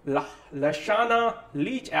Lashana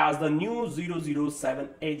Lynch as the new 007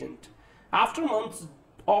 agent. After months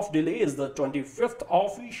of delays, the 25th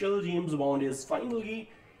official James Bond is finally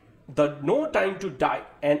the No Time to Die,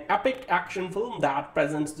 an epic action film that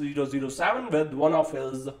presents 007 with one of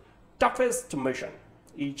his toughest missions.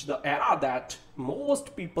 Each the era that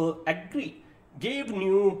most people agree gave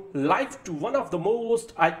new life to one of the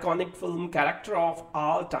most iconic film character of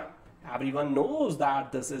all time. Everyone knows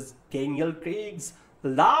that this is Daniel Craig's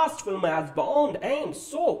last film as Bond, and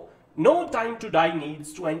so No Time to Die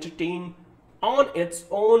needs to entertain on its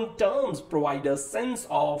own terms, provide a sense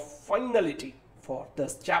of finality for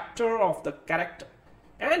this chapter of the character,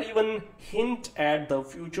 and even hint at the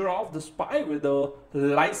future of the spy with a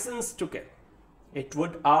license to kill. It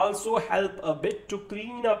would also help a bit to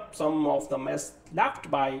clean up some of the mess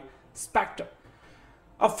left by Spectre,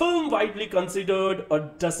 a film widely considered a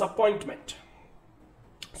disappointment.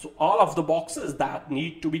 So all of the boxes that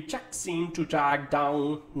need to be checked seem to track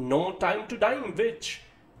down No Time to Die, which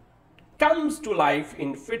comes to life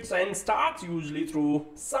in fits and starts, usually through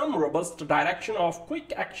some robust direction of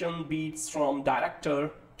quick action beats from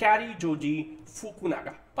director Cary Joji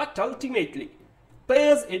Fukunaga, but ultimately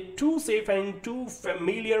plays it too safe and too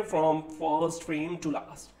familiar from first frame to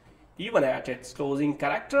last. Even at its closing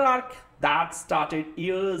character arc that started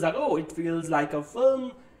years ago, it feels like a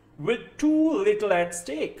film with too little at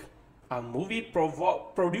stake. A movie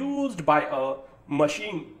produced by a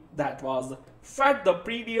machine that was fed the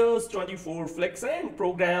previous 24 flicks and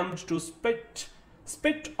programmed to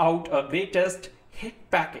spit out a greatest hit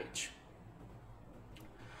package.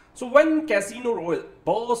 So when Casino Royale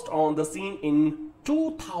burst on the scene in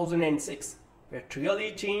 2006, it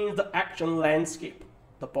really changed the action landscape.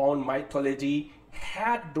 The Bond mythology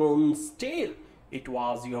had grown stale. It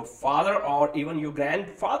was your father or even your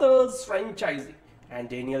grandfather's franchise, and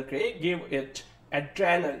Daniel Craig gave it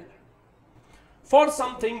adrenaline. For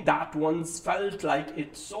something that once felt like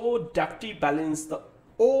it so deftly balanced the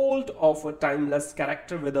old of a timeless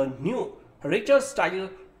character with a new, richer style,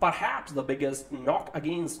 perhaps the biggest knock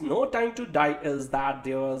against No Time to Die is that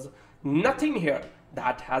there's nothing here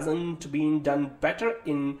that hasn't been done better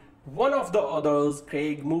in one of the others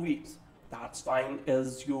Craig movies. That's fine,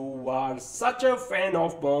 as you are such a fan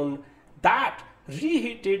of Bond that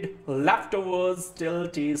reheated leftovers still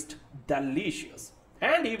taste delicious,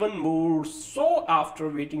 and even more so after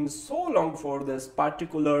waiting so long for this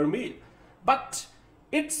particular meal. But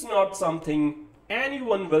it's not something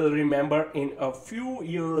anyone will remember in a few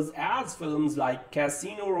years, as films like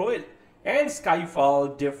Casino Royale and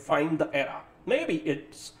Skyfall defined the era. Maybe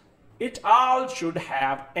it all should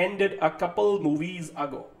have ended a couple movies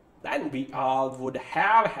ago. Then we all would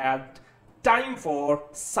have had time for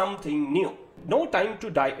something new. No Time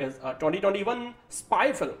to Die is a 2021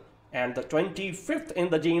 spy film and the 25th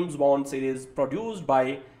in the James Bond series, produced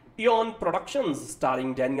by Eon Productions,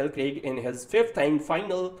 starring Daniel Craig in his fifth and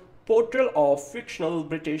final portrayal of fictional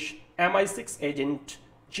British MI6 agent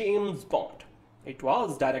James Bond. It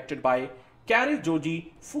was directed by Cary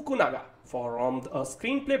Joji Fukunaga, from a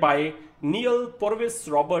screenplay by Neal Purvis,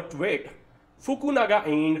 Robert Wade, Fukunaga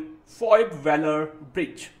and Phoebe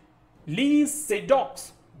Waller-Bridge, Léa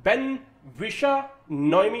Seydoux, Ben Whishaw,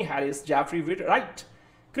 Naomie Harris, Jeffrey Wright,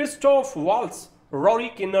 Christoph Waltz, Rory,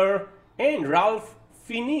 Kinnear, and Ralph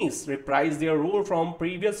Fiennes reprised their role from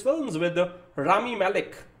previous films with Rami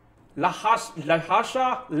Malek,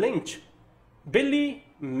 Lashana Lynch, Billy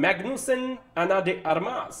Magnussen, Ana de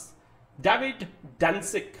Armas, David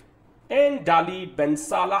Dencik and Dali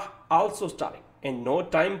Benssalah also starring. In No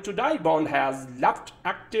Time to Die, Bond has left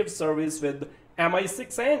active service with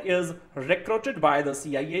MI6 and is recruited by the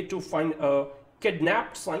CIA to find a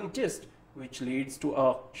kidnapped scientist, which leads to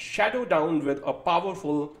a showdown with a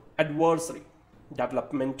powerful adversary.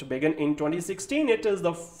 Development began in 2016. It is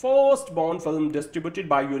the first Bond film distributed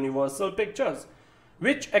by Universal Pictures,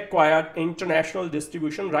 which acquired international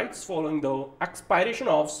distribution rights following the expiration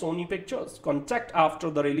of Sony Pictures' contract after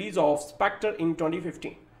the release of Spectre in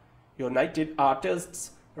 2015. United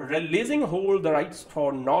Artists releasing hold the rights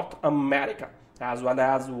for North America as well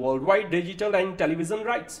as worldwide digital and television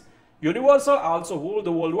rights. Universal also hold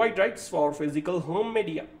the worldwide rights for physical home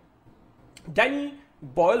media. Danny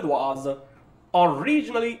Boyle was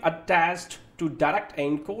originally attached to direct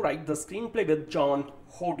and co-write the screenplay with John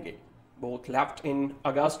Hodge. Both left in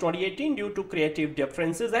August 2018 due to creative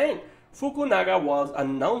differences, and Fukunaga was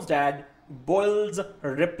announced as Boyle's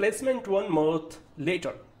replacement 1 month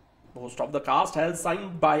later. Most of the cast has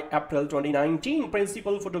signed by April 2019.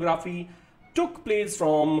 Principal photography took place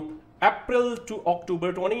from April to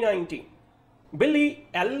October 2019. Billie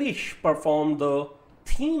Eilish performed the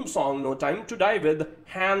theme song No Time to Die with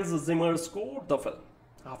Hans Zimmer scored the film.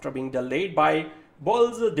 After being delayed by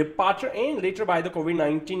Boyle's departure and later by the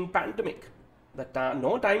COVID-19 pandemic,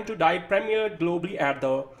 No Time to Die premiered globally at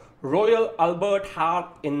the Royal Albert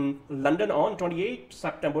Hall in London on 28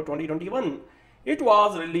 September 2021. It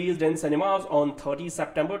was released in cinemas on 30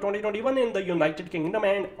 September 2021 in the United Kingdom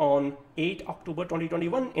and on 8 October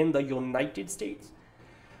 2021 in the United States.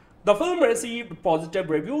 The film received positive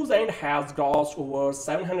reviews and has grossed over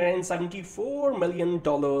 $774 million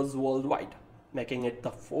worldwide, making it the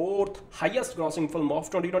fourth highest grossing film of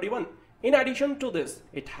 2021. In addition to this,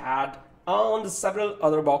 it had earned several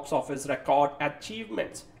other box office record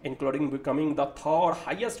achievements, including becoming the third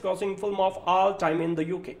highest grossing film of all time in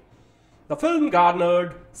the UK. The film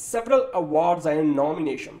garnered several awards and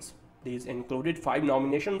nominations. These included 5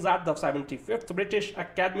 nominations at the 75th British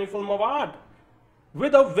Academy Film Award,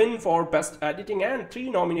 with a win for Best Editing, and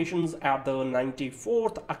 3 nominations at the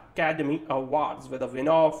 94th Academy Awards, with a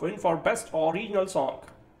win for Best Original Song.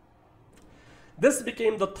 This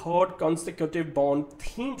became the 3rd consecutive Bond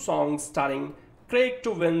theme song starring Craig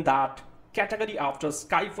to win that category after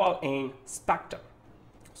Skyfall and Spectre.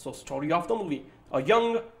 So, story of the movie. A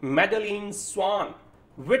young Madeleine Swann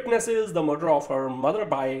witnesses the murder of her mother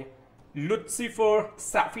by Lucifer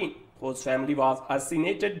Safin, whose family was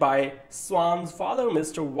assassinated by Swann's father,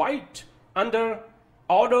 Mr. White, under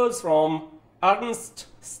orders from Ernst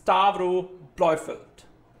Stavro Blofeld.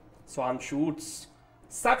 Swann shoots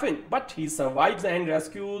Safin, but he survives and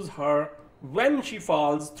rescues her when she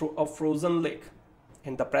falls through a frozen lake.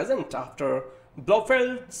 In the present, after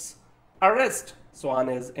Blofeld's arrest, Swann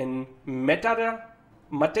is in Matera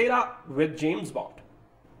with James Bond.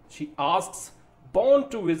 She asks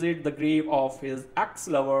Bond to visit the grave of his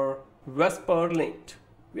ex-lover Vesper Lynd,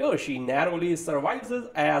 where she narrowly survives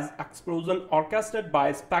as explosion orchestrated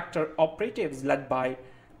by Spectre operatives led by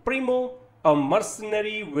Primo, a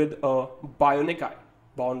mercenary with a bionic eye.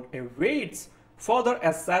 Bond evades further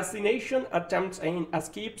assassination attempts and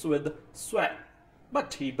escapes with Swann,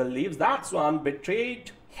 but he believes that Swann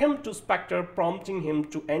betrayed him to Spectre, prompting him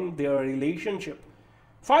to end their relationship.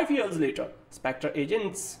 5 years later, Spectre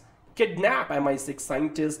agents kidnap MI6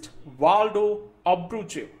 scientist Waldo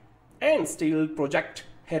Obruchev and steal Project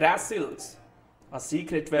Heracles, a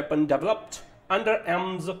secret weapon developed under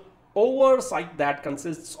M's oversight that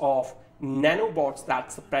consists of nanobots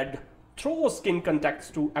that spread through skin contacts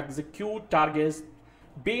to execute targets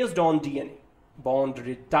based on DNA. Bond,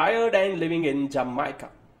 retired and living in Jamaica,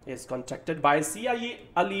 is contacted by CIA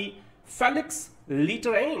Ali Felix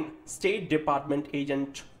Leiter and State Department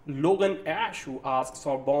agent Logan Ash, who asks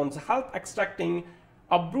for Bond's help extracting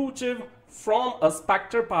Obruchev from a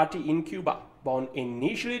Spectre party in Cuba. Bond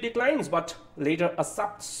initially declines but later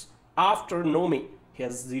accepts after Naomie,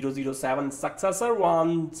 his 007 successor,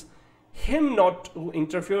 warns him not to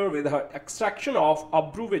interfere with her extraction of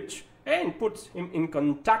Obruchev and puts him in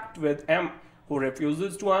contact with M, who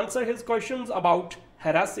refuses to answer his questions about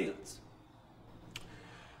Heracles.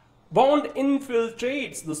 Bond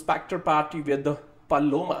infiltrates the Spectre party with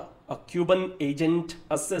Paloma, a Cuban agent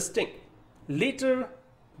assisting. Later,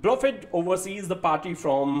 Blofeld oversees the party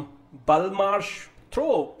from Belmarsh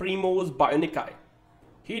through Primo's bionic eye.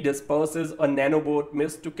 He disperses a nanobot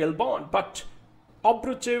missed to kill Bond, but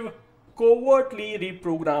Obruchev covertly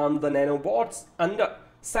reprograms the nanobots under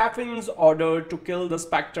Safin's order to kill the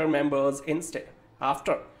Spectre members instead.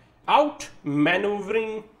 After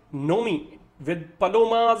outmaneuvering Naomie with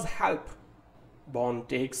Paloma's help, Bond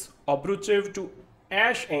takes Obruchev to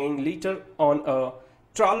Ash and later on a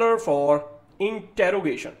trawler for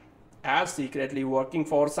interrogation. Ash, secretly working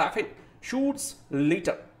for Safin, shoots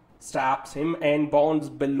Leiter, stabs him and Bond's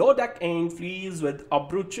below deck and flees with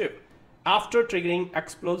Obruchev after triggering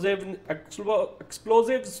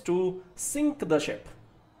explosives to sink the ship.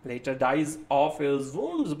 Leiter dies of his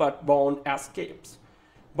wounds, but Bond escapes.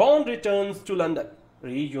 Bond returns to London,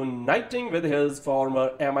 reuniting with his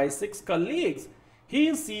former MI6 colleagues.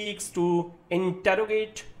 He seeks to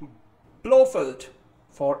interrogate Blofeld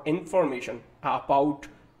for information about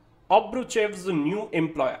Obruchev's new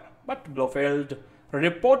employer, but Blofeld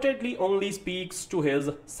reportedly only speaks to his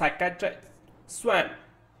psychiatrist, Swann.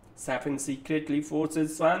 Safin secretly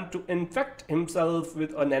forces Swann to infect himself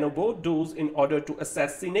with a nanobot dose in order to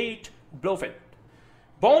assassinate Blofeld.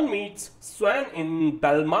 Bond meets Swann in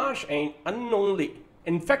Belmarsh and unknowingly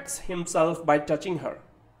infects himself by touching her.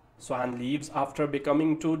 Swann leaves after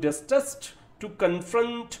becoming too distressed to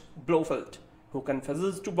confront Blofeld, who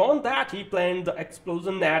confesses to Bond that he planned the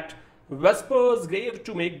explosion at Vesper's grave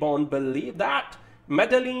to make Bond believe that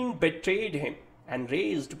Madeleine betrayed him and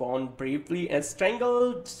raised Bond bravely and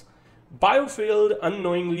strangled Blofeld,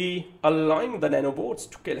 unknowingly allowing the nanobots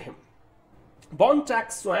to kill him. Bond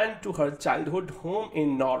takes Swann to her childhood home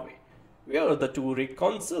in Norway, where the two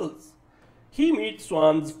reconcile. He meets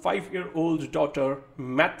Swann's 5-year-old daughter,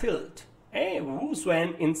 Mathilde, who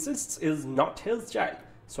Swann insists is not his child.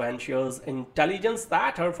 Swann shares intelligence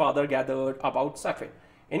that her father gathered about Safin,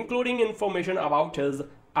 including information about his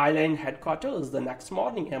island headquarters. The next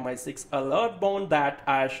morning, MI6 alert Bond that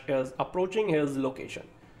Ash is approaching his location.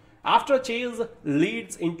 After a chase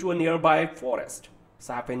leads into a nearby forest,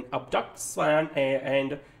 Safin abducts Swann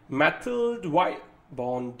and Mathilde while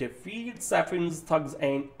Bond defeats Safin's thugs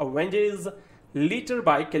and avenges Leiter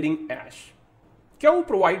by killing Ash. Kyo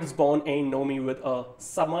provides Bond and Naomie with a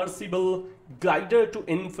submersible glider to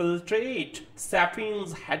infiltrate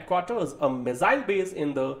Safine's headquarters, a missile base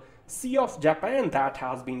in the Sea of Japan that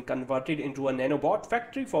has been converted into a nanobot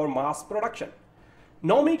factory for mass production.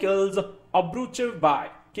 Naomie kills Obruchev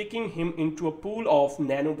by kicking him into a pool of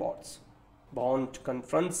nanobots. Bond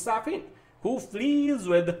confronts Safine, who flees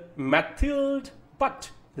with Mathilde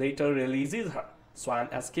but later releases her. Swan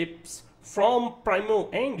escapes from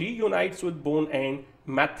Primo and reunites with Bond and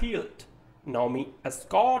Mathilde. Naomie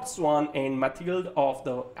escorts Swan and Mathilde off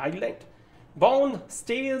the island. Bond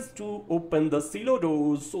stays to open the silo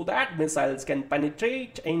doors so that missiles can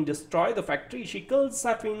penetrate and destroy the factory. She kills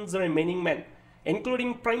Safine's remaining men,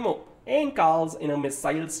 including Primo and Carls, in a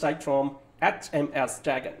missile strike from HMS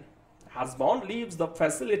Dragon. As Bond leaves the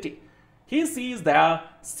facility, he sees the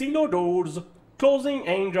silo doors closing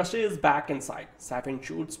and rushes back inside. Safine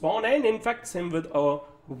shoots Bond and infects him with a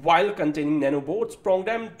vial containing nanobots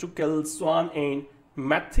programmed to kill Swan and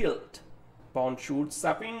Mathilde. Bond shoots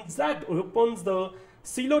Safine, that opens the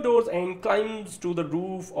silo doors and climbs to the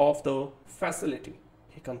roof of the facility.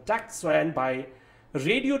 He contacts Swan by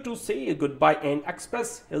radio to say goodbye and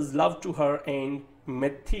express his love to her and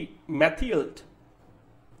Mathilde.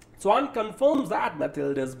 Swan confirms that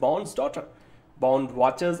Mathilde is Bond's daughter. Bond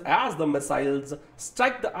watches as the missiles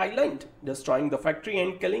strike the island, destroying the factory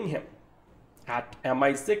and killing him. At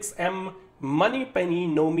MI6M, Moneypenny,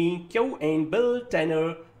 Naomie, Kyo and Bill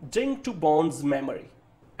Tanner drink to Bond's memory.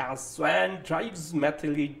 As Swan drives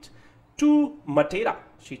Mathilde to Matera,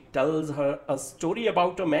 she tells her a story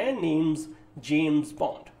about a man named James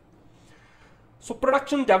Bond. So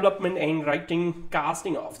production, development and writing,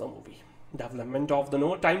 casting of the movie. Development of the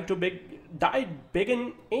No Time to Die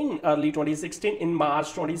began in early 2016. In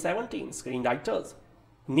March 2017, screenwriters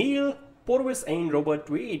Neal Purvis and Robert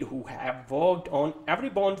Wade, who have worked on every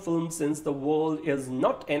Bond film since The World Is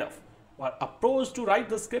Not Enough, were approached to write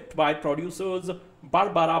the script by producers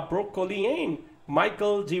Barbara Broccoli and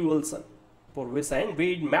Michael G. Wilson. Purvis and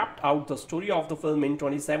Wade mapped out the story of the film in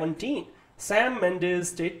 2017. Sam Mendes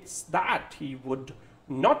states that he would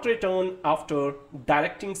not return after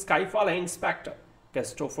directing Skyfall and Spectre.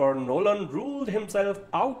 Christopher Nolan ruled himself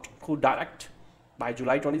out to direct. By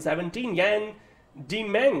July 2017, Yann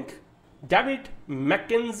Demange, David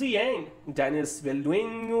Mackenzie and Denis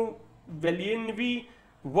Villeneuve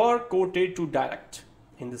were quoted to direct.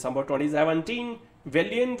 In December 2017,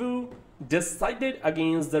 Villeneuve decided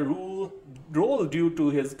against the role due to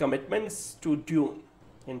his commitments to Dune.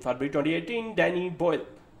 In February 2018, Danny Boyle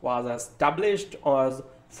was established as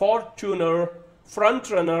frontrunner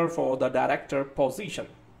for the director position.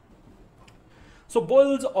 So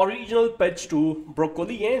Boyle's original pitch to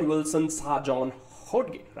Broccoli and Wilson saw John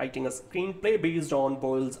Hodge writing a screenplay based on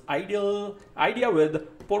Boyle's idea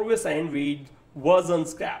with Purvis and Wade version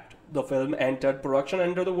scrapped. The film entered production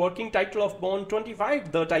under the working title of Bond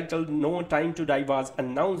 25. The title No Time to Die was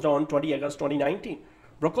announced on 20 August 2019.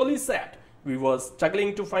 Broccoli said, "We were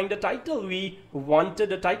struggling to find a title. We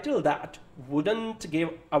wanted a title that wouldn't give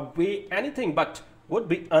away anything but would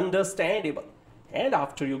be understandable. And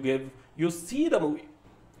after you see the movie,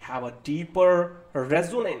 have a deeper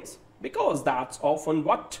resonance, because that's often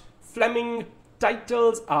what Fleming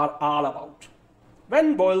titles are all about."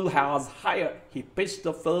 When Boyle has hired, he pitched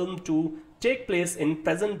the film to take place in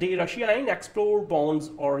present-day Russia and explore Bond's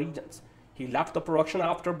origins. He left the production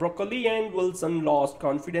after Broccoli and Wilson lost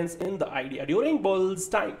confidence in the idea. During Boyle's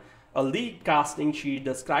time, a leaked casting sheet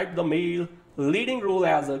described the male leading role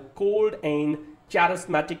as a cold and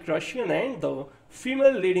charismatic Russian and the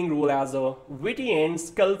female leading role as a witty and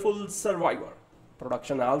skillful survivor.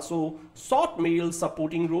 Production also sought male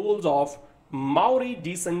supporting roles of Maori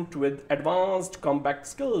descent with advanced combat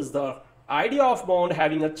skills. The idea of Bond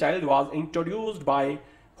having a child was introduced by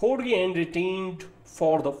Hodge and retained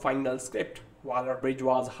for the final script. Waller-Bridge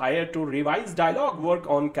was hired to revise dialogue, work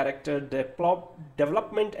on character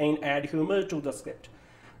development and add humor to the script.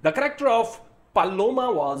 The character of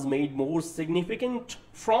Paloma was made more significant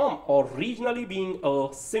from originally being a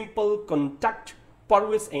simple contact.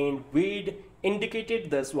 Purvis and Wade indicated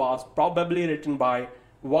this was probably written by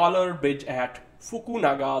Waller-Bridge at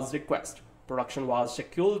Fukunaga's request. Production was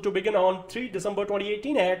scheduled to begin on 3 December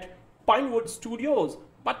 2018 at Pinewood Studios,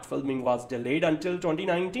 but filming was delayed until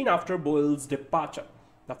 2019 after Boyle's departure.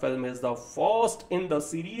 The film is the first in the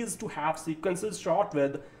series to have sequences shot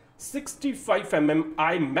with 65mm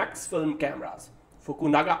IMAX film cameras.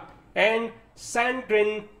 Fukunaga and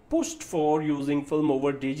Sandgren pushed for using film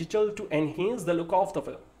over digital to enhance the look of the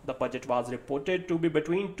film. The budget was reported to be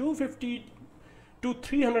between $250 to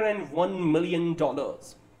 $301 million.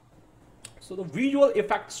 So the visual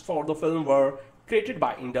effects for the film were created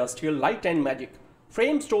by Industrial Light and Magic,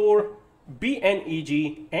 Frame Store,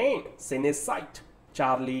 BNEG and Cinesite.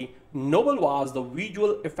 Charlie Noble was the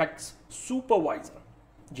visual effects supervisor.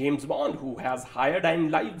 James Bond, who has hired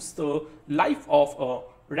and lives the life of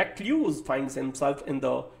a recluse, finds himself in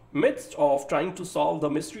the midst of trying to solve the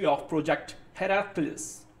mystery of Project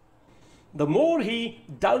Hercules. The more he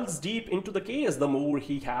delves deep into the case, the more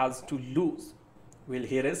he has to lose. Will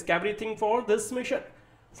he risk everything for this mission?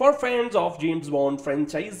 For fans of James Bond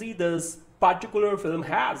franchise, this particular film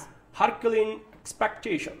has Herculean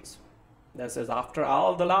expectations. This is, after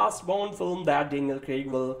all, the last Bond film that Daniel Craig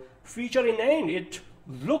will feature in, and it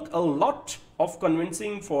look a lot of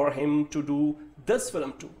convincing for him to do this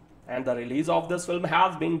film too. And the release of this film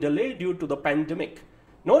has been delayed due to the pandemic.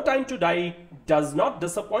 No Time to Die does not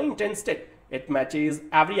disappoint. Instead, it matches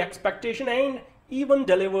every expectation and even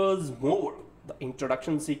delivers more. The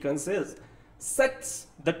introduction sequences sets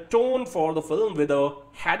the tone for the film with a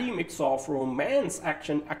heady mix of romance,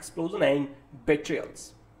 action, explosion and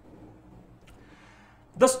betrayals.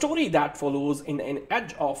 The story that follows in an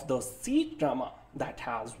edge-of-the-seat drama that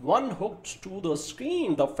has one hooked to the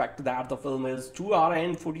screen. The fact that the film is 2 hours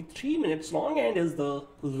and 43 minutes long and is the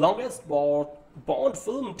longest Bond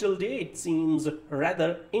film till date seems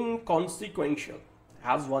rather inconsequential,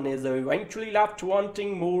 as one is eventually left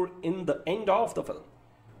wanting more in the end of the film.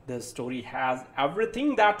 This story has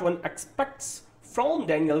everything that one expects from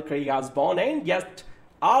Daniel Craig as Bond, and yet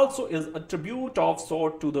also is a tribute of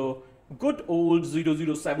sort to the good old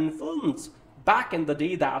 007 films back in the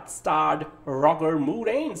day that starred Roger Moore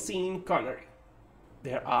and Sean Connery.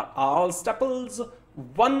 There are all staples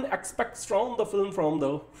one expects from the film from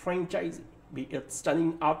the franchise, be it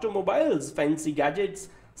stunning automobiles, fancy gadgets,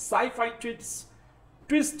 sci-fi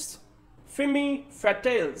twists, femme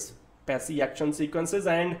fatales, pacey action sequences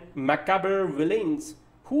and macabre villains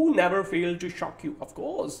who never fail to shock you. Of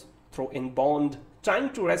course, throw in Bond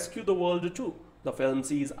trying to rescue the world too. The film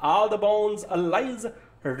sees all the Bond's allies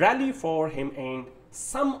rally for him and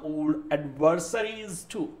some old adversaries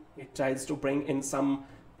too. It tries to bring in some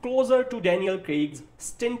closer to Daniel Craig's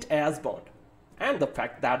stint as Bond. And the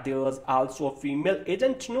fact that there was also a female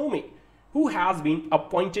agent, Naomie, who has been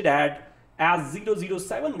appointed as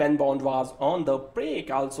 007 when Bond was on the break,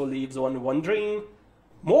 also leaves one wondering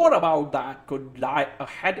more about that could lie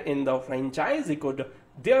ahead in the franchise. Could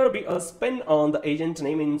there be a spin on the agent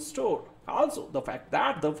name in store? Also, the fact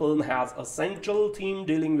that the film has a central theme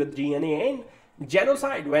dealing with DNA and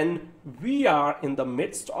genocide when we are in the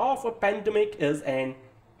midst of a pandemic is an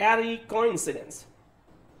eerie coincidence.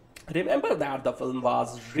 Remember that the film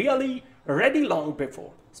was really ready long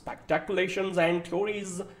before speculations and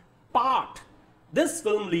theories part. This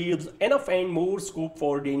film leaves enough and more scope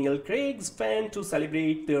for Daniel Craig's fans to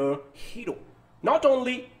celebrate their hero. Not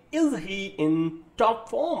only is he in top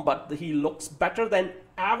form, but he looks better than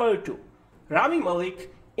ever too. Rami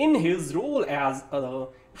Malek, in his role as a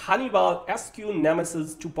Hannibal-esque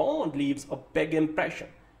nemesis to Bond, leaves a big impression.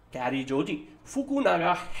 Cary Joji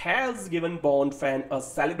Fukunaga has given Bond fans a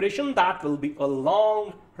celebration that will be a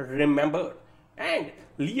long remembered. And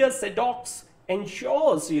Léa Seydoux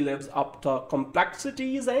ensures she lives up to the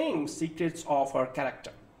complexities and secrets of her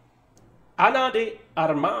character. Ana de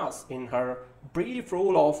Armas, in her brief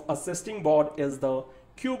role of assisting Bond, is the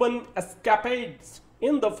Cuban escapades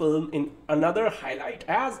in the film in another highlight,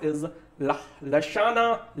 as is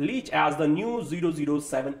Lashana Lynch as the new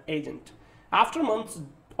 007 agent. After months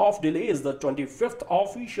of delays, the 25th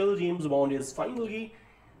official James Bond is finally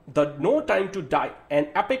the No Time to Die, an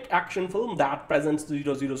epic action film that presents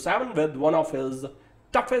 007 with one of his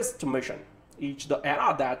toughest missions. Each the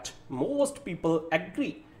era that most people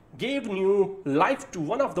agree gave new life to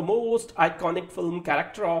one of the most iconic film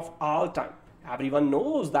character of all time. Everyone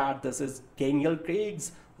knows that this is Daniel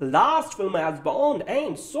Craig's last film as Bond,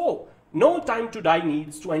 and so No Time to Die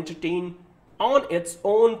needs to entertain on its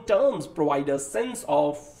own terms, provide a sense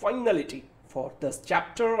of finality for this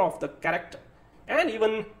chapter of the character, and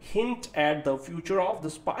even hint at the future of the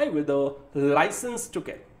spy with a license to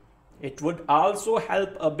kill. It would also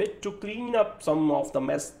help a bit to clean up some of the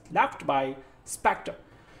mess left by Spectre,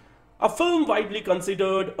 a film widely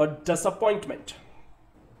considered a disappointment.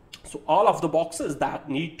 So all of the boxes that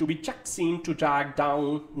need to be checked seem to drag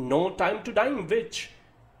down No Time to Die, which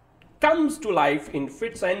comes to life in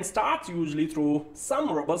fits and starts, usually through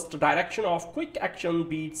some robust direction of quick action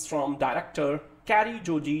beats from director Cary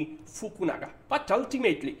Joji Fukunaga, but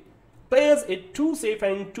ultimately plays it too safe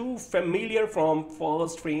and too familiar from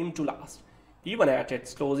first frame to last. Even at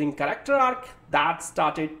its closing character arc that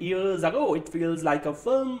started years ago, it feels like a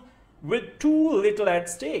film with too little at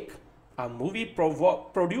stake. A movie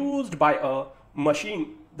produced by a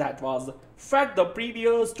machine that was fed the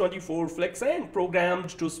previous 24 flicks and programmed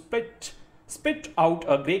to spit out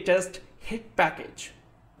a greatest hit package.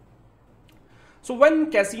 So when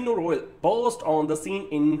Casino Royale burst on the scene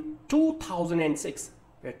in 2006,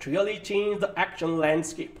 it really changed the action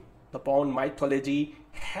landscape. The Bond mythology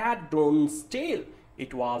had grown stale.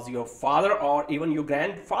 It was your father or even your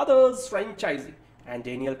grandfather's franchise, and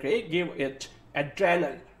Daniel Craig gave it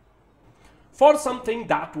adrenaline. For something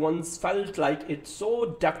that once felt like it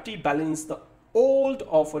so deftly balanced the old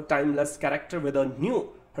of a timeless character with a new,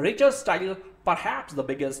 richer style, perhaps the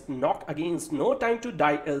biggest knock against No Time to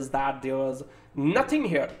Die is that there's nothing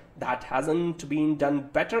here that hasn't been done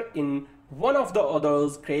better in one of the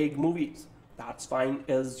others Craig movies. That's fine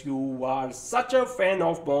as you are such a fan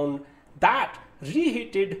of Bond that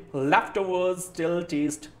reheated leftovers still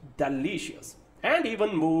taste delicious. And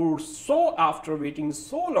even more so after waiting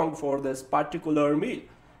so long for this particular meal.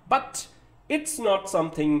 But it's not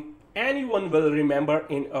something anyone will remember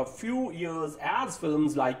in a few years, as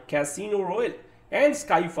films like Casino Royale and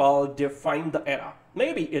Skyfall defined the era.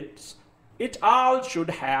 Maybe it all should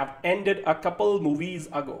have ended a couple movies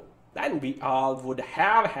ago. Then we all would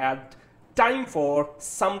have had time for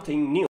something new.